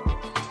know,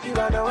 you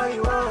got the one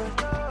you want.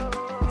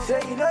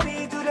 Say you don't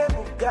need to the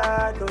book,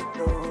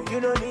 no, you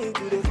don't need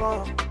to the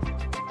phone.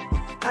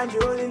 And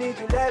you only need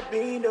to let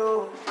me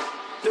know.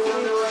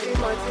 Don't know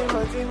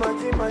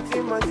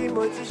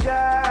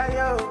shy,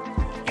 yo.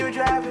 You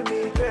driving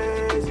me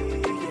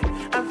crazy,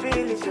 yeah. I'm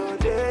feeling so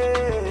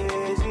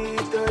lazy.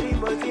 Story,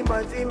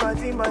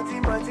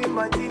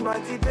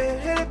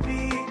 baby.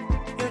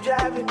 You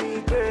driving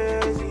me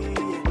crazy,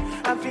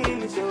 yeah. I'm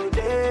feeling so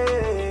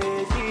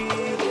lazy,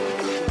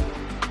 yeah.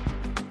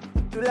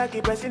 You like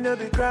it, but you no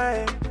be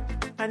crying.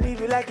 And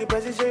if you like it,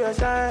 but you show your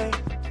sign.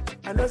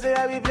 I know say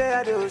I be play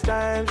at those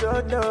times,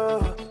 oh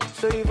no.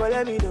 So if you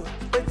let me know,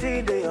 what's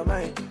in your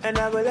mind, and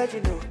I will let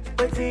you know,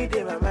 what's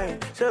in my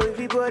mind. So if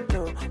you both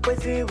know,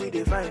 what's in we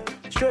define.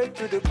 Straight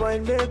to the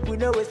point, make we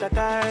know it's the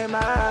time.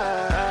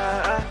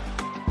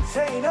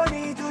 Say you don't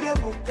need to the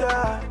book,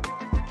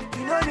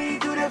 you don't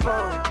need to the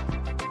phone.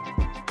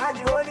 And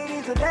you only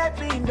need to let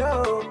me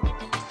know,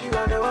 you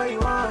are the one you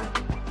want.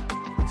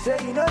 Say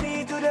you don't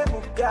need to the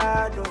book,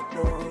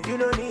 no, you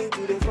don't need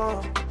to the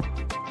phone.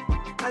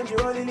 And you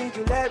only need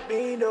to let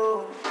me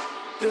know.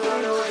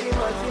 Don't know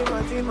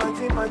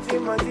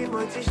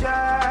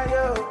shy,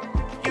 yo.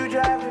 You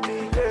driving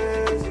me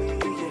crazy,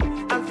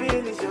 yeah. I'm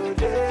feeling so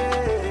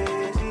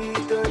lazy.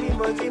 Story,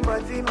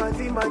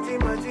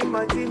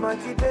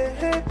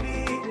 baby.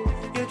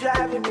 You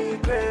driving me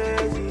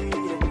crazy,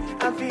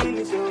 yeah. I'm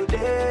feeling so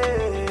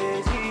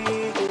lazy,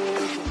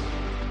 yeah.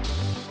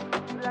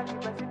 You like it,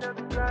 but you don't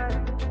be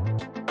crying.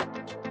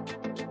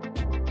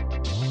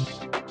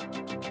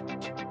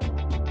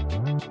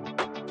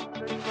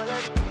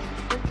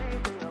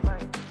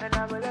 And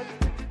I will let you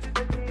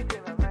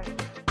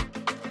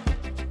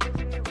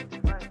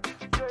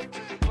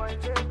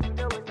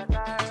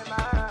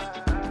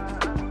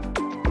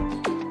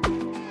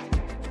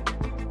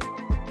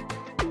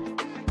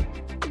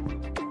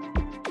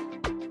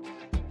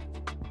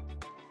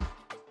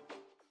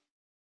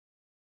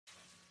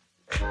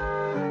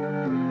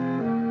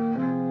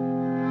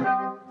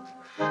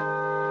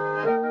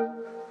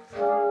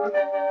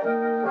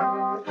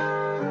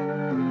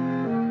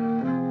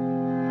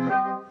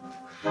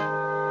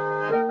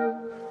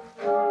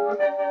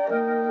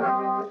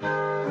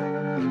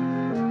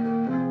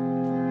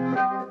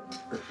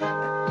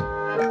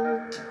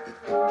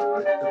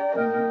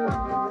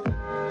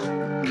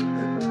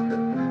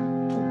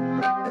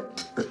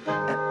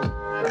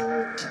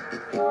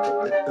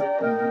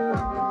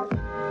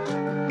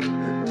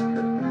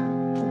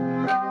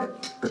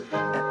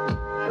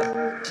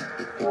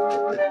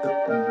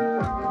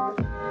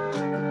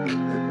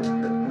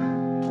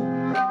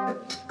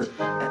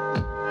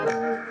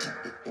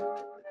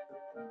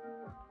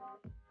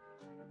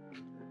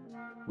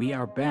We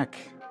are back,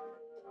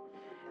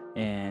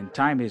 and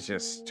time is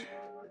just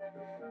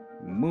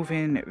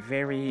moving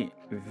very,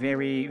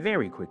 very,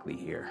 very quickly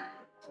here.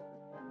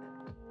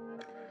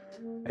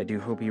 I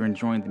do hope you're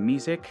enjoying the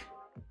music.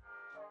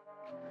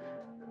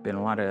 Been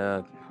a lot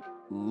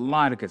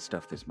of good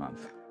stuff this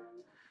month.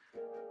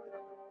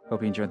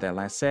 Hope you enjoyed that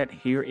last set.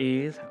 Here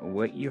is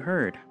what you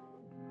heard.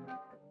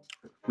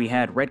 We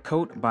had Red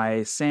Coat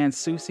by Sans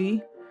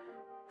Souci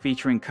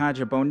featuring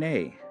Kaja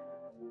Bonet.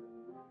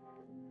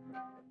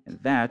 And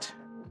that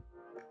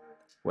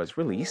was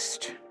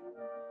released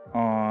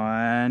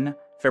on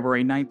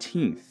February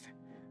 19th.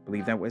 I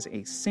believe that was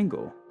a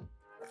single.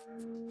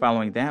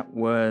 Following that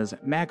was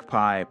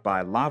Magpie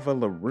by Lava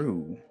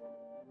LaRue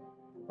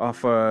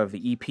off of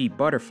the EP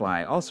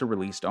Butterfly, also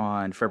released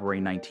on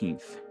February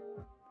 19th.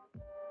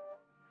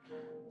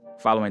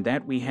 Following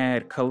that, we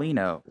had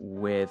Kalina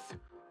with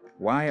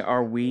Why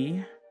Are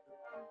We?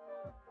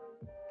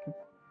 I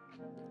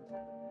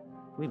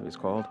believe it was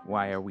called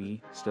Why Are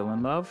We Still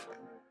in Love?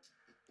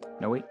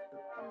 No, wait.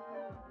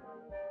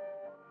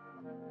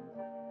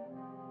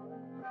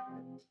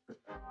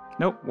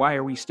 Nope, Why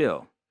Are We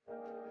Still?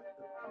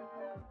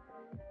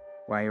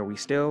 Why Are We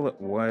Still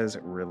was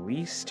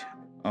released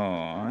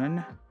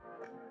on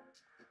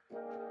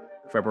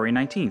February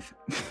 19th.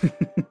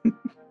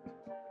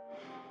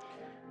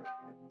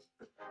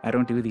 I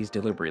don't do these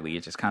deliberately,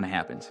 it just kind of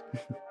happens.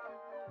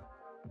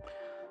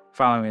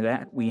 Following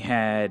that, we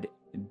had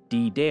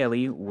D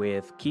Daly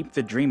with Keep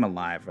the Dream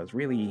Alive. I was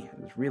really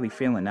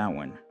feeling that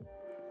one.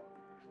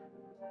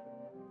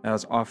 That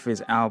was off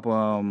his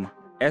album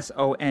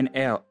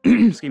SONL,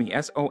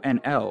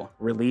 SONL,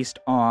 released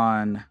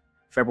on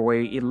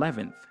February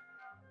 11th.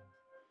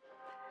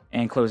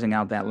 And closing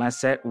out that last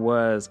set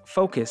was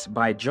Focus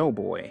by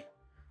Joeboy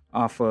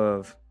off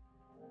of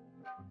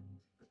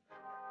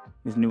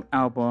his new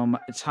album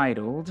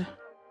titled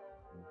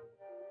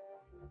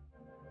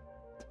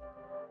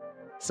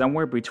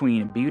Somewhere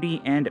Between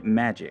Beauty and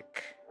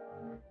Magic.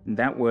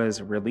 That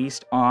was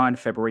released on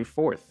February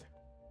 4th.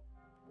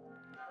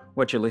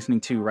 What you're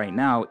listening to right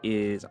now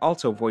is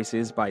Alto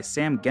Voices by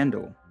Sam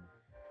Gendel.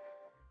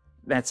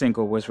 That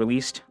single was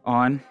released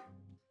on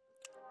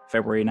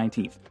February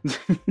 19th.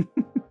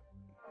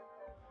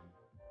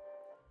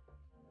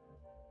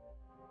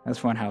 That's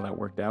fun how that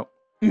worked out.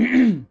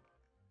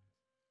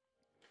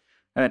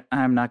 But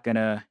I'm not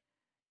gonna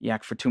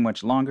yak for too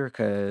much longer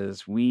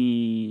because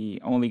we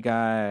only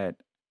got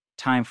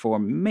time for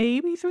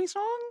maybe 3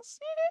 songs?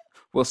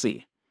 Yeah, we'll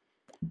see.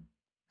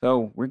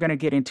 So we're gonna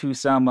get into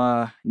some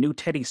new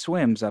Teddy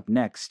Swims up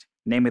next.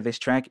 Name of this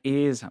track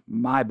is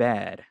My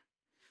Bad.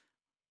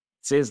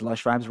 This is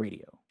Lush Vibes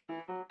Radio.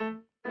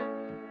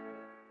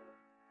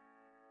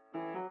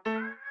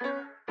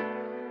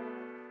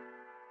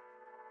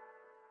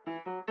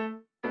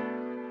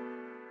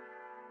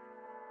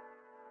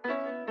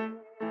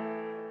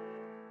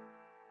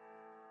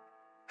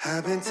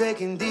 I've been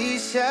taking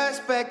these shots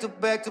back to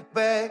back to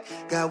back.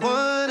 Got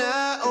one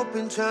eye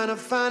open trying to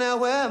find out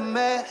where I'm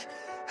at.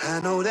 I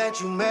know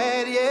that you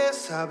mad, yeah.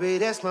 Sorry,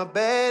 that's my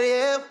bad,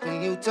 yeah.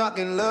 When you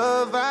talking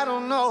love, I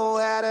don't know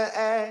how to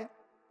act.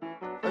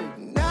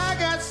 And I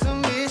got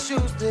some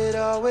issues that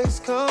always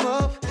come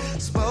up.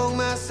 Smoke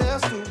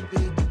myself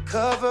stupid to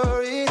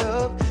cover it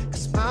up.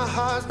 Cause my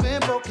heart's been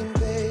broken,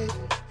 babe,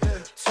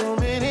 too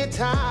many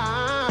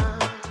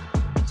times.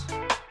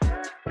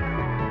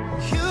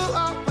 You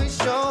always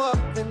show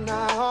up and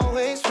I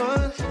always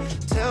run.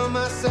 Tell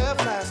myself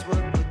that's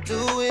what we're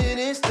doing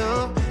is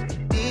dumb.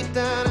 Deep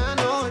down I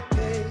know it,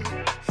 babe.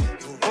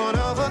 You're one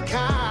of a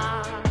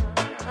kind.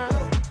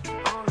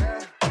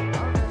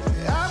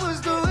 I was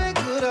doing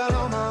good out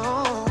on my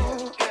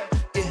own.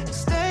 Yeah,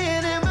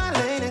 staying in my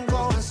lane and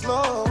going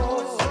slow.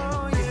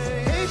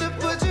 Hate to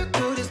put you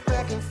through this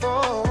back and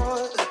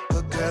forth,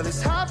 but girl,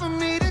 it's hard for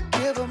me to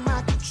give up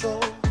my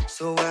control.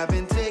 So I've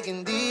been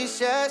taking these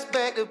shots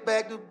back to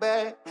back to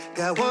back.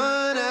 Got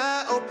one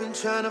eye open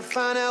trying to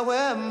find out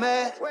where I'm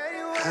at.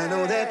 I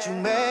know that you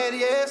mad,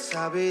 yeah.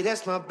 Sorry,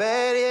 that's my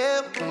bad,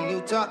 yeah. When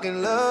you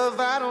talking love,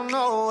 I don't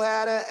know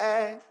how to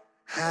act.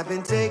 I've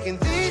been taking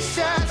these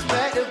shots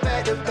back to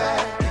back to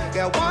back.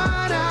 Got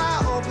one eye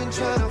open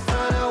trying to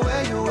find out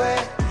where you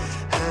at.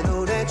 I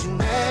know that you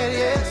mad,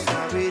 yeah.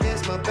 Sorry,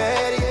 that's my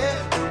bad, yeah.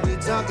 When we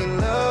talking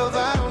love,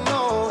 I don't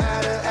know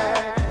how to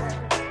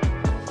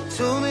act.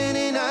 Too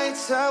many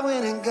nights I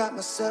went and got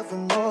myself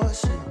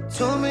remorse.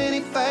 Too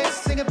many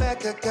fights, thinking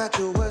back, I got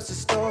your words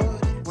distorted.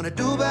 Wanna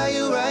do by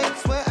you right,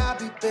 swear I'll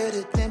be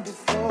better than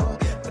before.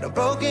 But I'm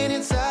broken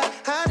inside,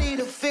 I need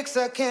a fix,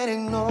 I can't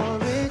ignore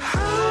it. I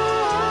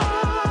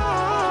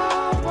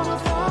wanna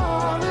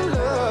fall in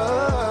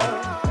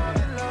love,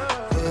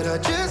 but I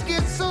just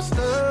get so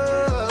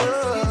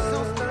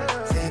stuck,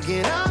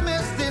 thinking I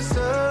messed this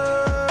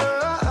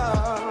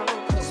up.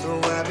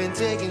 So I've been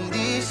taking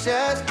these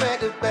shots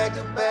back to back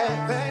to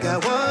back.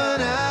 Got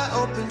one eye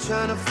open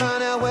trying to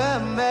find out where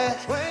I'm at.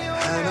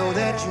 I know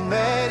that you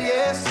mad,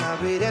 yeah.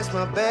 Sorry, that's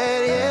my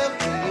bad, yeah.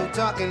 When you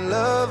talking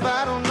love,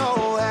 I don't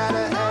know how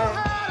to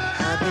act.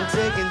 I've been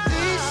taking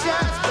these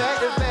shots back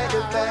to back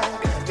to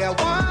back.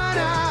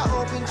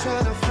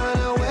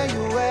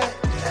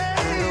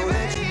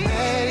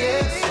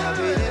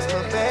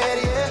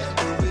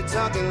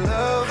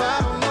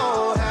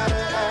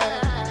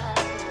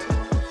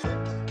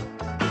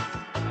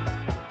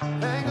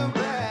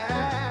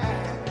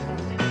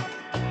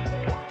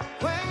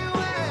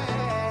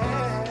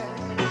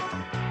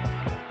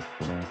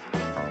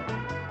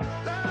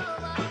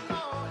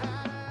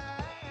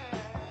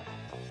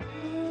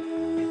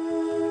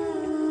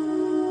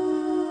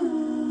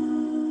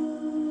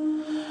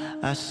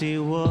 I see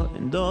war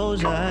in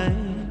those eyes.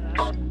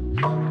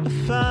 A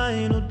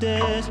final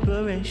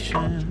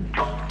desperation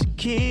to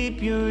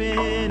keep your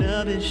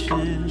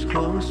inhibitions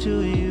close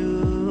to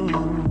you.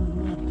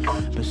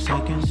 But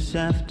seconds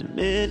after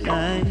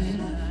midnight,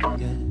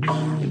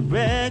 in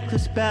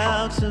reckless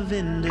bouts of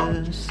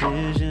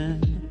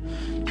indecision,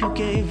 you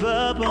gave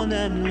up on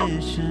that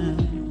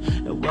mission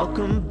and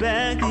welcome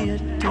back the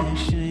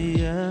addiction.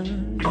 Yeah,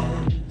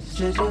 yeah.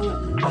 Said you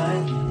wouldn't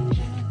like it,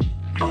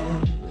 yeah,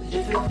 yeah.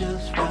 If it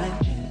feels right,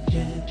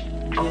 yeah,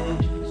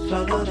 yeah.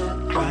 Swallow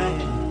that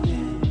pride,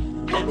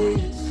 yeah. Let me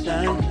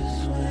inside,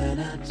 'cause when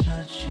I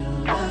touch you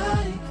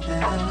like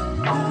that,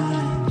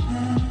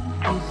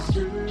 it's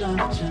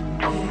enough to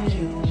make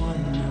you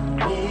wanna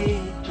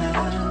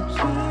relapse.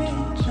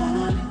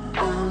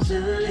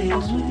 20,000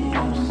 leagues when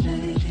you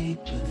stay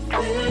deeper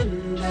than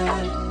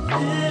that,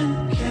 then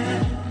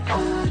can't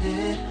hide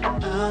it.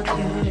 I'll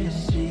tell you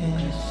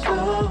secrets so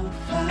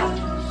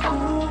fast, so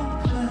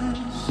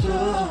fast, so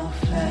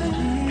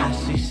fast. I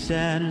see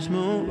Saturn's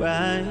moon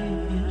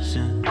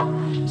rising.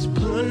 It's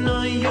pulling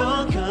on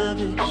your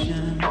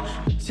conviction,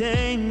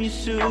 tame your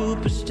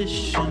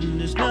superstition.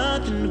 There's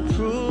nothing to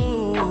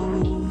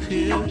prove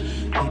here.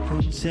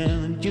 People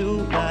telling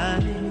you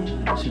lies,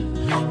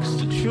 'cause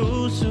the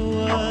truth's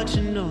what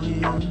you know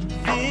you're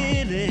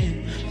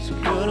feeling. So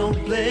girl, don't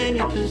blame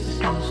your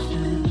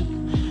position,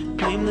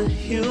 blame the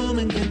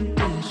human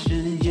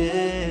condition.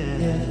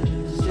 Yeah,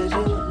 said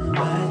you wouldn't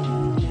right,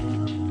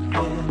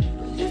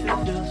 yeah. If it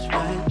feels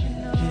right,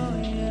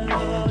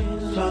 yeah.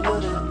 Swallow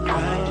that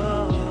pride,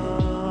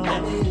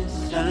 let me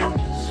inside.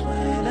 'Cause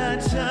when I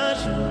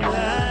touch you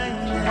like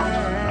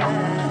that,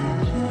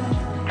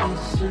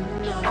 it's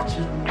enough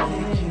to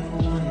make you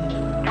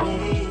wanna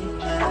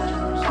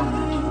relapse.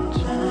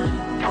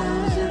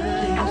 20,000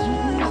 leagues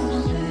when you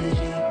stay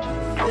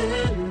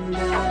within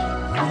that,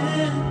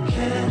 then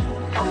can't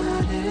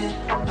hide it.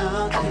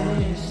 I'll tell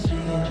you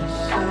secrets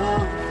so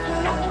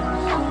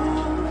fast,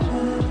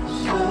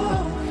 so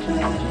fast.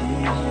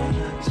 When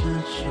I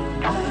touch you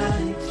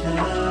like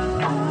that,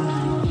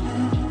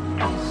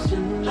 it's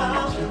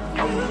enough to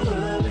feel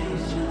the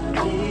reason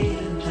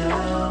deep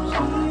down.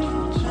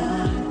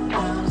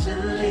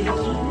 20,000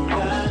 leagues when you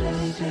gotta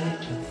stay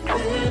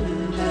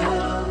within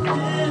that,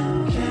 then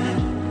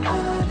can't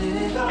hide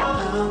it.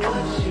 I'll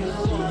touch you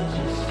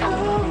secrets so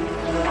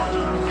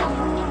fast,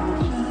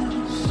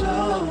 so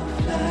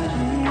fast.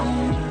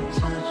 When I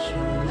touch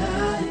you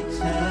like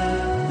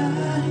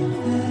that,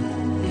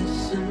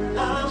 it's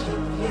enough to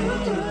feel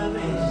the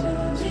reason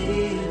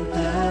deep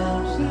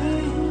down.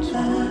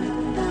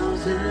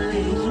 20,000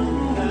 leagues when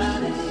you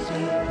gotta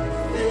stay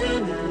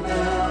within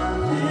that,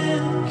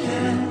 then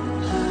can't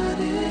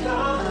hide it.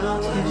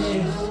 I'll touch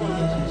you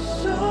secrets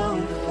so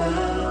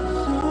fast,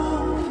 so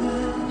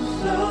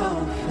fast, so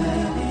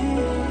fast.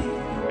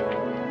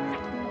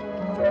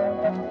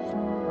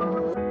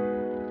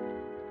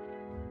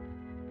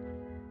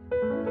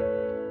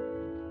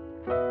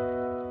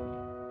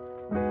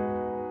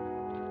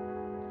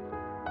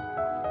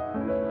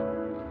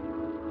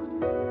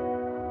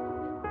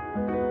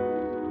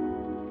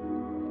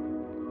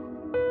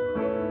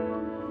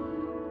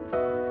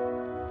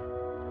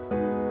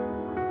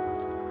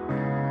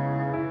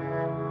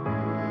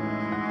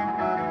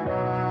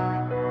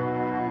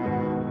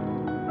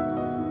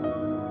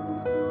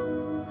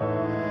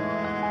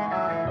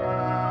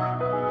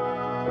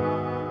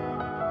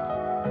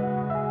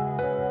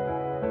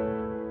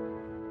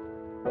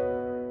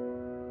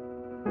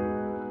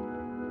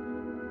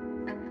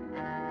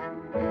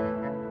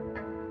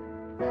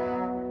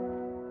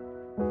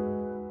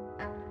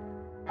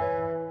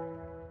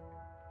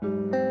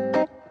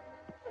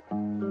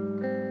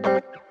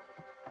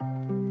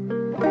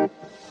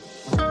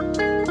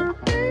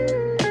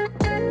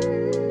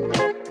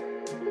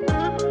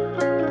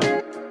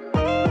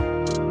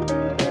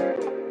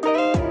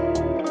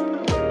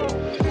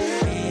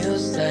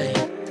 Feels like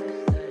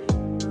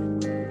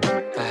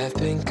I have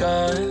been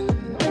gone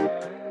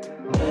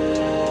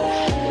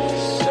for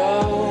so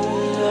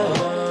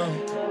long,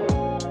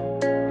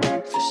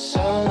 for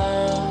so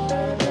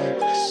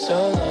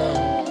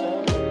long.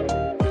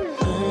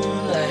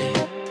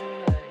 Moonlight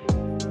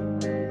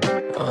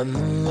on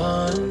the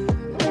lawn,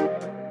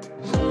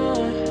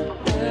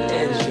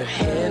 and your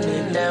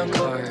hand-me-down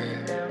car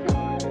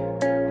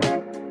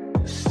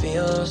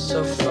feels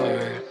so far,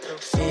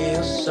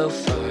 feels so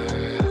far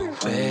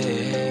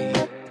away.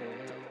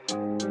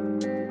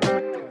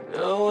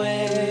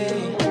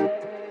 Away.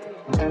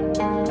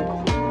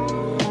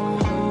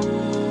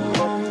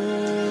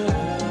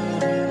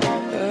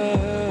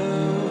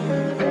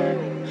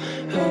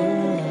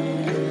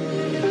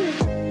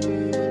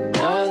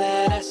 All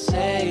that I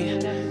say,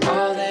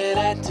 all that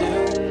I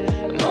do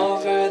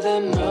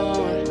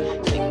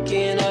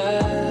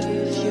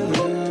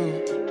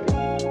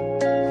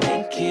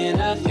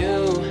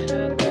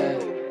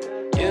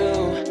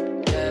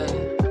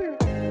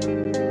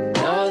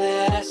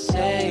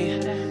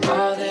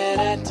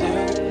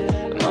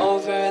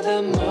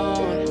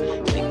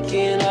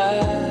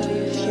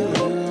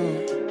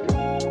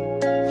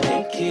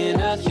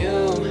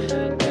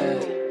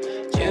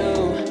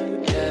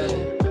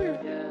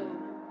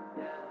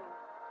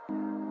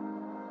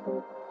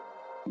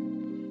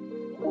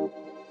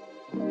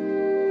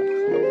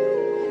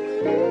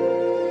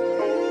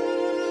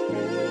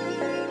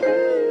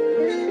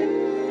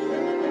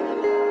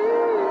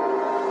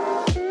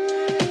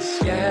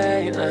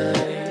bright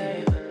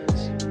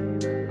lines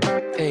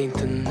paint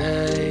the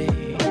night.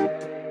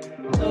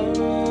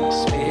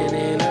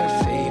 Spinning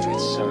our favorite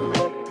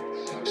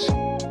songs,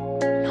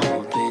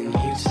 holding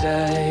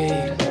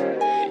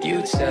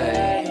you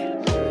tight,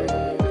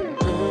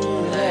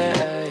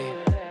 moonlight,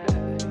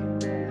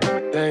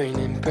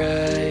 burning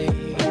bright,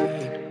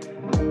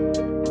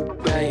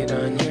 right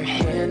on your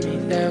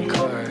hand-me-down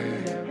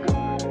card.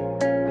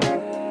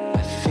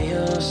 I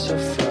feel so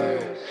far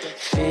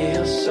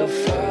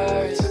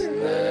tonight.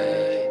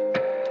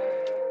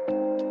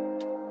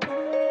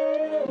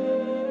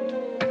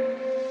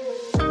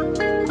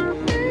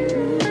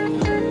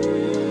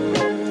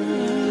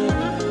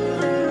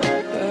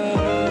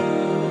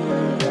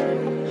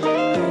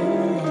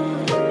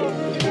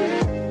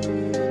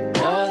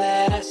 All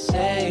that I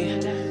say,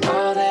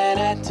 all that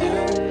I do,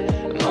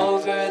 I'm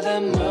over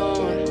the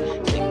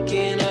moon,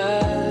 thinking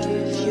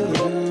of you,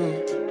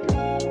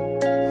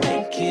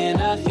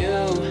 thinking of you.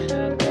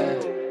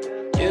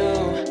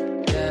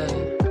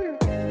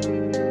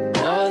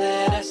 All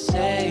that I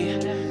say,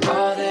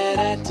 all that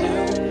I do,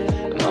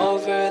 I'm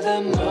over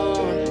the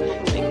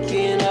moon,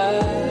 thinking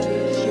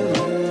of you,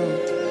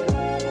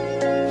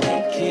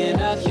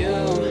 thinking of you,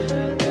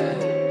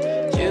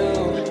 yeah.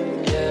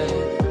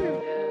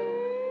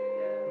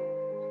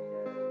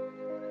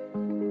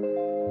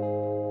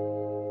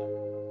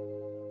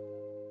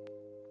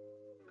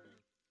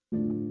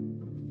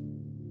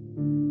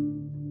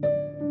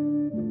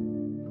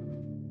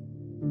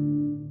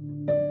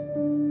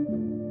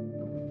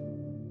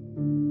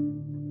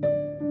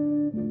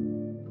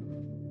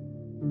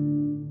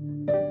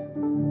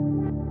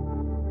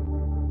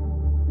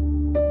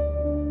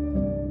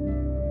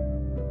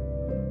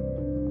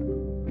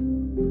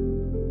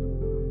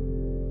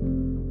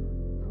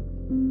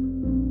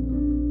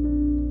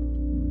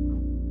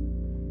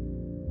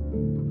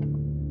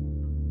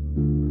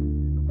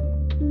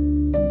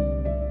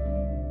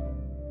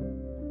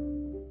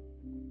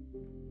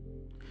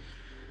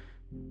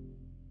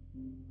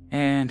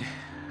 And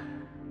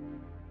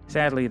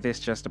sadly, this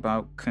just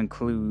about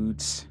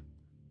concludes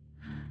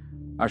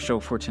our show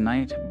for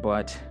tonight,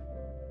 but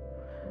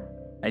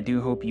I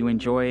do hope you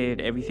enjoyed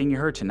everything you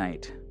heard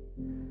tonight.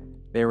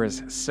 There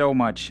was so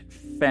much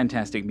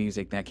fantastic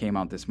music that came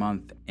out this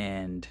month,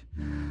 and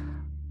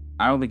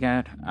by the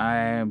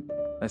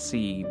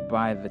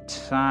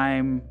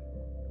time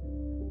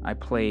I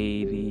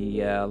play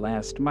the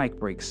last mic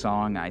break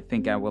song, I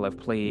think I will have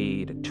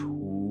played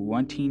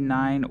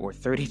 29 or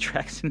 30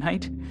 tracks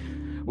tonight,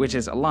 which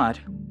is a lot,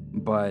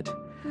 but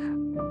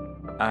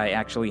I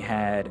actually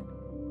had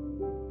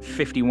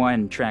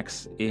 51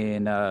 tracks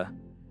in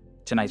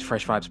tonight's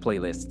Fresh Vibes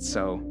playlist,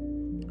 so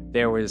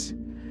there was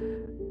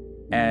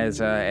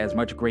as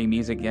much great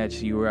music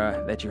that you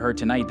heard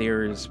tonight.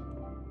 There's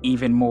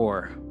even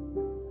more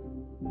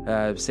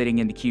sitting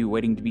in the queue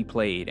waiting to be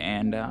played,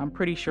 and I'm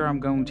pretty sure I'm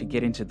going to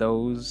get into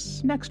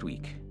those next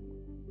week,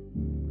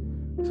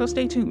 so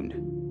stay tuned.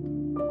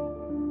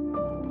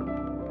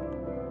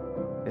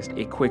 Just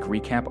a quick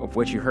recap of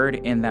what you heard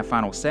in that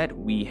final set.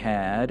 We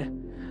had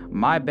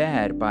My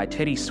Bad by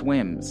Teddy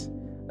Swims.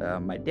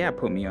 My dad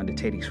put me onto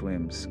Teddy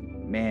Swims.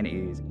 Man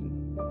is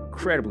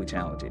incredibly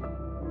talented.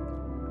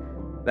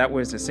 That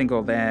was a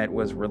single that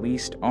was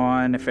released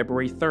on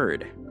February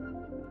 3rd.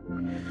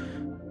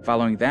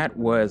 Following that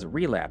was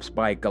Relapse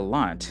by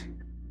Gallant.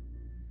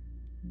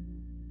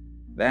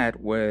 I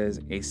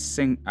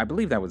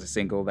believe that was a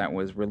single that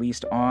was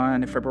released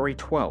on February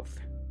 12th.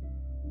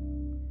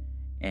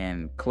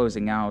 And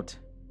closing out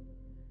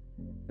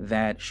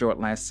that short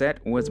last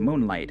set was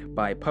Moonlight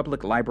by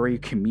Public Library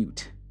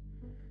Commute.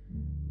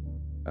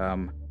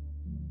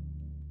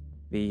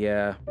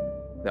 The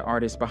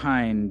artist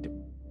behind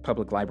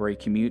Public Library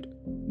Commute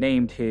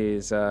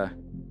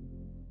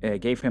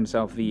gave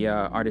himself the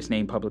artist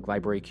name Public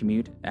Library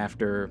Commute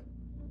after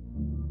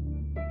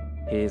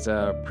his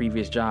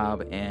previous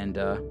job and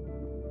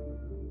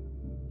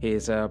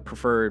his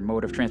preferred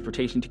mode of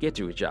transportation to get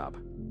to his job.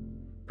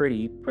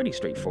 Pretty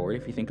straightforward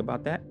if you think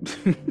about that.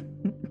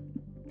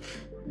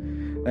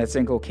 That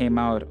single came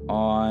out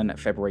on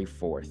February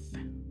 4th.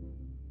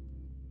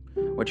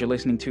 What you're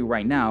listening to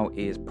right now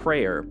is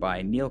Prayer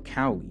by Neil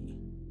Cowley.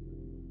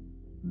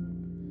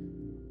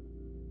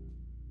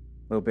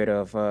 A little bit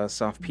of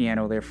soft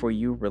piano there for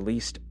you.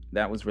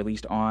 That was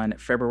released on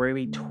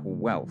February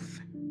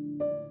 12th.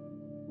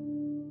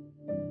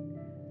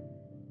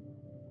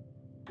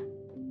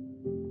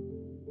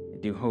 I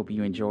do hope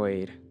you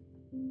enjoyed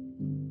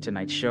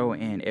tonight's show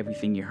and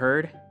everything you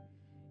heard.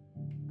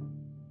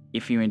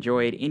 If you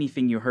enjoyed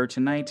anything you heard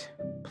tonight,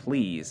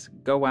 please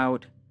go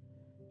out,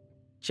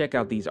 check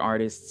out these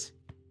artists,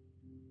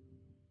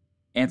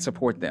 and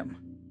support them.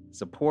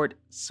 Support,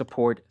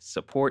 support,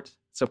 support,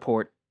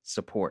 support,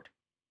 support.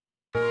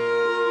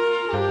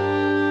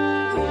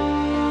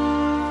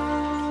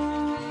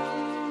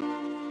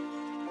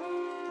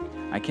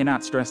 I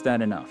cannot stress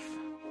that enough.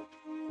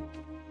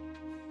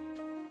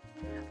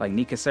 Like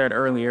Nika said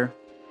earlier,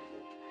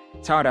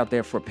 it's hard out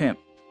there for a pimp.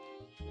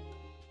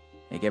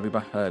 Like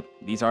everybody,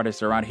 these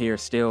artists are out here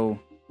still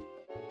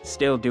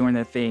still doing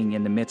their thing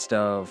in the midst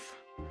of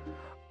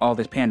all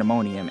this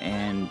pandemonium.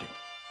 And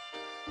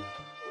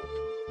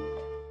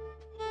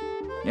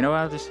you know,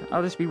 I'll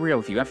just be real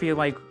with you. I feel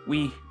like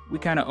we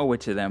kind of owe it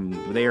to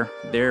them.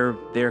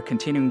 They're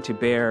continuing to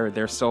bear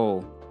their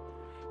soul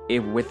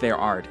with their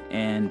art,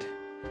 and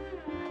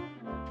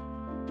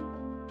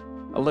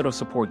a little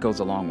support goes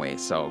a long way.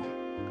 So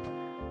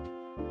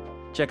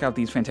check out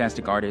these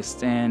fantastic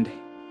artists, and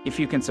if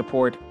you can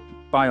support,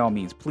 by all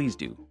means, please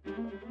do.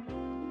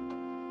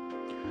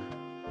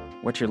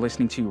 What you're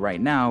listening to right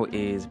now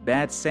is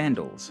Bad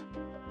Sandals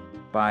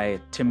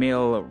by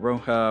Tamil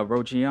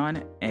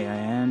Rojian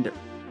and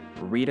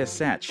Rita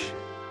Sach.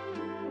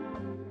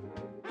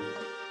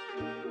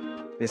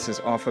 This is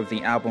off of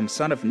the album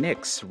Son of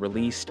Nyx,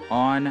 released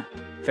on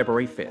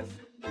February 5th.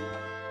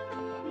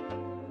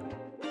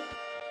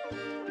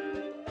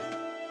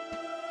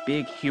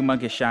 Big,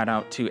 humongous shout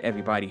out to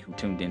everybody who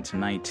tuned in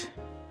tonight.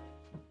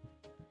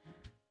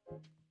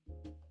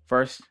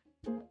 First,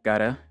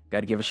 gotta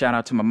give a shout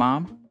out to my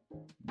mom.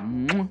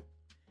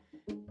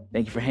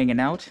 Thank you for hanging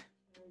out.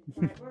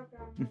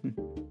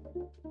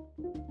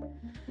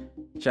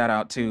 Shout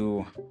out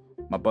to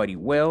my buddy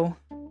Will.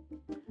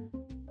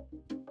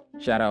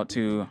 Shout out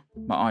to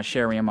my Aunt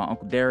Sherry and my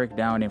Uncle Derek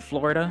down in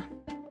Florida.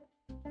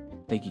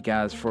 Thank you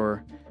guys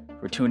for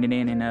tuning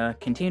in and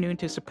continuing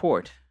to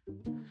support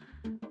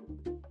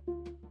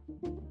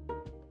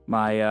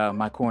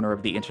my corner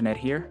of the internet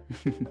here.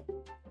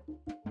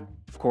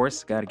 Of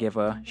course, gotta give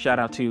a shout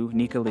out to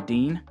Nika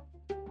Ladine.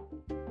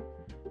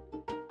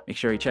 Make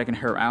sure you're checking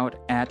her out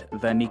at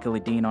the Nika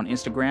Ladine on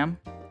Instagram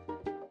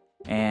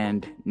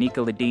and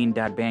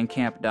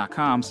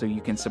nikaladine.bandcamp.com so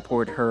you can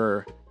support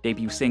her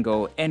debut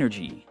single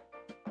Energy,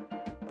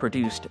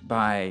 produced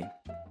by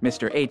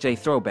Mr. AJ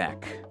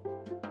Throwback,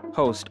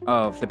 host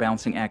of the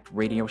Balancing Act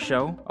radio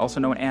show,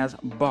 also known as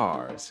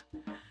Bars.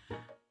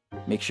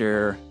 Make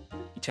sure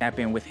you tap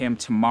in with him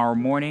tomorrow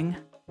morning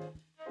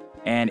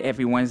and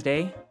every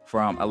Wednesday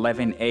from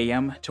 11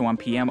 a.m. to 1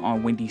 p.m.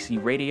 on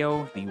WinDC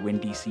Radio, the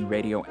WinDC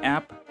Radio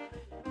app,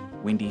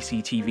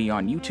 WinDC TV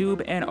on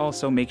YouTube, and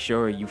also make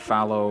sure you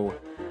follow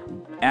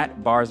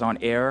at Bars on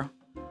Air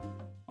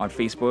on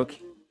Facebook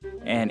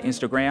and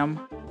Instagram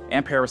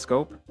and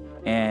Periscope,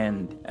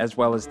 and as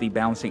well as the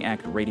Balancing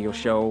Act radio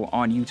show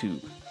on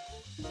YouTube.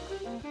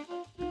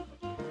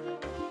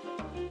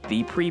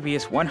 The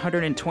previous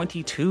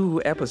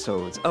 122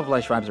 episodes of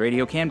Lush Vibes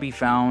Radio can be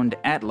found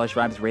at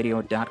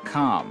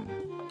lushvibesradio.com.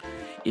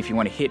 If you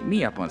want to hit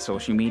me up on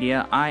social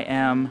media, I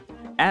am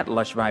at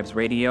Lush Vibes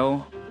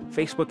Radio,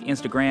 Facebook,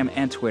 Instagram,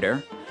 and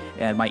Twitter.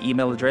 And my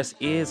email address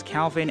is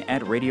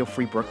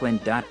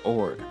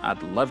calvin@radiofreebrooklyn.org.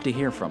 I'd love to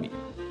hear from you.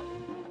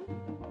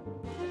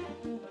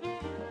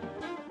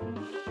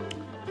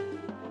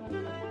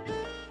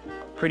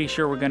 Pretty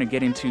sure we're going to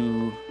get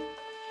into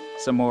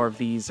some more of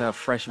these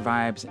fresh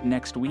vibes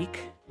next week,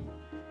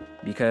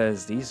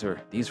 because this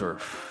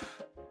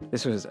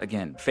was,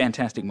 again,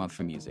 fantastic month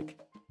for music.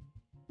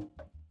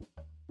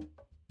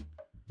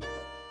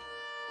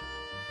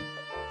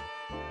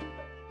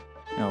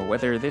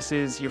 Whether this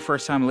is your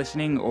first time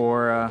listening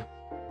or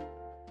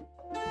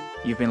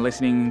you've been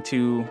listening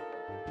to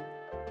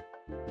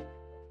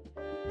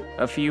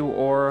a few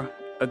or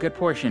a good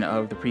portion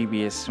of the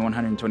previous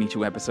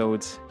 122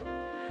 episodes,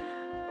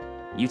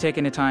 you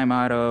taking the time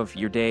out of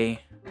your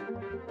day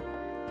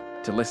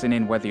to listen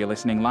in, whether you're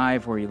listening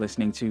live or you're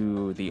listening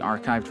to the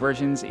archived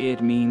versions,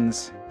 it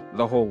means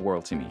the whole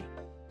world to me.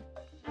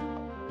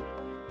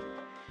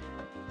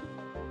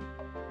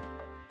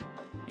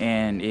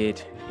 And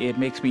it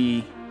makes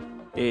me,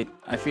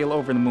 I feel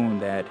over the moon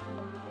that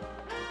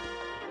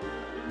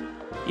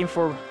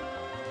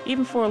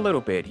even for a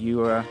little bit,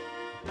 you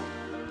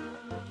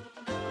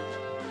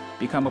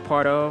become a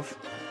part of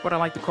what I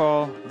like to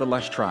call the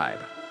Lush Tribe.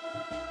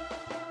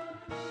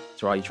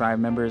 To all you tribe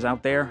members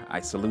out there,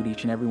 I salute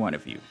each and every one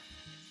of you.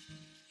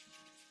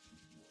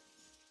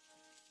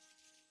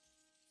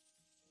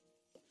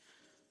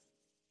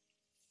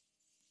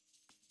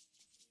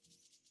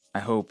 I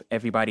hope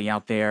everybody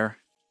out there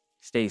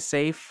stays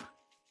safe.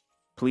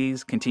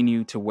 Please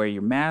continue to wear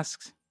your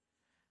masks,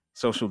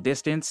 social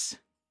distance.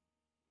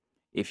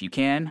 If you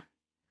can,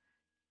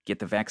 get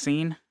the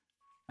vaccine.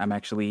 I'm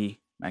actually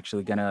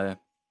gonna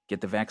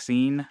get the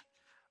vaccine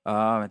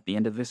at the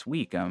end of this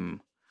week.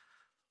 I'm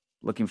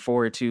looking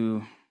forward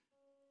to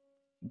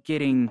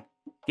getting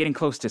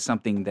close to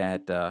something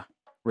that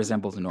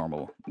resembles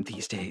normal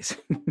these days.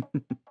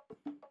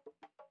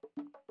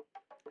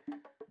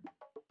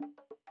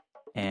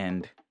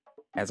 And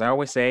as I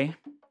always say,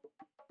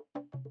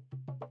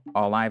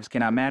 all lives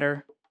cannot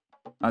matter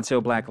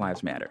until Black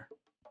Lives Matter.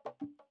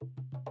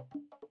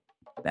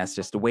 That's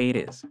just the way it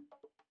is.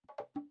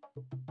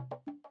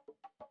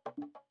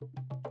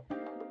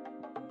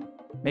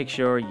 Make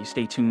sure you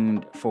stay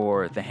tuned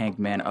for The Hanged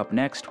Man up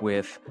next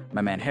with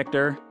my man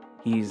Hector.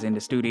 He's in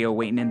the studio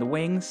waiting in the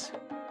wings.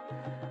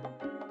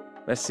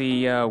 Let's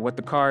see what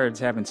the cards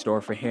have in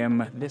store for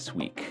him this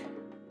week.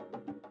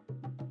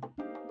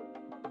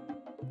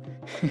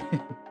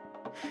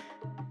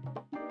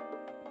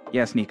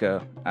 Yes,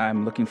 Nika,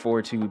 I'm looking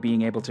forward to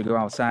being able to go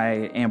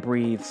outside and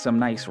breathe some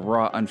nice,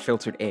 raw,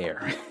 unfiltered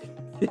air.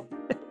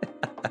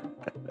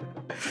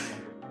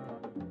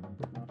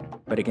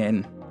 But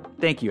again,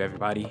 thank you,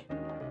 everybody.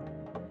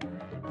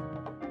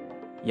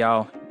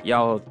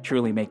 Y'all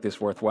truly make this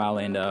worthwhile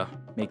and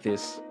make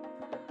this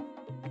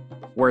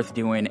worth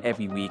doing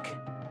every week.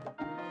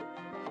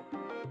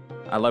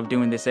 I love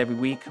doing this every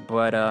week,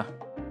 but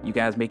you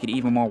guys make it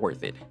even more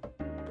worth it.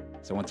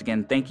 So once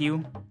again, thank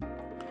you.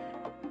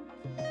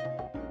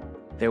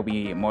 There'll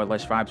be more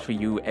Lush Vibes for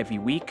you every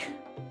week.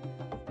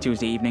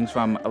 Tuesday evenings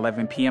from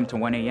 11 p.m. to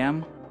 1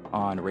 a.m.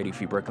 on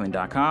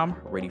RadioFreeBrooklyn.com,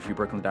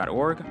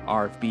 RadioFreeBrooklyn.org,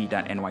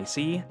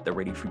 RFB.NYC, the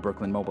Radio Free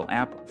Brooklyn mobile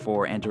app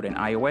for Android and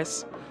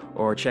iOS,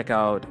 or check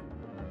out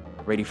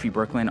Radio Free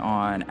Brooklyn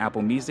on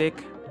Apple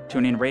Music,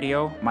 TuneIn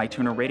Radio,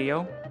 MyTuner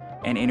Radio,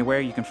 and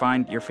anywhere you can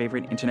find your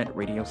favorite internet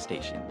radio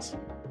stations.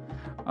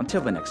 Until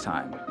the next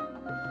time,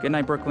 good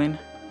night, Brooklyn.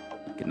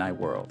 Good night,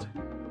 world.